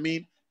you. I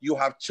mean, you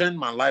have changed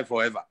my life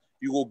forever.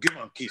 You will give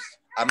and kiss.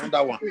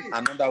 Another one.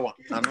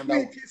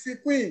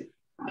 Queen.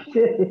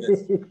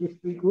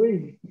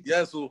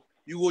 Yes, so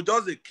you will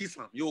just kiss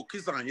him. You will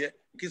kiss him here,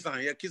 kiss him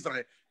here, kiss him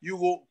here. You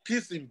will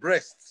kiss in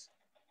breasts.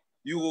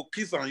 You will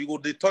kiss him. You will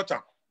touch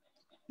him.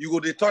 You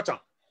will touch him.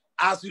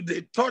 As you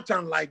touch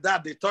him like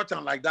that,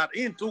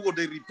 in too will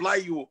they reply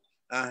you.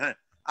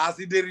 As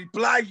they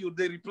reply you,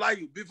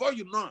 Before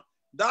you know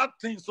that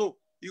thing, so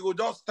you will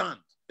just stand.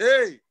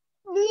 Hey.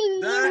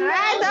 Then you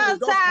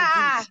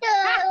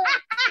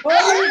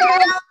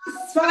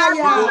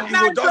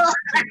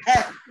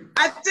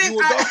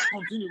will just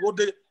continue.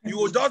 You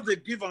will just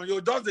give and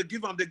you just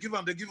give and they give.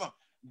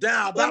 Then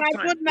at that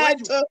time, good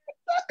night.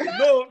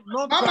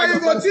 Mama, you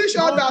go teach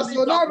others,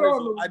 so not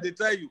wrong. I dey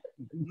tell you,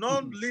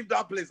 don't leave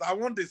that place. I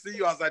want to see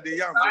you as I dey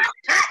yarn.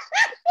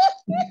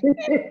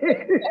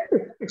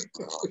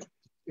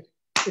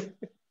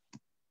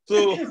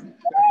 So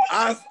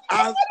as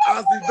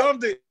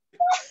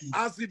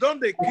he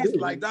don't they kiss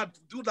like that,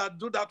 do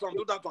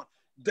that one.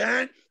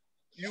 Then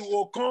you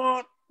will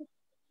come.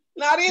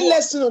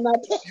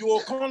 You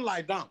will come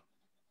lie down.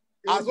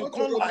 As you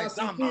come lie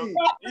down now,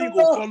 he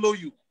will follow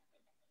you.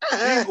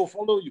 He will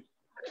follow you.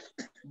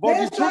 But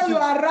this time you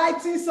are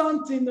writing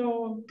something,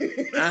 no.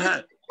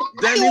 Then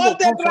he will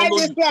come follow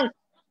you.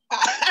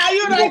 Are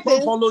you writing? He will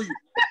come follow you.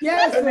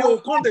 Yes. And he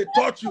will come to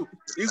touch you.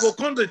 He will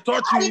come to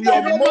touch you in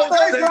your most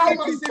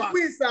sensitive part.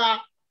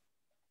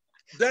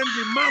 Then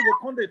the man will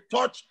come to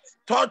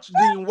touch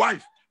the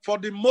wife for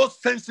the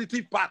most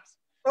sensitive part.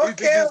 If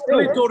it is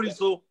clitoris,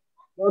 so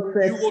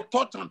you will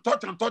touch and.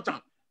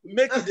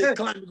 Make it they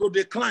climb.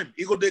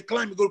 You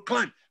go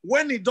climb.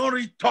 When it don't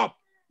reach top,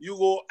 you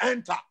will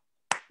enter.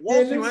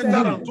 Once you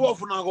enter, and two of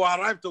them go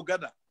arrive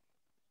together.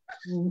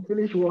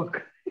 Finish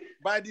work.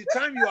 By the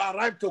time you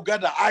arrive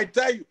together, I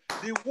tell you,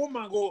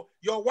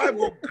 your wife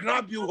will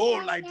grab you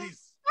whole like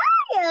this.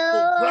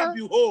 Will grab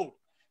you whole.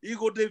 He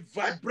go they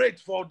vibrate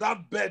for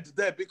that bed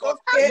there because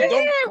he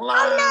don't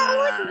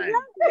climb.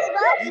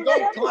 He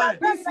don't climb.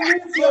 Please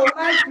mute your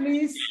mic,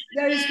 please.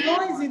 There is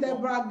noise in the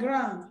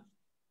background.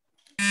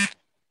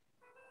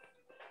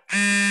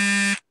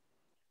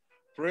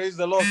 Praise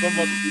the Lord,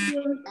 somebody.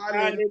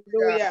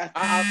 Hallelujah.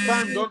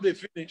 Time don't they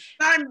finish?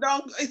 Time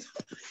don't.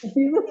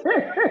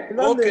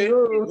 Okay.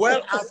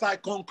 Well, as I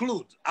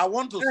conclude, I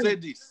want to say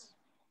this.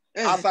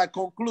 As I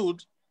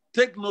conclude,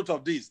 take note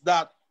of this,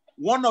 that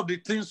one of the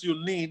things you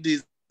need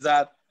is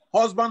that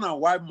husband and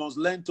wife must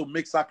learn to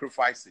make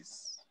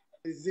sacrifices.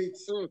 Is it?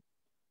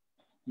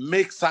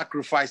 Make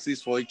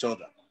sacrifices for each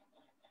other.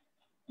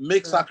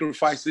 Make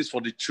sacrifices for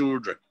the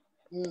children.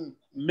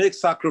 Make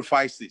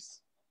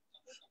sacrifices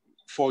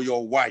for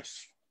your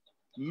wife.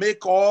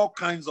 Make all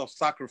kinds of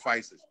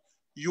sacrifices.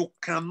 You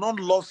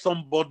cannot love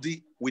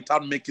somebody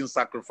without making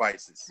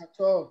sacrifices. At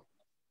all.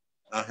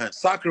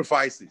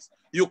 Sacrifices.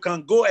 You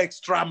can go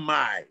extra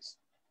miles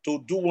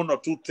to do one or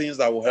two things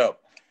that will help.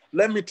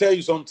 Let me tell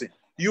you something.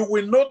 You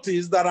will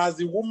notice that as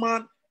the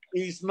woman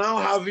is now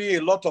having a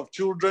lot of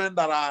children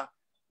that are,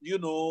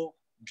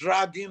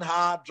 dragging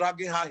her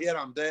here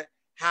and there,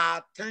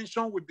 her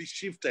attention will be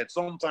shifted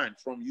sometimes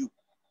from you.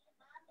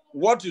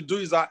 What you do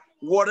is that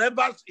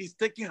whatever is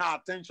taking her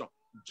attention,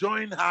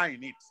 join her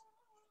in it.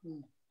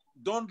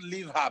 Don't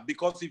leave her,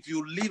 because if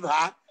you leave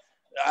her,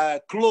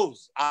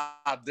 clothes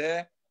are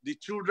there, the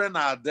children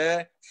are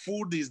there,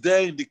 food is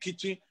there in the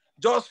kitchen.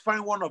 Just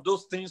find one of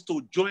those things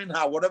to join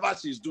her, whatever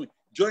she's doing.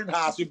 Join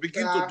her as you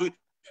begin to do it.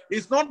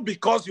 It's not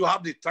because you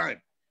have the time,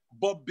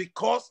 but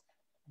because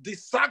the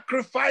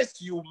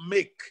sacrifice you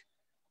make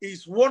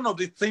is one of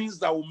the things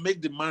that will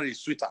make the marriage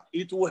sweeter.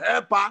 It will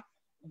help her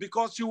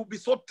because she will be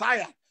so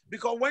tired.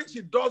 Because when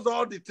she does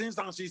all the things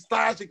and she's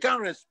tired, she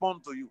can't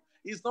respond to you.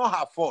 It's not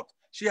her fault.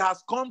 She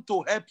has come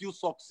to help you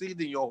succeed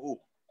in your home.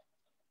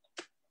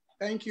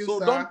 Thank you, so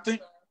sir. Don't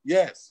think,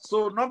 yes.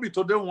 So not be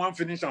today we want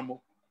finish am.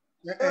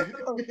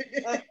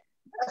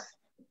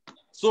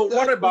 So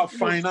what about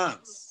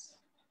finance?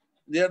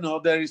 You know,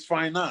 there is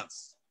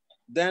finance.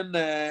 Then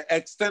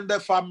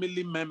extended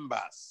family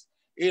members.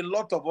 A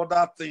lot of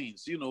other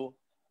things, you know,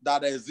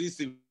 that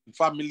exist in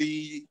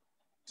family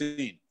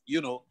thing,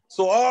 you know.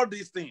 So all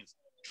these things,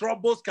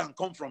 troubles can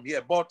come from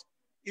here. But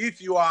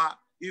if you are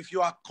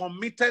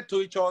committed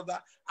to each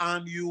other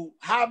and you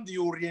have the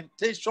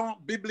orientation,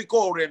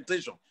 biblical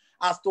orientation,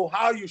 as to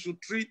how you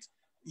should treat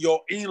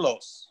your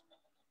in-laws,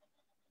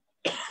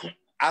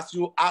 as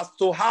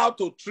to how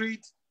to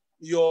treat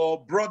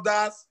your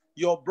brothers,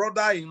 your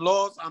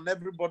brother-in-laws, and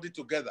everybody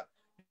together,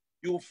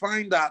 you'll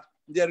find that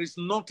there is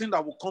nothing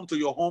that will come to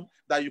your home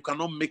that you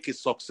cannot make a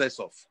success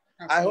of.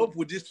 Absolutely. I hope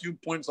with these few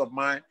points of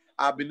mine,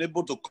 I've been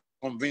able to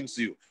convince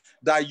you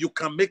that you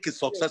can make a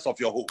success of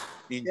your home.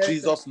 In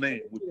Jesus'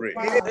 name, we pray.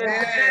 Let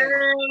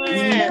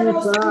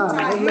us put our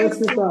hands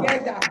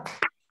together.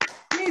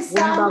 Please,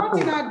 I'm not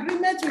in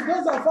agreement with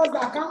those of us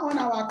that can't on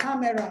our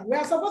camera. We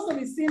are supposed to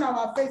be seeing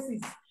our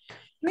faces.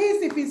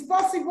 Please, if it's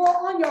possible,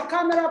 on your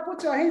camera,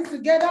 put your hands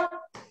together.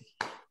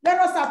 Let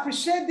us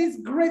appreciate this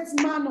great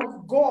man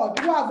of God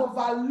who have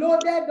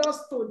overloaded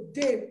us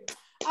today.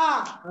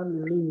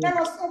 Let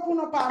us open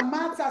up our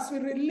mouths as we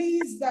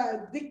release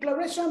the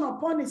declaration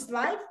upon his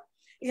life.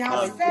 He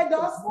has fed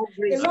us.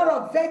 A lot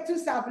of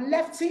virtues have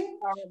left him.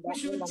 We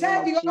should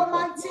tell the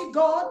Almighty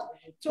God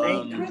to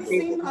increase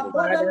him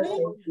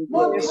abundantly,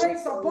 more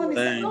grace upon his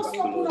life. Just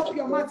open up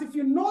your mouth if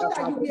you know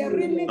that you were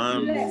really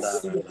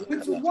blessed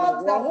with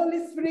what the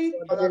Holy Spirit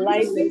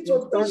using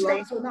to teach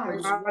us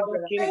tonight.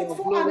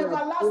 Faithful and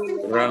everlasting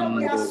Father,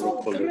 we are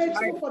so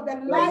grateful for the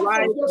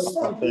life of your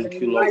son. Thank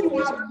you, Lord. You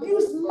have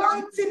used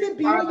mightily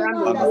beyond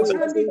human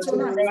understanding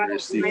tonight.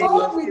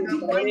 Lord, we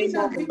decree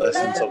and declare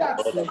that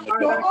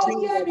your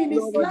oil in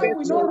his life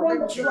will not run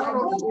dry.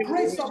 More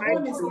grace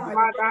upon his life.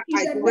 In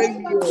the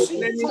name of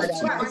Jesus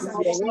Christ,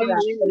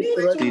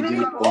 live to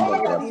reap all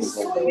that is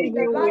sowing in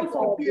the life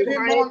of people. In the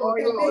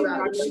name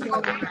of Jesus.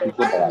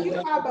 Thank you,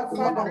 Abba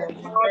Father.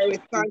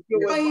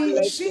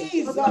 In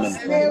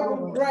Jesus' name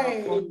we pray.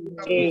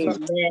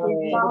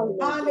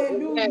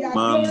 Hallelujah.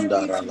 Glory be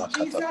to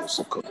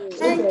Jesus.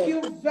 Thank you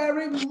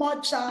very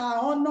much,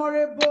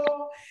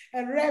 Honorable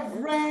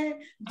Reverend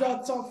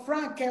Dr.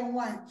 Frank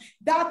Enwan.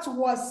 That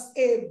was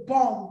a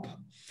bomb.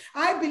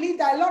 I believe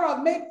that a lot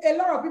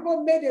of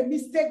people made a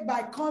mistake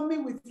by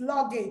coming with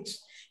luggage.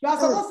 You are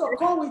supposed to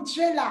come with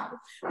trailer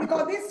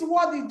because this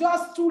world is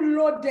just too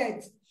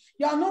loaded.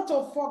 You are not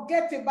to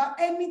forget about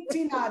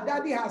anything our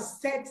daddy has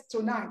said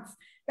tonight.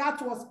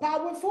 That was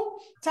powerful.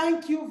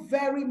 Thank you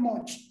very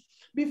much.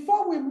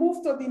 Before we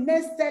move to the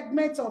next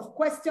segment of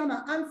question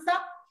and answer,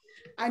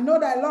 I know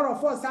that a lot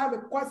of us have a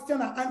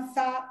question and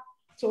answer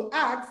to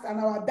ask, and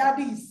our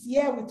daddy is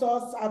here with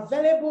us,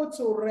 available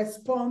to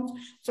respond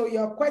to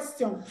your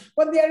question.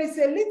 But there is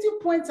a little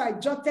point I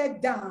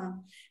jotted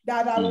down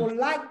that I would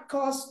like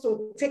us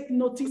to take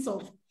notice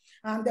of.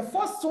 And the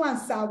first one,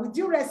 sir, with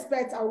due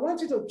respect, I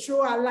want you to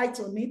throw a light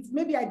on it.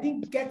 Maybe I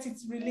didn't get it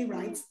really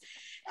right.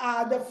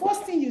 The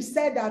first thing you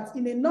said that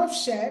in a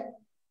nutshell,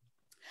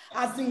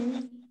 as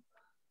in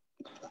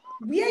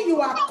where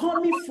you are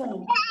coming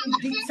from, will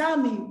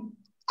determine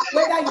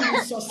whether you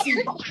will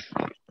succeed.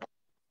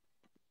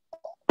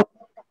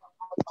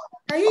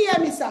 Can you hear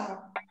me, sir?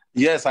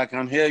 Yes, I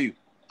can hear you.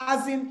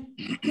 As in,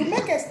 you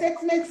make a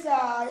statement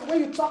when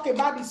you talk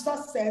about the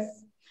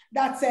success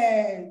that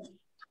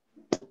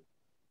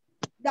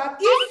that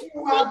if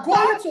you are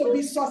going to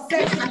be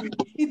successful,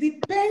 it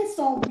depends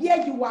on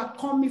where you are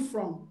coming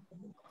from.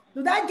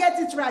 Did I get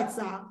it right,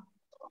 sir?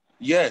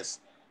 Yes,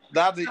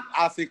 that is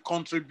as a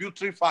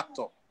contributory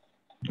factor.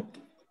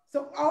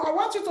 So I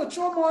want you to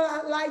throw more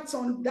light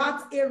on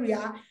that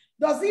area.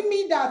 Does it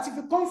mean that if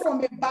you come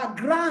from a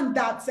background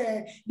that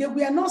they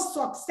were not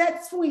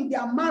successful in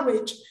their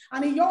marriage,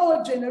 and in your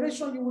own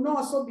generation, you will not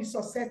also be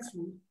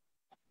successful?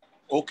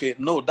 Okay,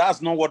 no,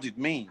 that's not what it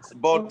means.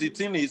 But the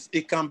thing is,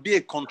 it can be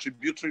a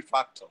contributory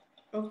factor.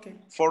 Okay.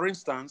 For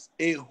instance,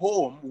 a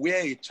home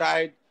where a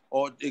child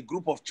or a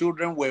group of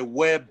children were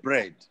well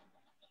bred,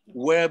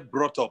 well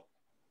brought up,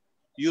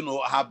 you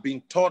know, have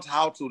been taught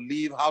how to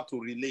live, how to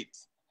relate.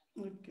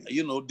 Okay.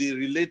 You know, they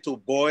relate to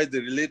boys, they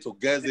relate to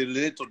girls, they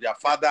relate to their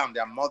father and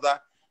their mother.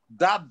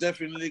 That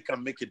definitely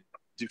can make a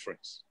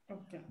difference.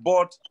 Okay.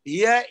 But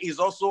here is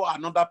also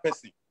another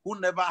person who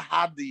never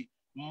had the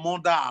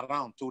mother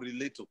around to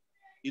relate to.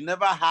 He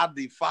never had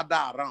the father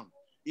around.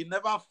 He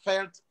never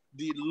felt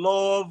the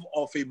love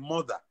of a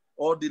mother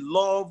or the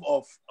love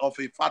of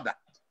a father.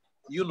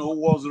 You know,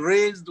 was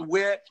raised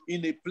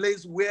in a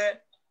place where,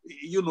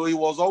 you know, he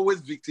was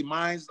always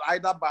victimized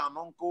either by an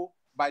uncle,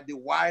 by the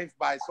wife,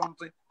 by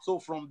something. So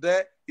from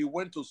there, he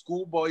went to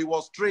school, but he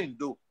was trained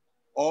though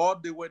or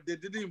they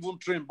didn't even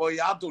train, but he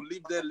had to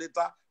leave there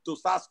later to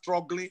start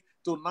struggling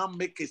to now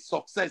make a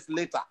success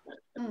later.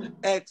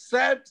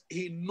 Except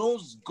he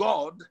knows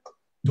God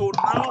to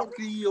now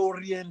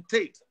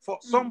reorientate. For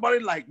somebody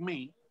like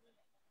me,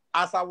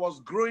 as I was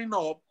growing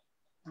up,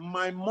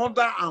 my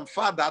mother and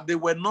father, they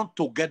were not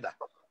together.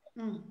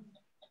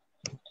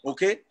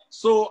 Okay?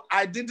 So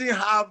I didn't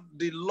have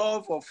the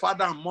love of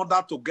father and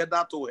mother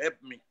together to help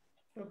me.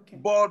 Okay.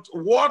 But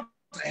what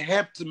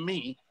helped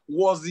me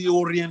was the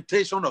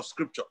orientation of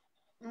scripture.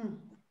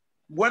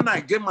 When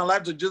I gave my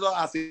life to Jesus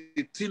as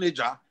a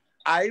teenager,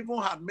 I even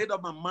had made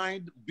up my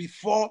mind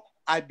before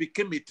I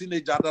became a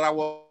teenager that I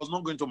was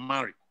not going to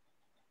marry.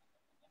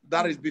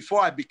 That is,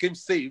 before I became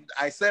saved,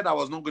 I said I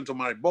was not going to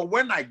marry. But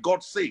when I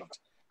got saved,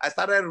 I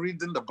started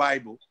reading the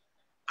Bible,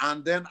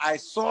 and then I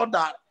saw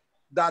that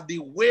the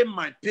way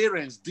my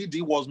parents did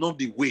it was not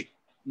the way.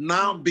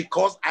 Now,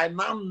 because I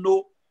now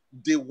know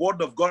the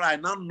word of God, I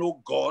now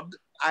know God,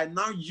 I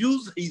now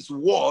use his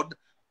word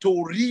to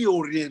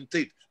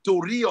reorientate, to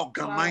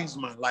reorganize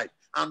my life.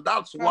 And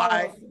that's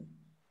why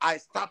I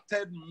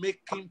started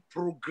making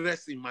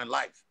progress in my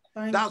life.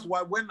 That's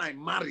why when I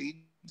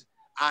married,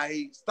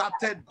 I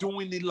started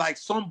doing it like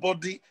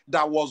somebody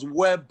that was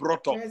well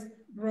brought up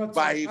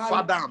by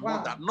father and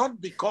mother.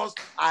 Not because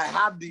I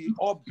had the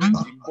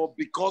upbringing, but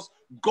because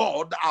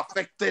God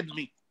affected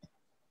me.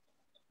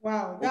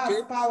 Wow,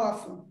 that's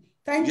powerful.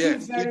 Thank you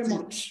very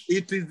much.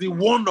 It is the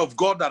one of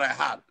God that I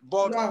had.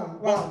 But,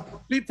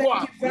 but people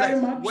are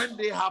blessed when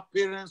they have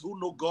parents who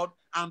know God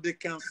and they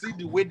can see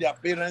the way their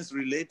parents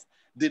relate.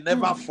 They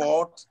never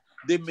fought.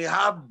 They may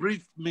have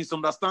brief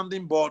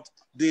misunderstanding, but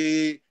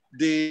they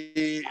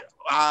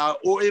are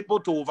able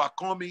to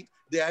overcome it.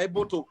 They are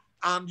able to,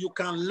 and you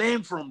can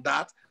learn from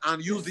that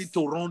and use it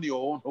to run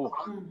your own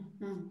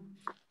home.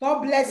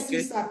 God bless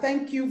you, sir.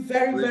 Thank you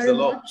very, very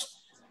much.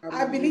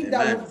 I believe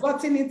that we've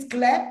gotten it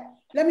clear.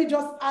 Let me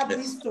just add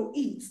this to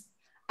it.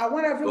 I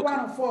want every one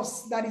of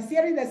us that is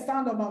hearing the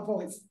sound of my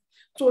voice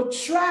to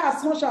try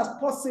as much as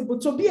possible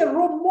to be a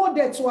role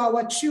model to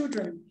our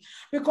children.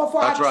 Because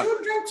for our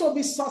children to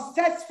be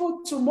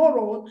successful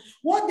tomorrow,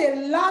 what they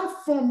learn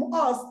from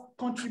us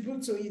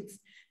contribute to it.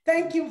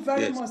 Thank you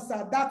very much,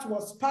 sir. That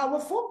was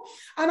powerful.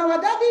 And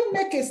our daddy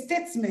make a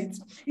statement.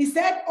 He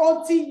said,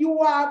 until you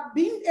are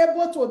being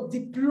able to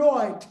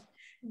deploy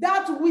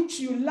that which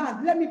you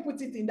learned, let me put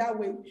it in that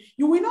way,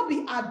 you will not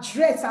be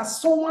addressed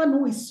as someone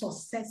who is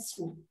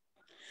successful.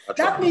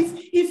 That means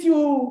if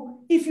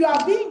you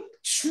are being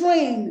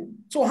trained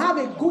to have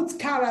a good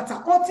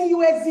character, until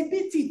you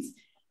exhibit it,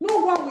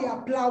 no one will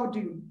applaud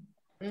you.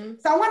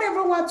 So I want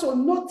everyone to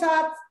note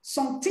out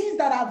some things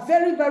that are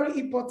very, very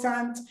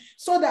important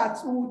so that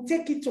we will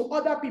take it to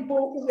other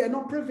people who were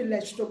not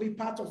privileged to be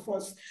part of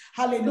us.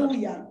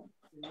 Hallelujah.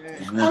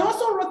 I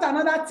also wrote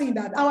another thing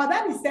that our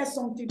daddy says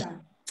something that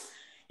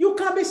you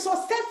can be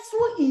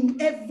successful in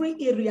every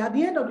area. At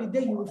the end of the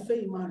day, you will fail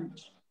in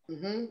marriage.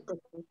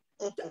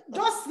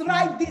 Just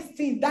write this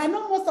thing. I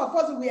know most of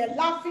us were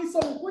laughing, so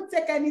we couldn't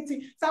take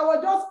anything. So I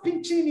was just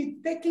pinching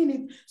it, taking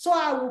it. So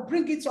I will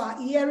bring it to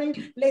our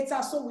hearing later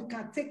so we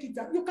can take it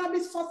out. You can be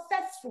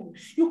successful.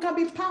 You can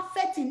be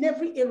perfect in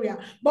every area.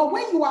 But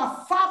when you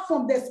are far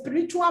from the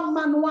spiritual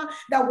manual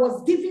that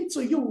was given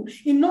to you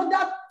in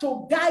order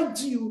to guide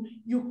you,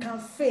 you can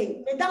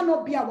fail. May that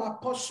not be our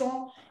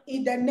portion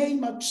in the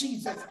name of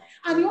Jesus.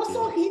 And he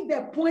also hit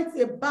the point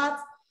about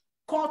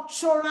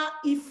cultural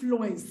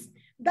influence.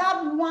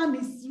 That one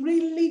is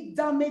really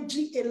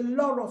damaging a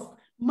lot of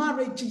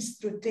marriages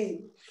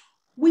today.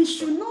 We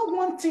should know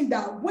one thing,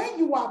 that when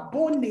you are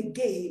born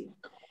again,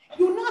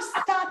 you not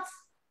start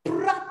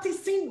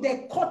practicing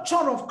the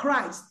culture of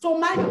Christ to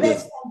my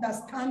best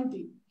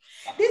understanding.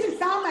 This is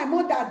how my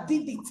mother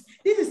did it.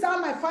 This is how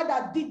my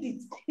father did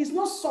it. It's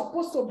not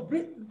supposed to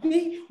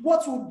be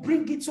what will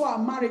bring it to our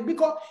marriage,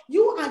 because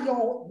you and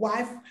your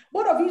wife,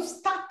 both of you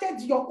started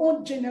your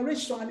own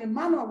generation and a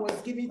manual was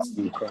given to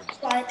you.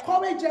 So I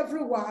encourage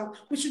everyone,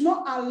 we should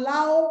not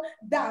allow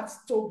that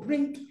to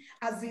bring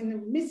as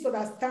in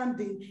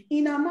misunderstanding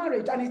in our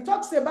marriage. And he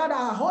talks about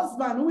our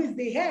husband who is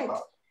the head.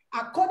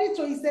 According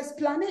to his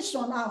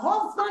explanation, our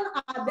husband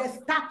are the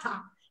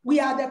starter.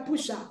 We are the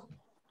pusher.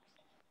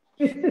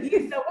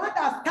 He's the one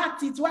that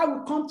started why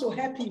we come to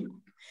help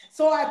him.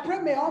 So I pray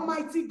may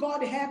Almighty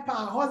God help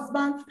our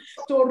husbands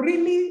to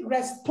really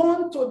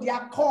respond to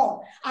their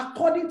call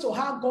according to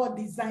how God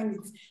designed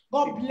it.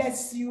 God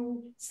bless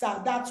you, sir.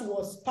 That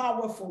was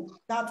powerful.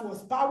 That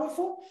was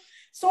powerful.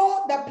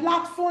 So the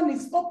platform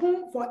is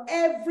open for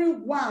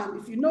everyone.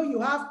 If you know you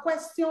have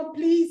questions,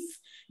 please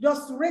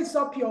just raise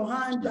up your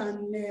hand,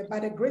 and by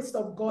the grace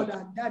of God,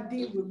 our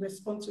daddy will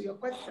respond to your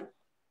question.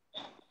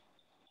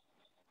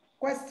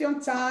 Question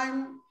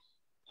time.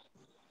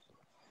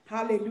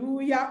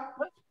 Hallelujah.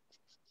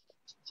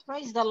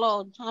 Praise the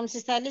Lord. I'm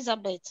Sister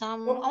Elizabeth. I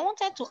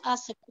wanted to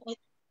ask a question.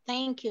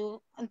 Thank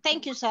you. And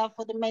thank you, sir,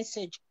 for the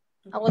message.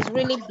 I was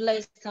really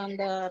blessed and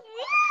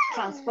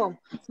transformed.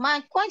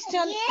 My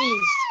question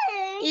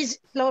is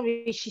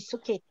Flourish, it's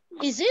okay.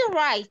 is it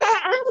right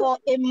for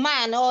a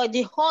man or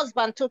the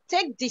husband to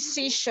take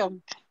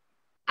decision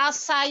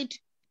outside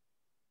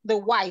the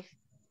wife?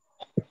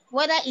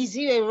 Whether is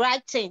it a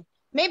right thing?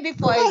 Maybe,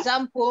 for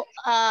example,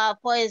 yeah,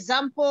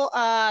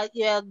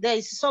 there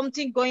is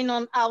something going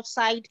on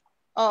outside,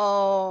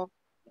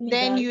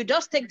 then you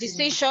just take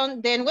decision.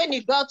 Then when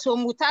you got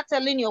home, without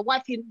telling your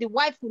wife, the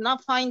wife will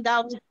not find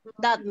out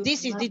that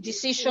this is the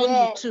decision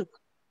you took.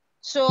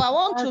 So I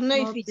want to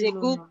know if it's a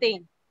good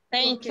thing.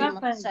 Thank you,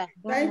 sir.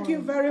 Thank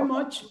you very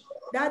much.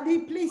 Daddy,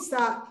 please,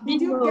 sir,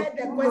 did you get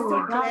the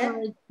question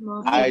clear?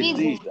 I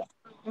did.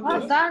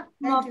 Okay.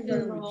 Thank you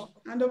very much.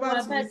 And over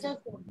to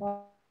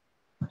you.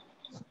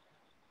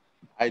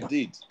 I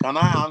did. Can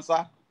I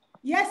answer?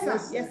 Yes, sir.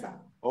 Yes, sir.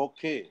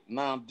 Okay.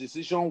 Now,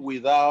 decision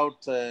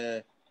without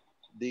the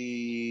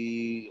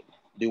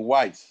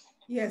wife.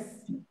 Yes.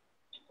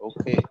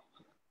 Okay.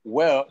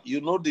 Well,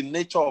 you know the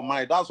nature of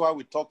marriage. That's why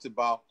we talked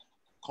about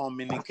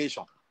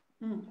communication.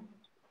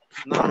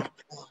 Now,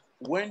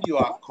 when you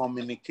are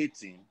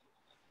communicating,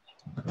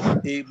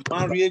 a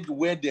marriage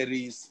where there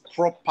is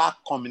proper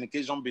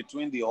communication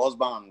between the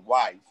husband and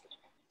wife,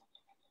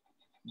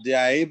 they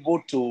are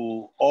able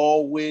to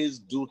always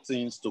do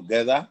things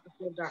together.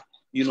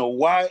 You know,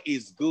 why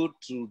it's good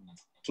to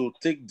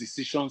take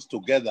decisions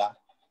together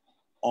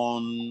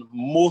on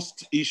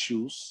most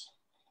issues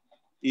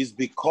is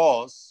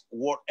because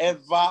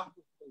whatever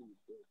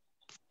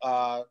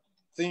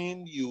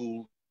thing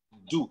you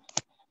do,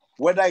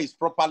 whether it's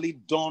properly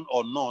done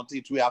or not,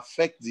 it will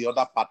affect the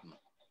other partner.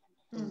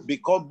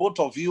 Because both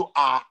of you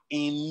are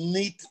in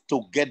it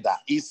together.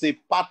 It's a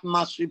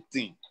partnership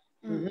thing.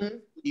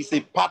 It's a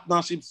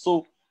partnership.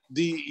 So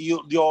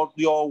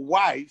your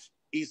wife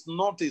is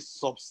not a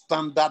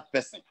substandard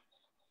person.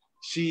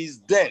 She's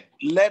dead.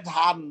 Let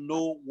her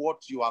know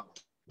what you are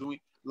doing.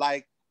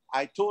 Like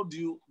I told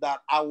you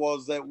that I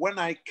was, when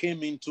I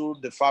came into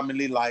the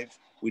family life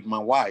with my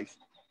wife,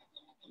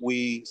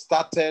 we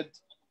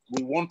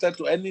wanted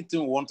to,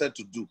 anything we wanted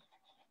to do.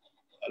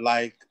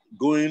 Like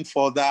going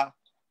further,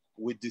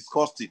 we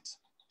discussed it.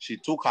 She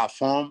took her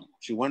form,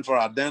 she went for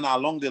her. Then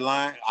along the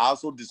line, I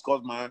also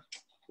discussed my,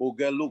 oh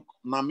girl, look,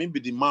 now me be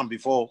the man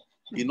before,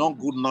 you're not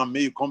good now,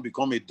 may you come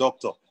become a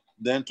doctor.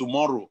 Then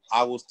tomorrow,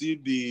 I will still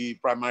be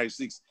primary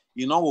 6.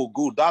 You know, we'll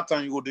go. That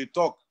time you go to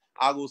talk.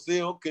 I will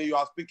say, okay, you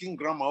are speaking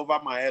grammar over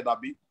my head,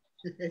 Abi.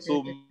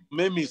 So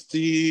make me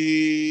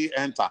still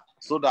enter.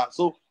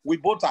 So we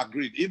both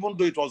agreed, even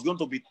though it was going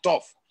to be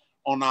tough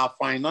on our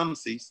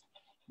finances,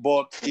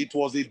 but it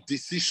was a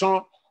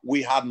decision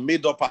we had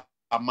made up our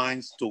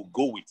minds to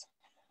go with.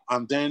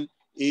 And then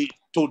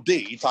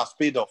today it has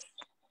paid off.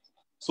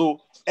 So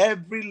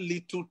every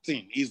little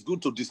thing is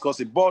good to discuss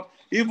it. But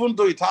even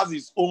though it has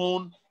its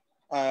own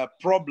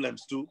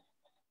problems too,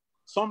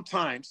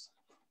 sometimes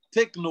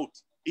take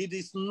note, it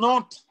is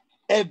not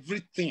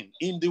everything.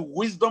 In the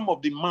wisdom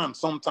of the man,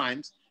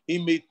 sometimes he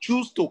may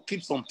choose to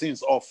keep some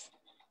things off.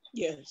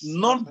 Yes.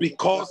 Not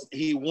because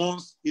he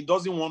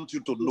doesn't want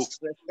you to know.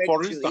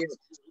 For instance,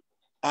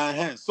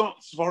 so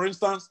for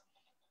instance,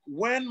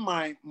 when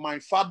my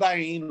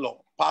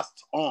father-in-law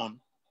passed on,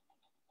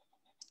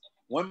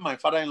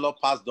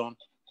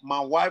 my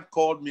wife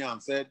called me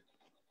and said,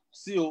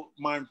 see,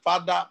 my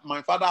father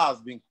has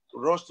been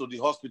rushed to the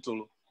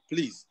hospital.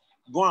 Please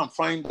go and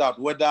find out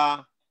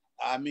whether,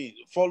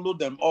 follow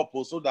them up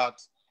so that,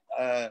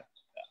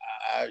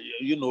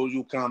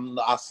 you can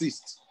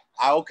assist.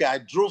 I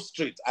drove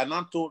straight. I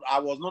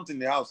was not in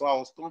the house.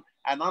 So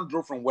I now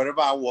drove from wherever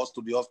I was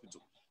to the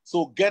hospital.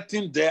 So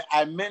getting there,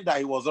 I meant that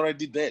he was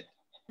already dead.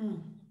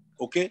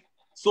 Okay.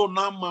 So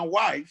now my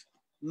wife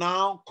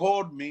now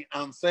called me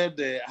and said,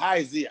 how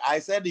is he? I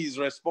said he's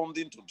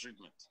responding to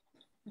treatment.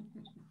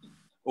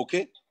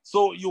 Okay.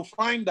 So you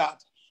find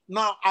that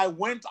now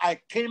I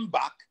came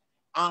back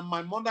and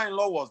my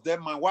mother-in-law was there.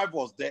 My wife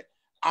was there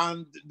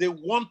and they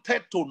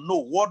wanted to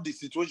know what the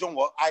situation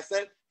was. I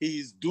said, he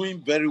is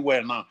doing very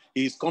well now.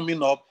 He's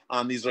coming up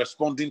and he's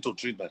responding to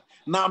treatment.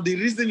 Now, the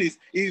reason is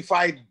if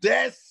I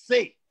dare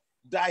say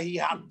that he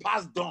had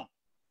passed on,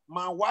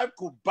 my wife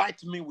could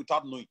bite me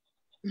without knowing.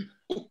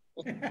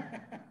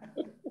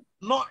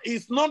 No,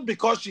 it's not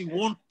because she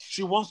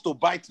wants to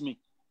bite me.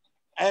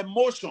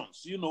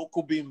 Emotions,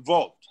 could be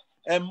involved.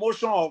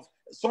 Emotion of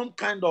some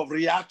kind of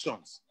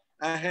reactions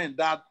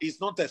that is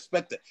not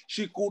expected.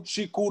 She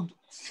could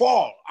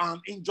fall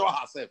and injure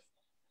herself.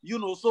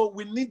 So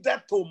we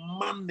needed to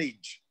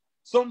manage.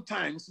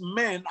 Sometimes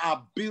men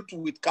are built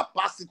with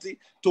capacity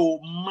to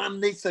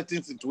manage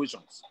certain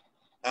situations.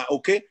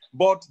 Okay,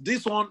 but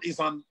this one is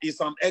an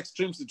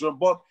extreme situation.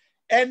 But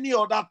any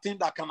other thing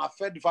that can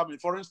affect the family,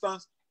 for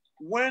instance,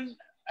 when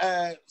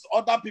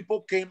other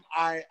people came,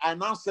 I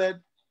now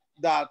said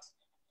that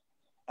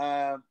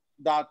the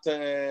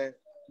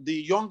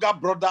younger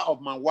brother of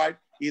my wife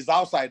is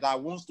outside. I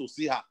wants to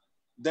see her.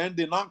 Then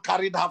they now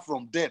carried her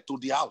from there to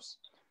the house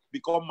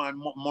because my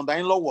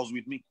mother-in-law was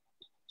with me.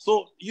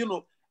 So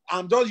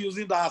I'm just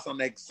using that as an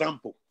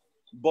example.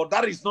 But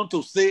that is not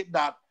to say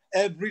that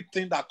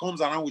everything that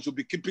comes around, we should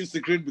be keeping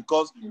secret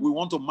because we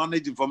want to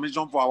manage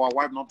information for our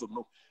wife not to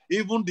know.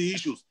 Even the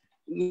issues.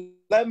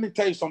 Let me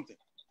tell you something.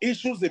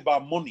 Issues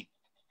about money.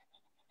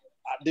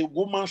 The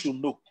woman should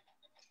know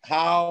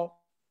how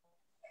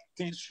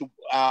things should,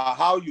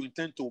 how you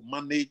intend to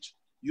manage,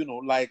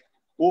 like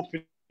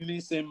opening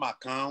same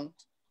account,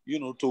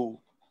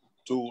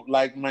 to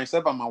like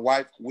myself and my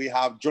wife, we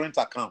have joint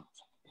accounts.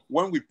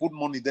 When we put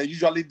money there,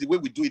 usually the way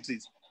we do it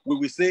is we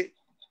will say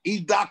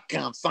either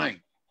can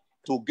sign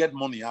to get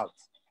money out.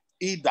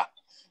 Either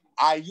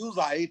I use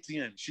her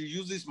ATM, she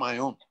uses my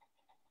own.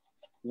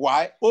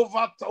 Why?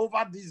 Over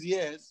these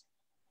years,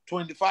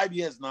 25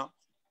 years now,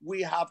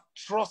 we have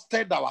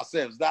trusted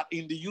ourselves that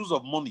in the use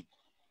of money,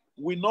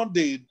 we not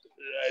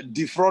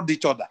defraud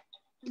each other.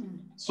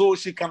 So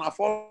she can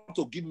afford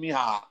to give me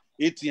her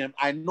ATM.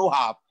 I know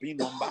her PIN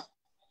number.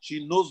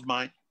 She knows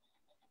mine.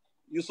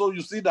 So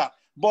you see that.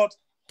 But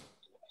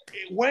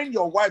when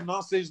your wife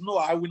now says, no,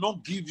 I will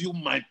not give you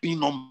my PIN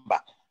number,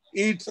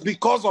 it's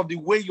because of the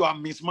way you are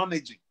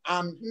mismanaging.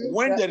 And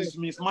when there is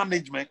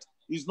mismanagement,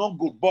 it's not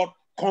good. But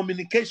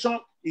communication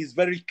is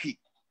very key.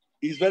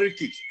 It's very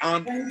key.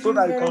 And so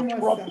that you can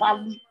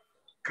properly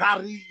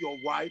carry your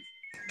wife,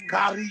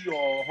 carry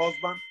your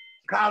husband,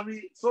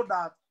 so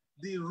that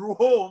the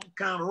home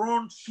can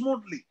run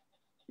smoothly.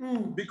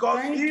 Because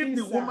if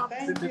the woman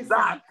is in the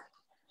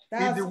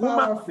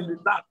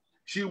dark,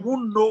 she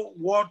won't know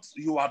what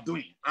you are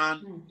doing,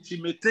 and she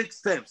may take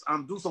steps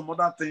and do some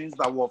other things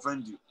that will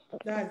offend you.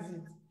 That's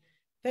it.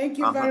 Thank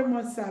you very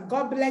much, sir.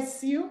 God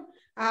bless you.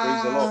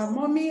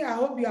 Mommy, I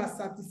hope you are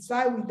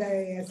satisfied with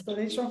the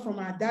explanation from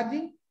our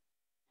daddy.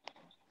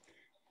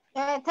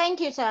 Thank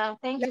you, sir.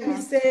 Thank you. Let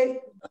me say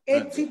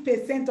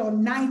 80% or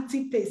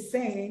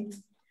 90%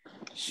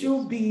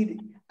 should be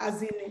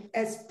as in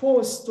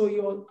exposed to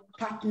your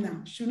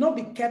partner, should not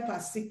be kept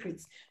as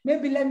secrets.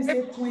 Maybe let me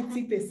say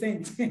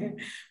 20%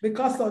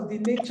 because of the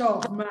nature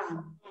of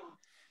man.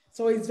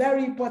 So it's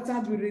very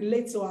important we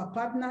relate to our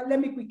partner. Let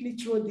me quickly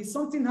throw this.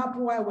 Something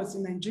happened while I was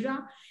in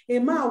Nigeria. A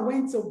man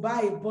went to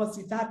buy a bus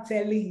without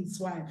telling his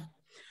wife.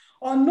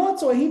 Unknown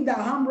to him, the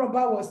armed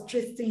robber was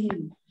tracing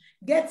him.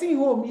 Getting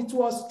home, it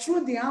was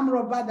through the armed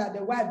robber that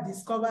the wife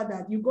discovered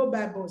that you go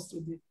buy bus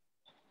today.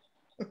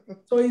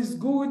 So it's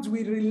good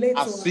we relate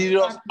to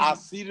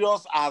as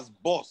serious as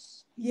boss.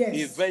 Yes.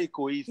 It's very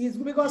cohesive. It's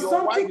because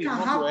something can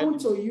happen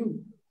to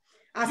you.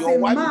 As a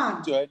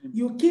man,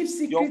 you keep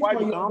secret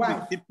for your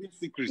wife.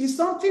 If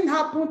something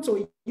happened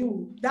to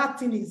you, that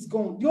thing is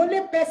gone. The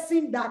only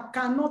person that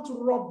cannot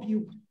rob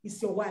you is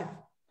your wife.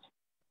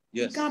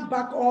 Yes. You can't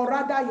back, or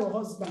rather your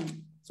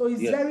husband. So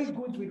it's very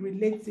good we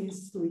relate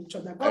things to each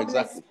other. God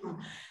bless you.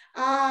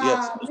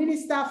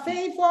 Minister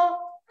Favor,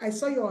 I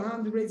saw your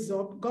hand raised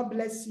up. God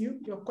bless you.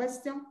 Your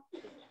question?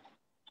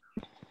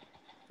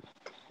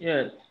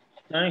 Yes.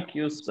 Thank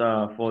you,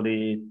 sir, for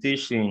the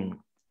teaching.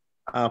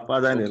 Our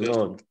Father in the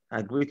Lord,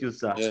 I greet you,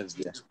 sir. Yes,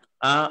 yes.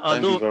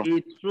 Although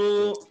it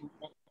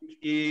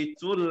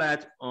threw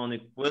light on a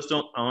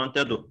question I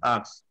wanted to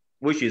ask,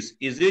 which is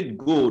it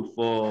good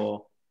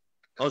for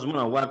husband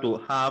and wife to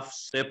have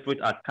separate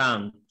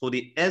accounts to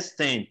the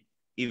extent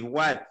if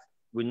wife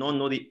will not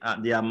know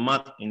the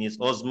amount in his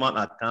husband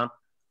account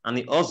and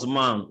the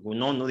husband will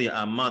not know the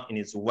amount in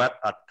his wife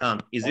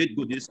account? Is it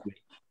good this way?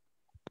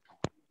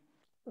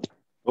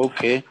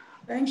 Okay.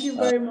 Thank you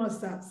very much,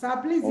 sir.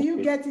 Sir, please,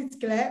 you get it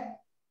clear?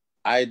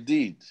 I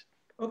did.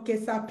 Okay,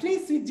 sir.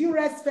 Please, with due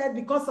respect,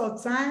 because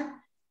of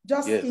time,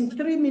 just in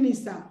 3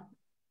 minutes, sir.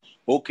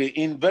 Okay,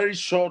 in very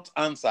short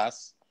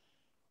answers,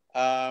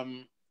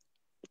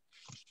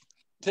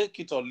 take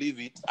it or leave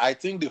it. I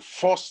think the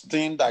first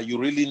thing that you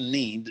really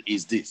need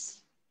is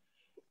this.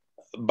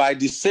 By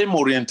the same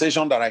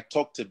orientation that I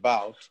talked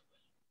about,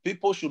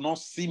 people should not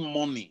see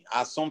money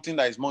as something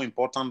that is more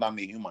important than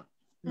a human.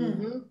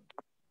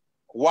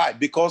 Why?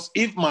 Because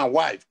if my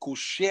wife could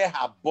share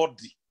her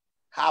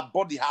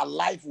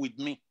life with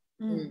me,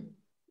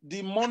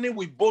 the money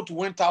we both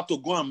went out to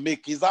go and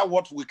make, is that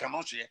what we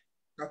cannot share?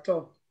 At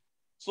all.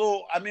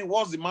 So, I mean,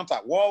 what's the matter?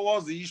 What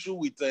was the issue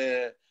with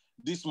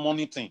this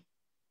money thing?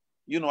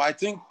 I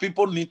think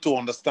people need to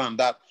understand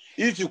that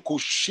if you could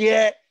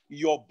share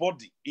your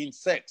body in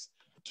sex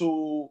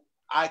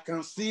I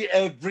can see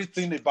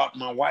everything about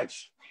my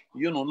wife,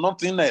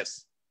 nothing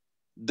else.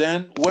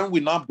 Then when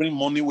we now bring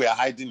money, we are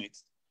hiding it.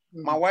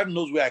 My wife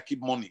knows where I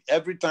keep money.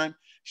 Every time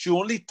she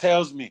only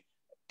tells me,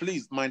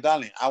 please, my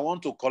darling, I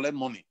want to collect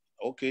money.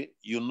 Okay,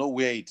 you know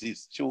where it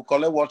is. She will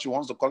collect what she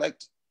wants to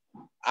collect.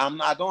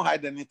 I don't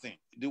hide anything.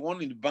 The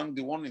one in the bank,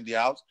 the one in the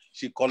house,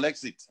 she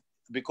collects it.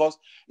 Because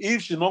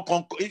if she not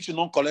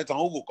collect, who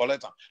will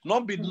collect her?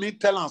 Not be me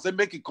tell her, say,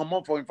 make it come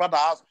up for in front of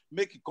the house,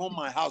 make it come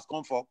my house,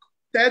 come fuck.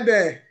 So,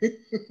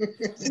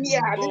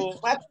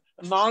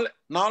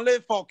 now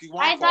let fuck, you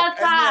want fuck.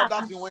 Any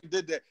other thing when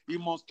did there, he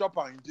must chop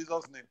her in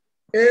Jesus' name.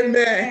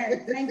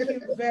 Amen. Thank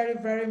you very,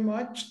 very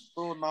much.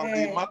 So now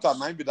the matter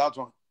might be that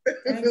one.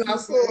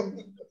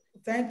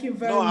 Thank you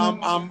very much.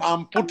 No,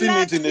 I'm putting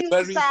it in a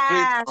very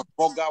straight and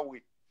vulgar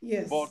way.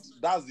 Yes. But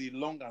that's the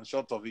long and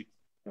short of it.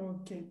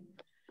 Okay.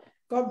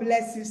 God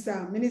bless you,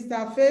 sir.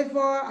 Minister Favor,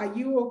 are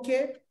you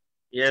okay?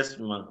 Yes,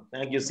 ma'am.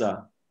 Thank you,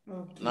 sir.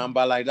 Okay.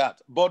 Number like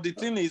that. But the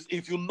thing is,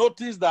 if you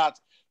notice that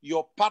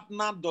your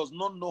partner does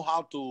not know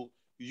how to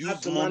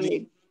use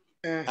money,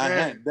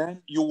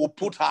 then you will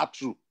put her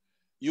through.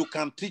 You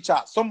can teach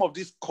her. Some of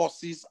these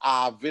courses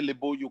are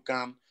available. You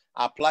can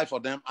apply for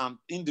them, and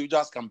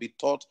individuals can be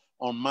taught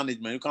on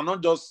management. You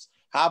cannot just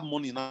have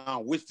money now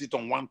and waste it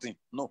on one thing.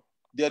 No,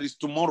 there is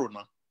tomorrow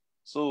now.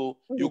 So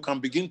you can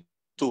begin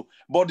to.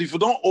 But if you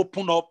don't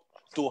open up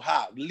to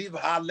her, leave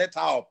her, let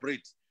her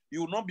operate,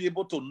 you will not be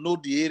able to know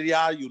the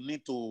area you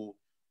need to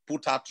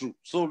put her through.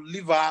 So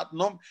leave her.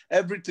 Not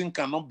everything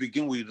cannot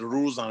begin with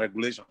rules and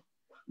regulations.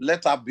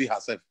 Let her be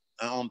herself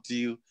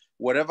until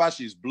wherever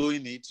she's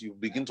blowing it, you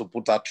begin to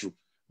put her through,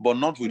 but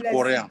not with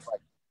quarrel and fight.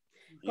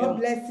 God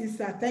bless you,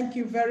 sir. Thank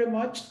you very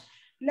much.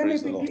 Let me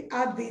Praise the quickly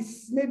Lord. add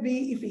this.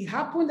 Maybe if it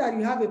happened that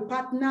you have a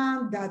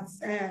partner that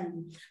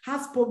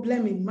has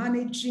problem in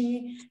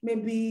managing,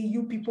 maybe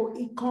you people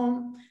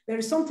income, there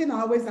is something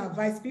I always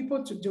advise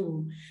people to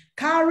do.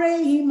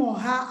 Carry him or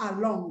her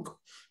along.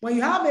 When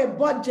you have a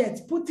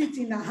budget, put it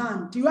in her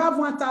hand. You have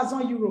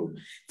 1,000 euro.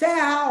 Tell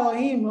her or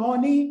him,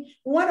 honey,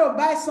 we want to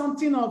buy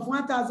something of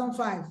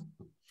 1,500.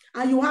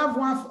 And you have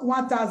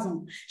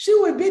 1,000. She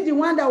will be the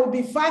one that will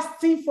be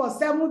fasting for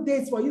 7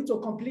 days for you to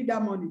complete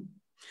that money.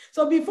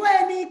 So before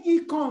any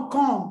income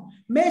come,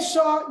 make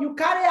sure you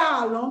carry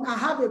her along and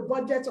have a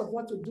budget of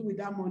what to do with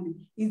that money.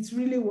 It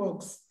really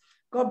works.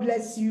 God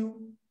bless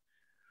you.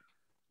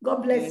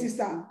 God bless you,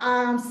 sir.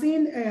 I'm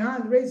seeing a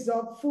hand raised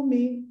up.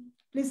 Fumi,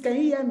 please, can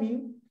you hear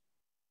me?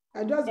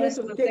 I'm just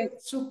going to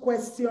take 2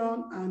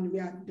 questions and we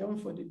are done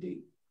for the day.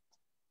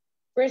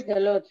 Praise the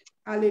Lord.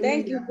 Hallelujah.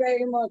 Thank you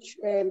very much,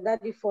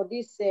 Daddy, for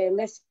this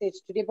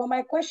message today. But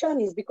my question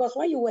is, because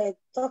when you were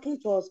talking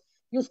to us,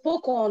 you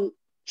spoke on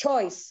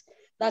choice.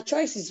 That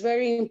choice is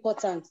very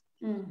important.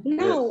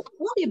 Now,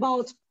 what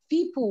about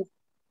people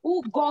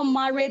who got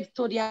married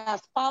to their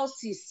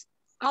spouses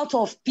out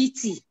of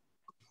pity,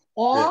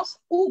 or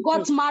who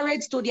got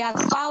married to their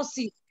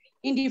spouses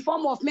in the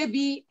form of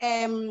maybe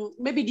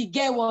the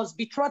girl was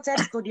betrothed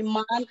to the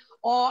man,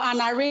 or an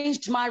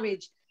arranged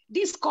marriage?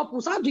 These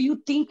couples, how do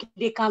you think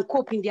they can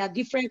cope in their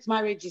different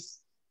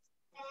marriages?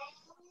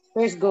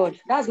 Praise God.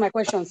 That's my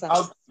question, sir.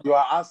 You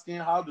are asking,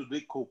 how do they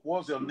cope?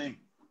 What's your name?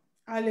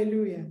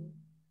 Hallelujah.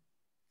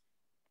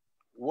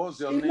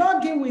 What's your name?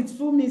 Log in with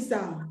Fumi,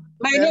 sir.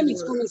 My name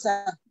is Fumi,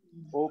 sir.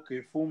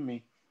 Okay,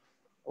 Fumi.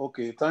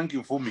 Okay, thank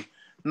you, Fumi.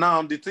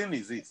 Now, the thing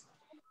is this.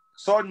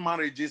 Such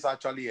marriages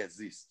actually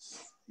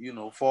exist. You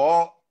know,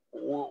 for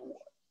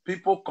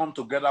people come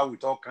together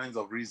with all kinds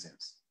of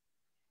reasons.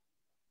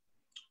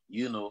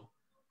 You know,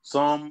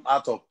 some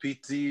out of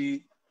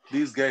pity,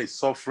 this girl is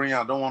suffering,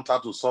 I don't want her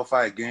to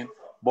suffer again.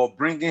 But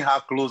bringing her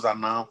closer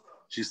now,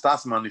 she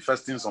starts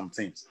manifesting some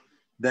things.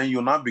 Then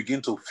you now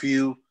begin to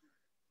feel,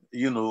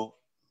 you know,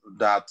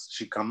 that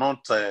she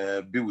cannot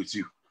be with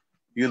you.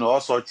 You know, all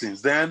sorts of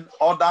things. Then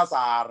others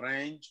are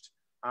arranged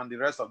and the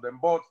rest of them.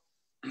 But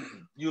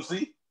you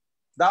see,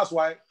 that's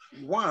why,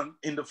 one,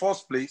 in the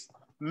first place,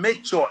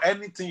 make sure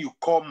anything you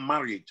call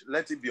marriage,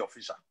 let it be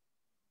official.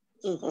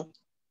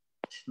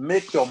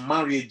 Make your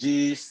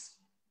marriages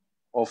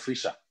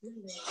official.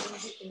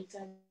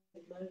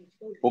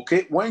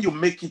 Okay, when you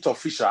make it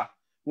official,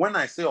 when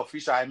I say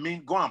official, I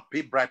mean go and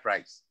pay bride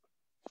price.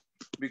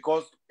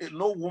 Because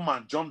no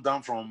woman jumped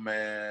down from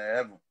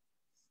heaven.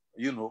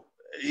 You know,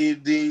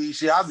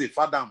 she has a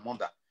father and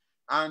mother.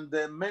 And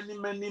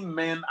many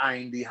men are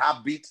in the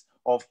habit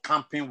of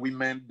camping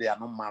women they are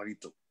not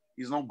married to.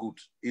 It's not good.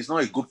 It's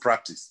not a good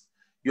practice.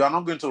 You are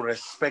not going to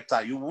respect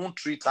her. You won't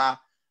treat her,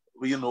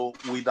 you know,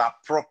 with a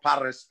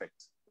proper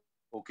respect.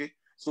 Okay?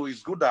 So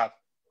it's good that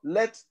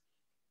let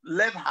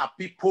her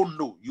people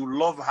know you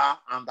love her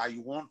and that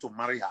you want to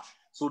marry her.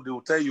 So they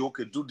will tell you,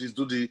 okay, do this,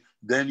 do this.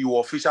 Then you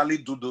officially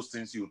do those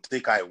things, you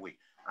take her away.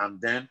 And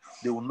then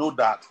they will know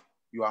that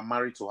you are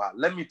married to her.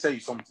 Let me tell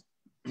you something.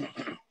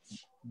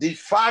 The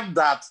fact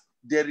that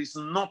there is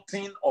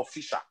nothing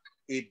official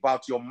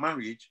about your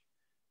marriage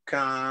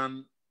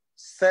can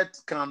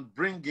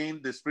bring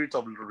in the spirit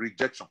of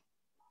rejection.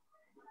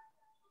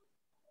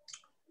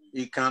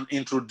 It can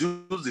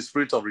introduce the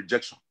spirit of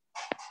rejection.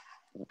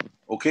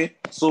 Okay?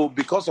 So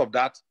because of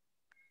that,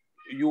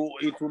 it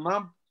will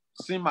not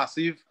seem as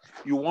if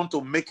you want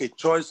to make a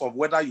choice of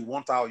whether you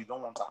want her or you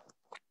don't want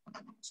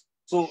her.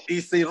 So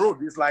it's a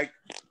road. It's like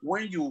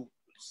when you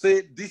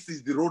say this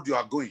is the road you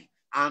are going,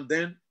 and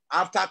then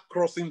after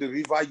crossing the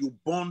river,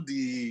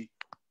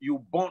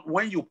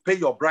 when you pay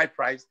your bride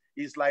price,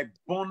 it's like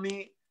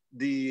burning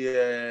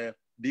the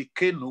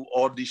canoe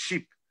or the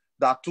ship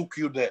that took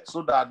you there,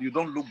 so that you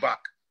don't look back.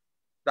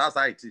 That's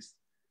how it is.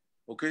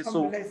 Okay,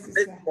 so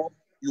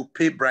you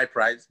pay bride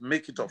price,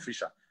 make it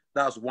official.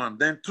 That's one.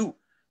 Then two,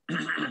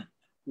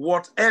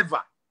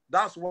 whatever.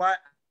 That's why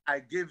I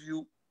gave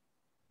you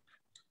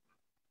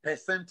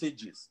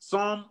percentages.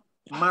 Some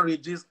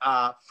marriages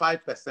are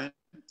 5%.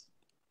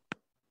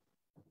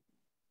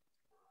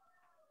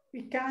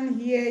 We can't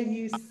hear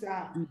you,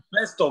 sir. The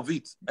best of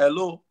it.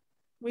 Hello?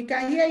 We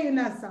can hear you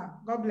now, sir.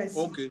 God bless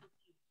you. Okay.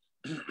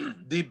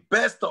 The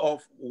best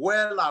of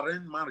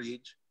well-arranged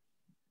marriage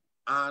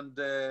and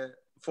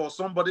for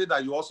somebody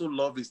that you also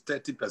love is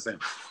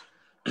 30%.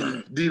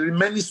 The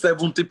remaining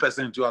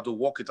 70%, you have to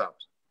work it out.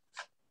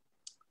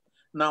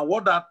 Now,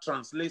 what that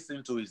translates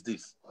into is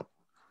this.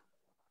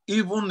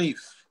 Even if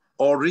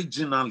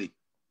originally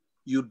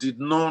you did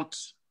not,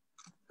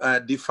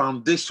 the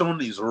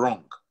foundation is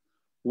wrong,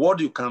 what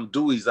you can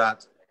do is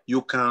that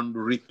you can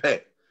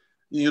repair.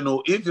 You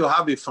know, if you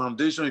have a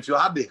foundation, if you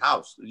have a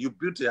house, you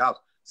built a house.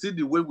 See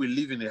the way we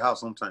live in a house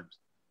sometimes.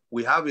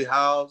 We have a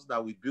house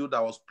that we built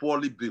that was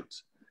poorly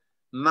built.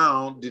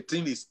 Now the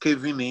thing is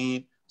caving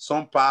in,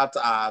 some parts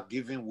are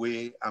giving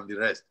way and the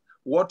rest.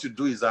 What you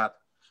do is that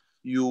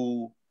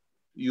you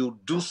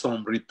do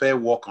some repair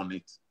work on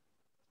it.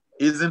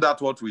 Isn't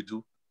that what we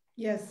do?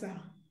 Yes, sir.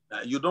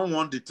 You don't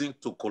want the thing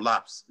to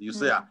collapse. You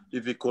say,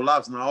 if it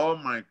collapses, now all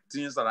my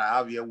things that I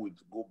have here will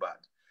go bad.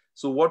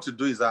 So what you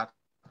do is that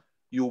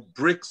you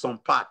break some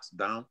parts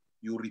down,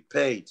 you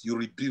repair it, you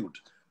rebuild.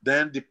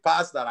 Then the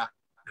parts that are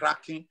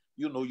cracking,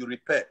 you know, you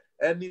repair.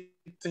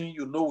 Anything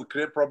you know will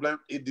create problem.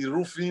 In the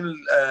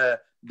roofing,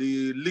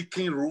 the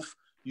leaking roof,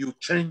 you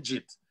change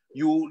it.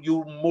 You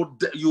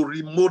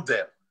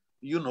remodel.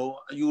 You know,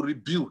 you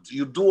rebuild.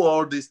 You do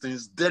all these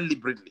things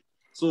deliberately.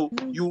 So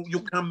you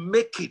can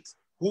make it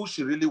who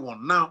she really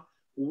wants. Now,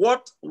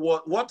 what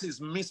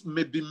is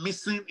maybe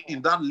missing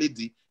in that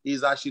lady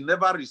is that she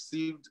never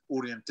received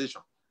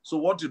orientation. So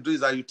what you do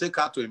is that you take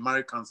her to a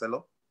marriage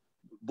counselor.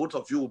 Both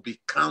of you will be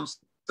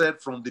counseled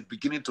from the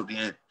beginning to the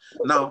end.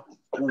 Now,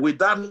 with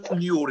that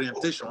new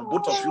orientation,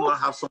 both of you now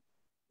have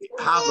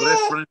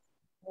reference.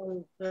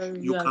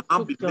 You can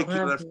now be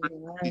making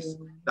reference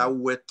that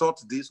we were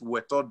taught this, we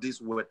were taught this,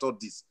 we were taught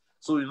this.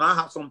 So you now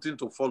have something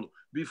to follow.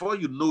 Before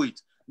you know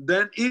it,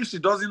 then if she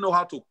doesn't know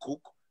how to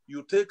cook,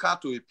 you take her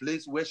to a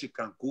place where she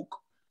can cook.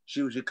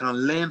 She can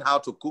learn how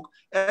to cook.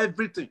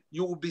 Everything.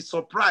 You will be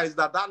surprised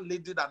that that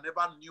lady that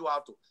never knew how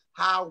to,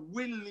 her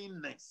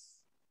willingness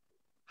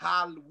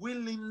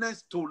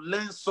to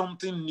learn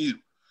something new,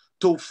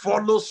 to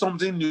follow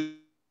something new,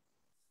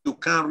 you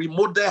can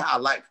remodel her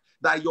life,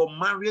 that your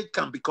marriage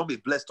can become a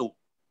blessed home.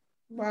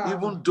 Wow.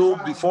 Even though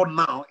before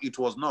now it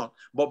was not,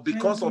 but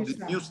because of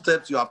the new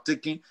steps you have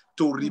taken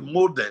to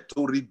remodel,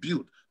 to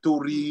rebuild, to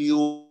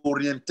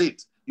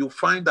reorientate, you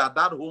find that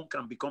that home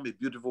can become a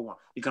beautiful one.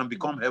 It can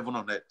become heaven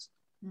on earth.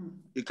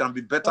 It can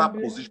be better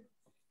positioned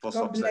for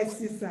success. God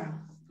bless you, sir.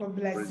 God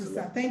bless you,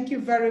 sir. Thank you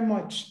very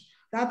much.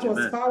 That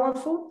was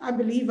powerful. I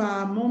believe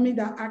our mommy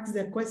that asked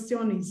the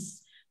question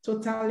is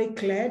totally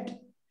cleared.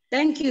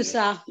 Thank you,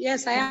 sir.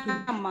 Yes, I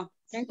am.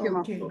 Thank you,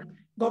 okay.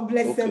 God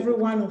bless every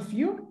one of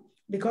you.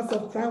 Because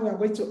of time, we are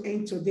going to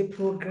end today's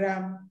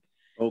program.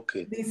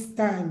 Okay. This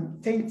time,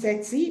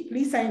 10:30.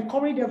 Please, I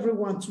encourage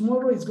everyone.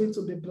 Tomorrow is going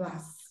to be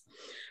blessed.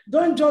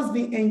 Don't just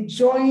be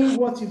enjoying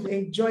what you've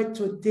enjoyed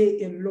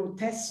today alone.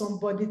 Test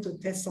somebody to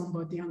test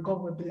somebody, and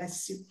God will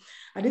bless you.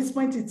 At this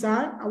point in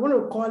time, I want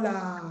to call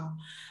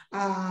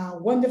a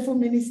wonderful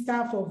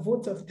minister for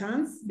vote of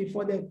thanks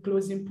before the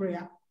closing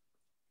prayer.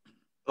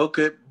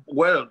 Okay.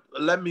 Well,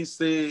 let me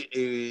say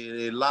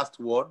a last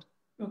word.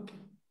 Okay.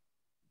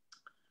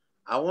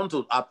 I want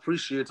to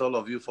appreciate all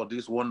of you for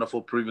this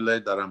wonderful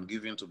privilege that I'm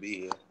given to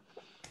be here.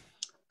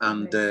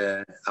 And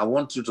I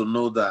want you to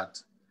know that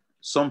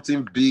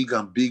something big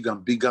and big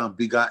and bigger and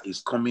bigger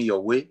is coming your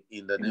way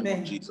in the name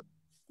of Jesus.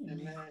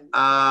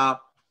 Amen.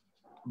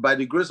 By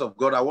the grace of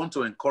God, I want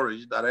to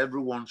encourage that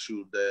everyone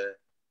should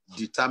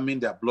determine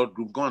their blood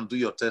group. Go and do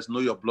your test, know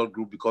your blood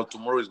group, because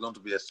tomorrow is going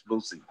to be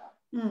explosive.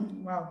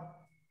 Wow.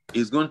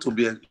 It's going to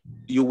be,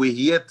 you will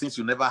hear things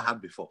you never had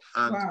before.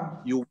 And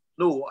you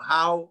know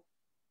how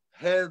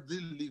healthy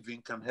living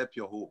can help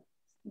your home.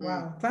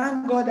 Wow.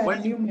 Thank God I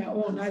knew my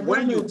own. I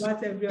don't know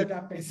about every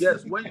other person.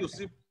 Yes, when you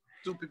see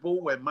two people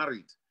who were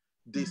married,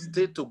 they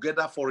stayed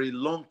together for a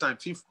long time,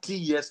 50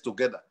 years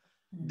together.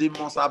 They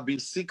must have been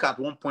sick at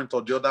one point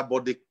or the other,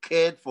 but they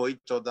cared for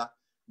each other.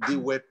 They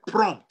were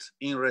prompt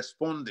in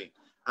responding.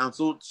 And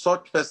so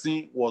such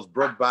person was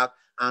brought back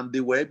and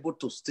they were able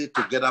to stay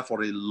together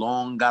for a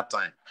longer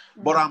time.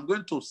 But I'm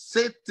going to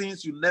say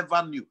things you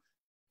never knew.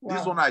 Wow.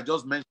 This one I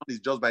just mentioned is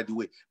just by the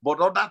way. But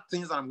other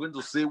things I'm going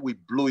to say will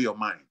blow your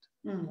mind.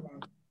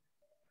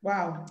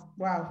 Wow.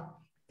 Wow.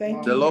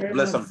 Thank the you. Lord very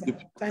bless much, and keep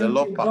you. Thank The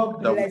Lord you. God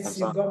bless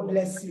you. God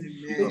bless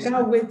you. We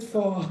can't wait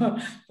for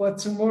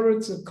tomorrow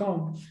to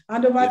come.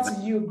 Hand over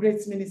to you,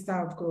 great minister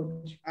of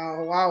God.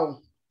 Wow.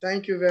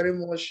 Thank you very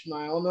much,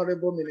 my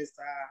honorable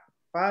minister.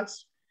 Pat.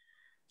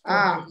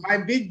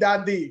 My big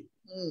daddy.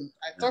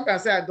 I talk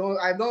and say I don't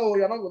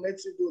you're not gonna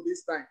let you go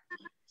this time.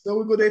 So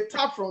we're gonna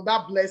tap from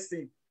that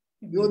blessing.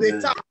 We're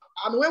gonna tap.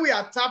 And when we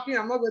are tapping,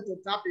 I'm not going to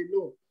tap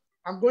alone.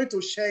 I'm going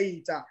to share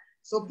it.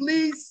 So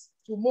please,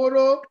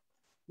 tomorrow,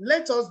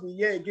 let us be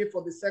here again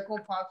for the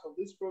second part of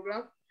this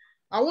program.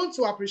 I want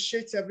to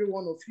appreciate every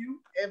one of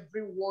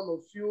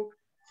you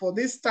for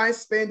this time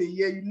spent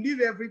here. You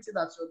leave everything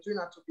that you're doing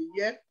and to be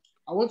here.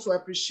 I want to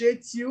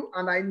appreciate you.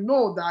 And I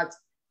know that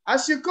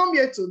as you come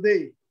here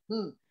today,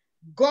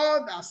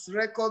 God has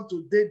reckoned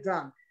today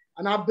down.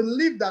 And I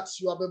believe that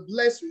you have been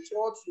blessed with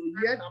what you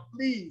hear. And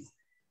please,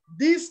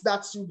 this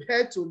that you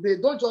heard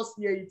today, don't just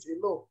hear it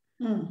alone.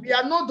 We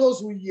are not those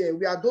who hear.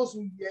 We are those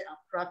who hear and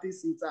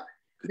practice it.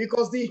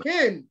 Because the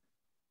aim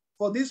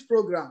for this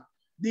program,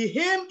 the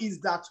aim is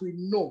that we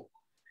know.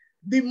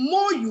 The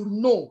more you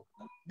know,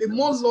 the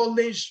more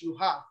knowledge you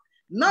have.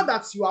 Not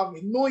that you have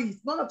known it,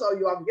 not that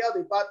you have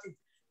heard about it,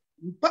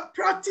 but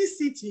practice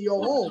it in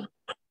your home.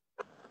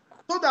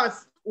 So that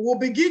we'll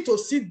begin to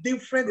see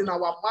different in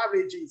our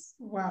marriages.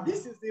 Wow.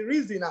 This is the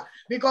reason.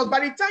 Because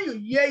by the time you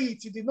hear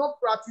it, you did not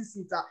practice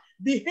it.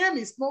 The aim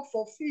is not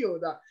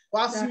fulfilled.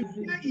 But as you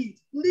hear it,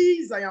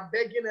 please, I am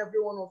begging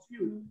every one of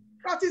you,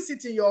 practice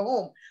it in your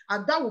home.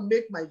 And that will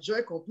make my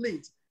joy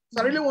complete.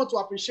 So I really want to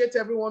appreciate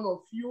every one of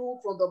you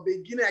from the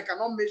beginning. I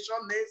cannot mention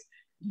names.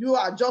 You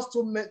are just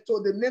too many,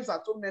 the names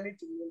are too many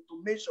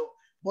to mention.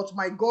 But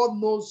my God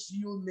knows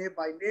you name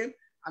by name.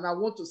 And I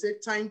want to say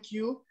thank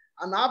you.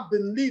 And I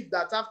believe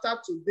that after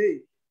today,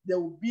 there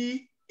will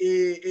be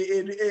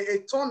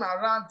a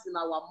turnaround in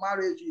our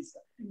marriages.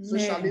 Amen. So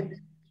shall it be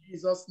in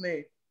Jesus'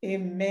 name.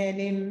 Amen.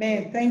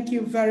 Amen. Thank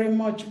you very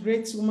much,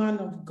 great woman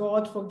of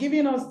God, for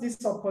giving us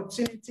this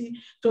opportunity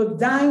to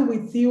dine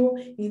with you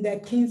in the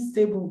King's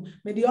table.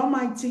 May the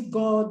Almighty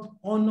God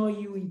honor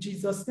you in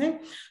Jesus' name.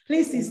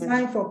 Please, it's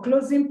time for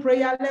closing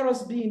prayer. Let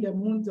us be in the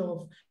mood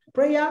of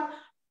prayer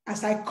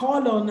as I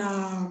call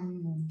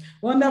on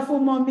wonderful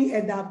mommy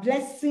Eda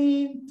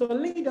Blessing to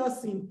lead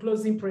us in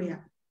closing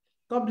prayer.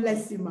 God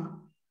bless you, ma.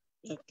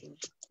 Okay.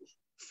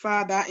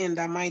 Father, in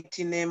the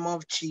mighty name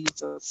of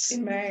Jesus.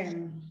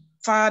 Amen.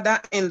 Father,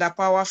 in the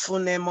powerful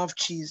name of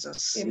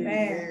Jesus.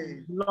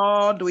 Amen.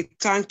 Lord, we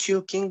thank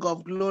you, King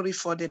of Glory,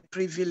 for the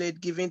privilege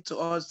given to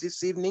us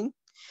this evening.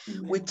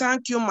 Amen. We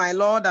thank you, my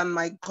Lord and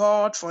my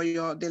God, for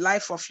the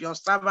life of your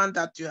servant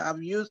that you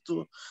have used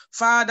to,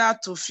 Father,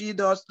 to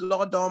feed us,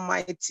 Lord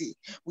Almighty,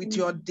 with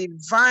your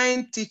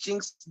divine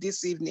teachings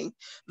this evening.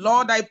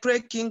 Lord, I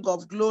pray, King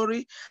of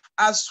Glory,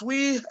 as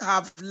we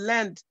have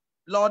learned,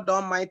 Lord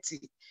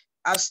Almighty,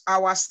 as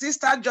our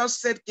sister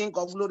just said, King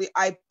of Glory,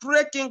 I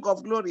pray, King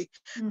of Glory,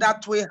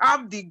 that we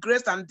have the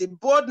grace and the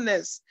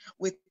boldness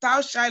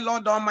without shy,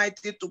 Lord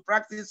Almighty, to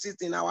practice it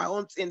in our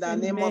homes in the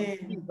name of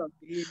Jesus.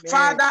 Amen.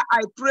 Father,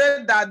 I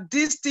pray that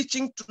this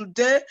teaching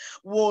today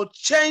will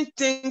change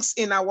things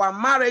in our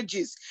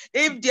marriages.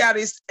 If there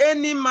is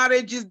any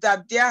marriages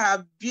that there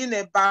have been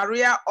a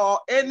barrier or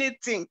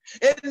anything,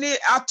 any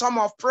atom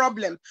of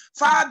problem,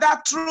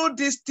 Father, through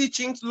these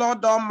teachings,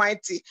 Lord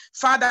Almighty,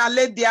 Father,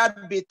 let there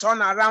be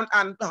turn around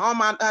and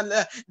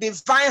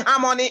divine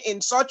harmony in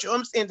such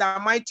homes in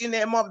the mighty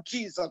name of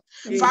Jesus.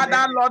 Amen.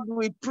 Father, Lord,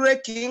 we pray,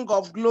 King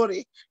of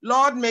Glory.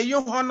 Lord, may you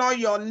honor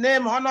your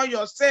name, honor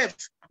yourself,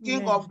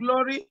 King of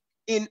Glory,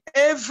 in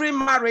every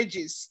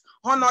marriages.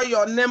 Honor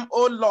your name,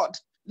 oh Lord.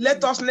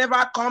 Let us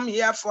never come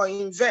here for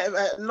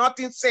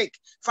nothing's sake.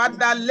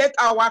 Father, let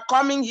our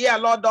coming here,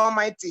 Lord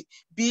Almighty,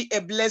 be a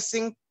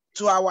blessing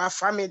to our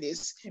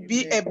families,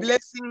 be a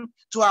blessing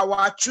to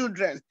our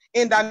children.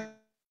 In the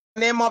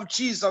name of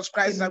Jesus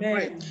Christ, amen. I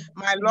pray.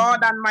 My Lord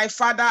and my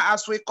Father,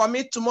 as we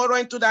commit tomorrow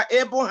into the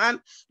able hand,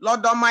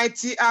 Lord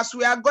Almighty, as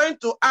we are going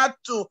to add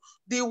to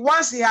the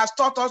ones he has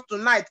taught us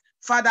tonight,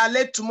 Father,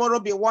 let tomorrow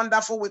be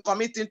wonderful. We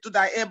commit into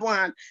thy able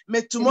hand.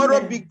 May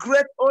tomorrow be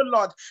great, oh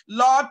Lord.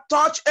 Lord,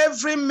 touch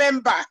every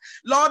member,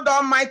 Lord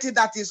Almighty,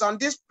 that is on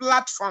this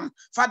platform,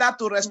 Father,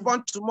 to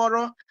respond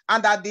tomorrow.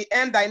 And at the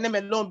end, thy name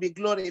alone be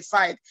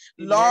glorified.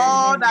 Amen.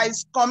 Lord, I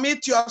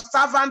commit your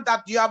servant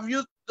that you have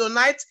used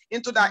tonight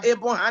into the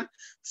able hand.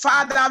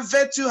 Father,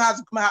 virtue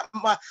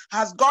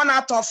has gone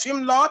out of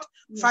him, Lord.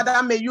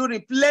 Father, may you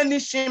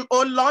replenish him,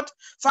 oh Lord.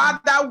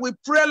 Father, we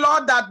pray,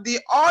 Lord, that the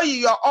oil,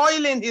 your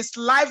oil in his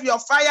life, your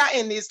fire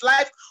in his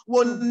life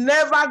will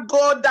never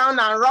go down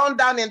and run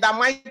down in the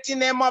mighty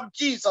name of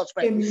Jesus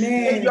Christ.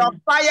 May your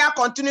fire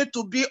continue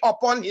to be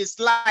upon his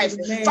life.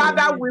 Amen.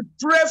 Father, we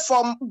pray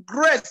for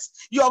grace,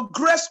 your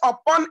grace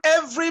upon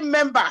every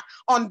member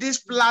on this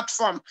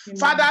platform. Amen.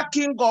 Father,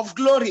 King of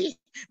Glory,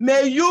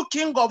 may you,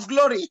 King of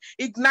Glory,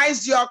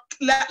 ignite your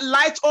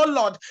light, oh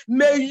Lord.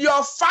 May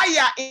your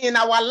fire in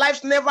our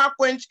lives never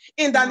quench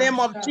in the name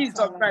of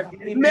Jesus Christ.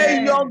 Amen.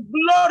 May your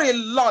glory,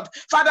 Lord,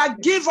 Father,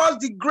 give us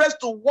the grace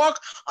to walk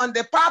on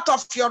the path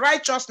of your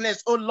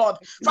righteousness, oh Lord.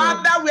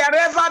 Father,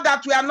 wherever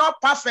that we are not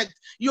perfect,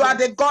 you are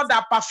the God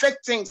that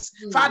perfects things.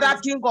 Father,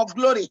 King of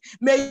Glory,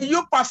 may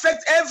you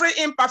perfect every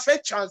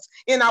imperfections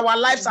in our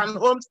lives and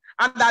homes,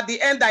 and at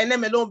the end, thy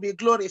name alone be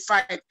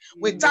glorified.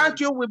 We thank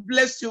you, we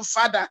bless you,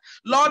 Father.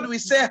 Lord, we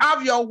say,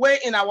 have your way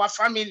in our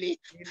family.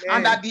 Amen.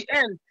 And at the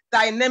end,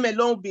 thy name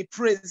alone be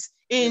praised.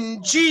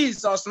 In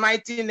Jesus'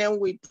 mighty name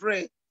we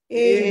pray.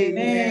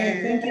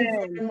 Amen. Thank you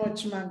very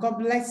much, man. God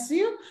bless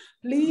you.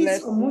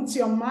 Please unmute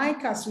your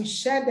mic as we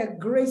share the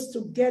grace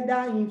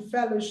together in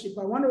fellowship.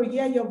 I want to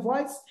hear your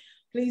voice.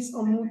 Please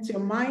unmute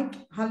your mic.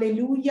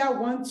 Hallelujah.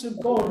 Want to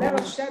go. Let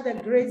us share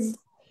the grace.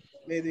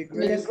 May the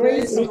May the grace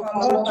grace of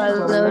our Lord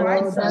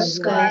Jesus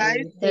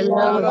Christ, the the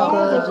love of love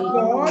God, of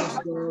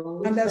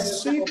God, and the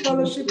sweet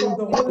fellowship of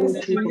the Holy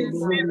Spirit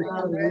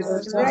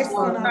rest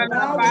and And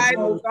abide abide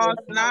with with us us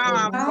now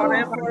and now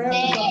and forevermore.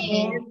 forevermore.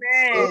 Amen.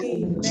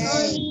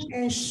 Amen.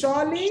 And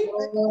surely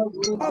all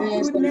goodness and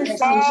God's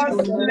mercy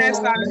goodness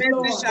shall and mercy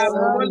follow shall us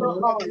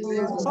follow us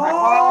all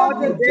all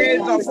the the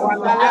days of days of our our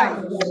life,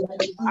 lives,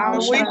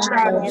 and we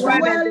shall dwell in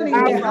dwell the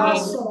in the house of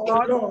house the of the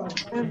Lord Lord.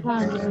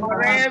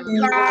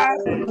 forever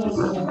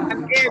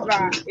and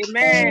ever.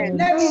 Amen.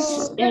 Let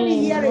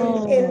me hear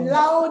a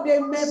loud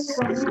amen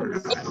from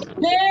you.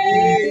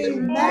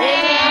 Amen.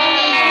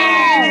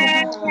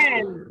 Amen.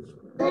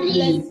 God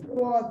bless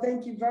you all.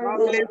 Thank you very God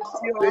much. bless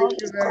you all.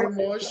 Thank you very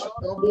much.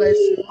 God bless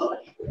you.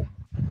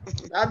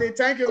 Daddy,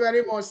 thank you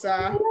very much,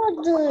 sir.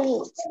 God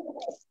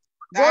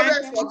Thank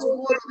bless you, for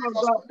tomorrow. man of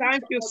God.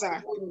 Thank you,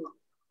 sir.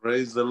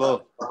 Praise the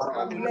Lord.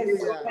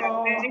 Hallelujah.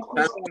 Thank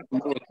you, sir.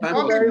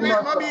 Mommy, please,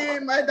 mommy,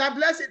 that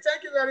bless you.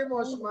 Thank you very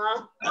much,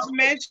 ma. Don't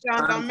mention,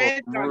 don't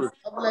mention. God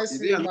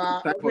bless you,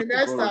 ma.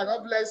 Next time,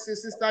 God bless you.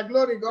 Sister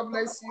Glory, God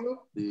bless you.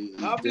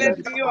 God bless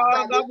you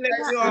all. God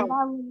bless you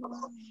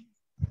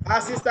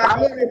all. Sister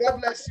Glory, God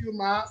bless you,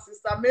 ma.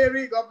 Sister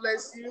Mary, God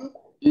bless you.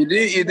 He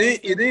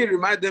didn't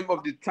remind them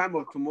of the time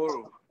of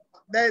tomorrow.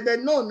 They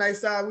know,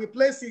 nice. We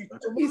place it.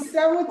 It's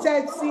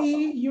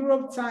 7:30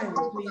 Europe time,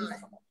 please.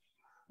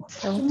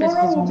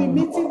 Tomorrow we'll be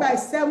meeting by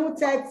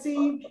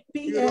 7:30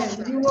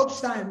 p.m. Europe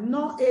time,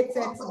 not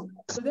 8:30.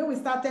 Today we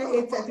started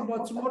 8:30,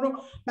 but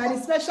tomorrow, by the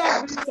special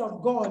grace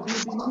of God,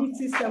 we'll be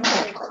meeting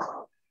 7:30.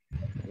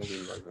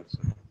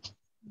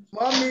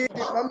 Mommy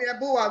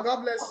Abua,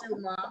 God bless you,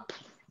 ma.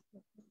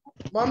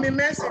 Mommy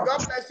Mercy,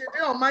 God bless you. Do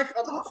your mic,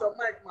 put your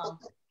mic, ma'am.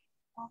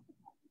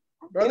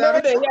 You know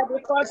they hear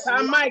because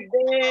I mic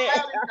there.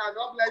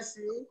 God bless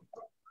you.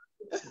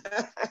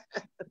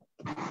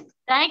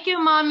 Thank you,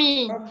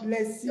 Mommy. God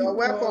bless you. You're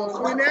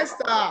welcome. Queen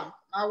Esther,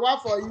 I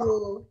work for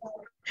you.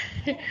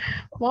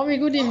 Mommy,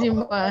 good evening,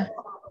 ma.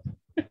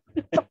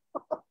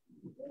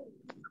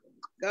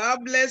 God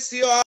bless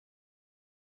you all.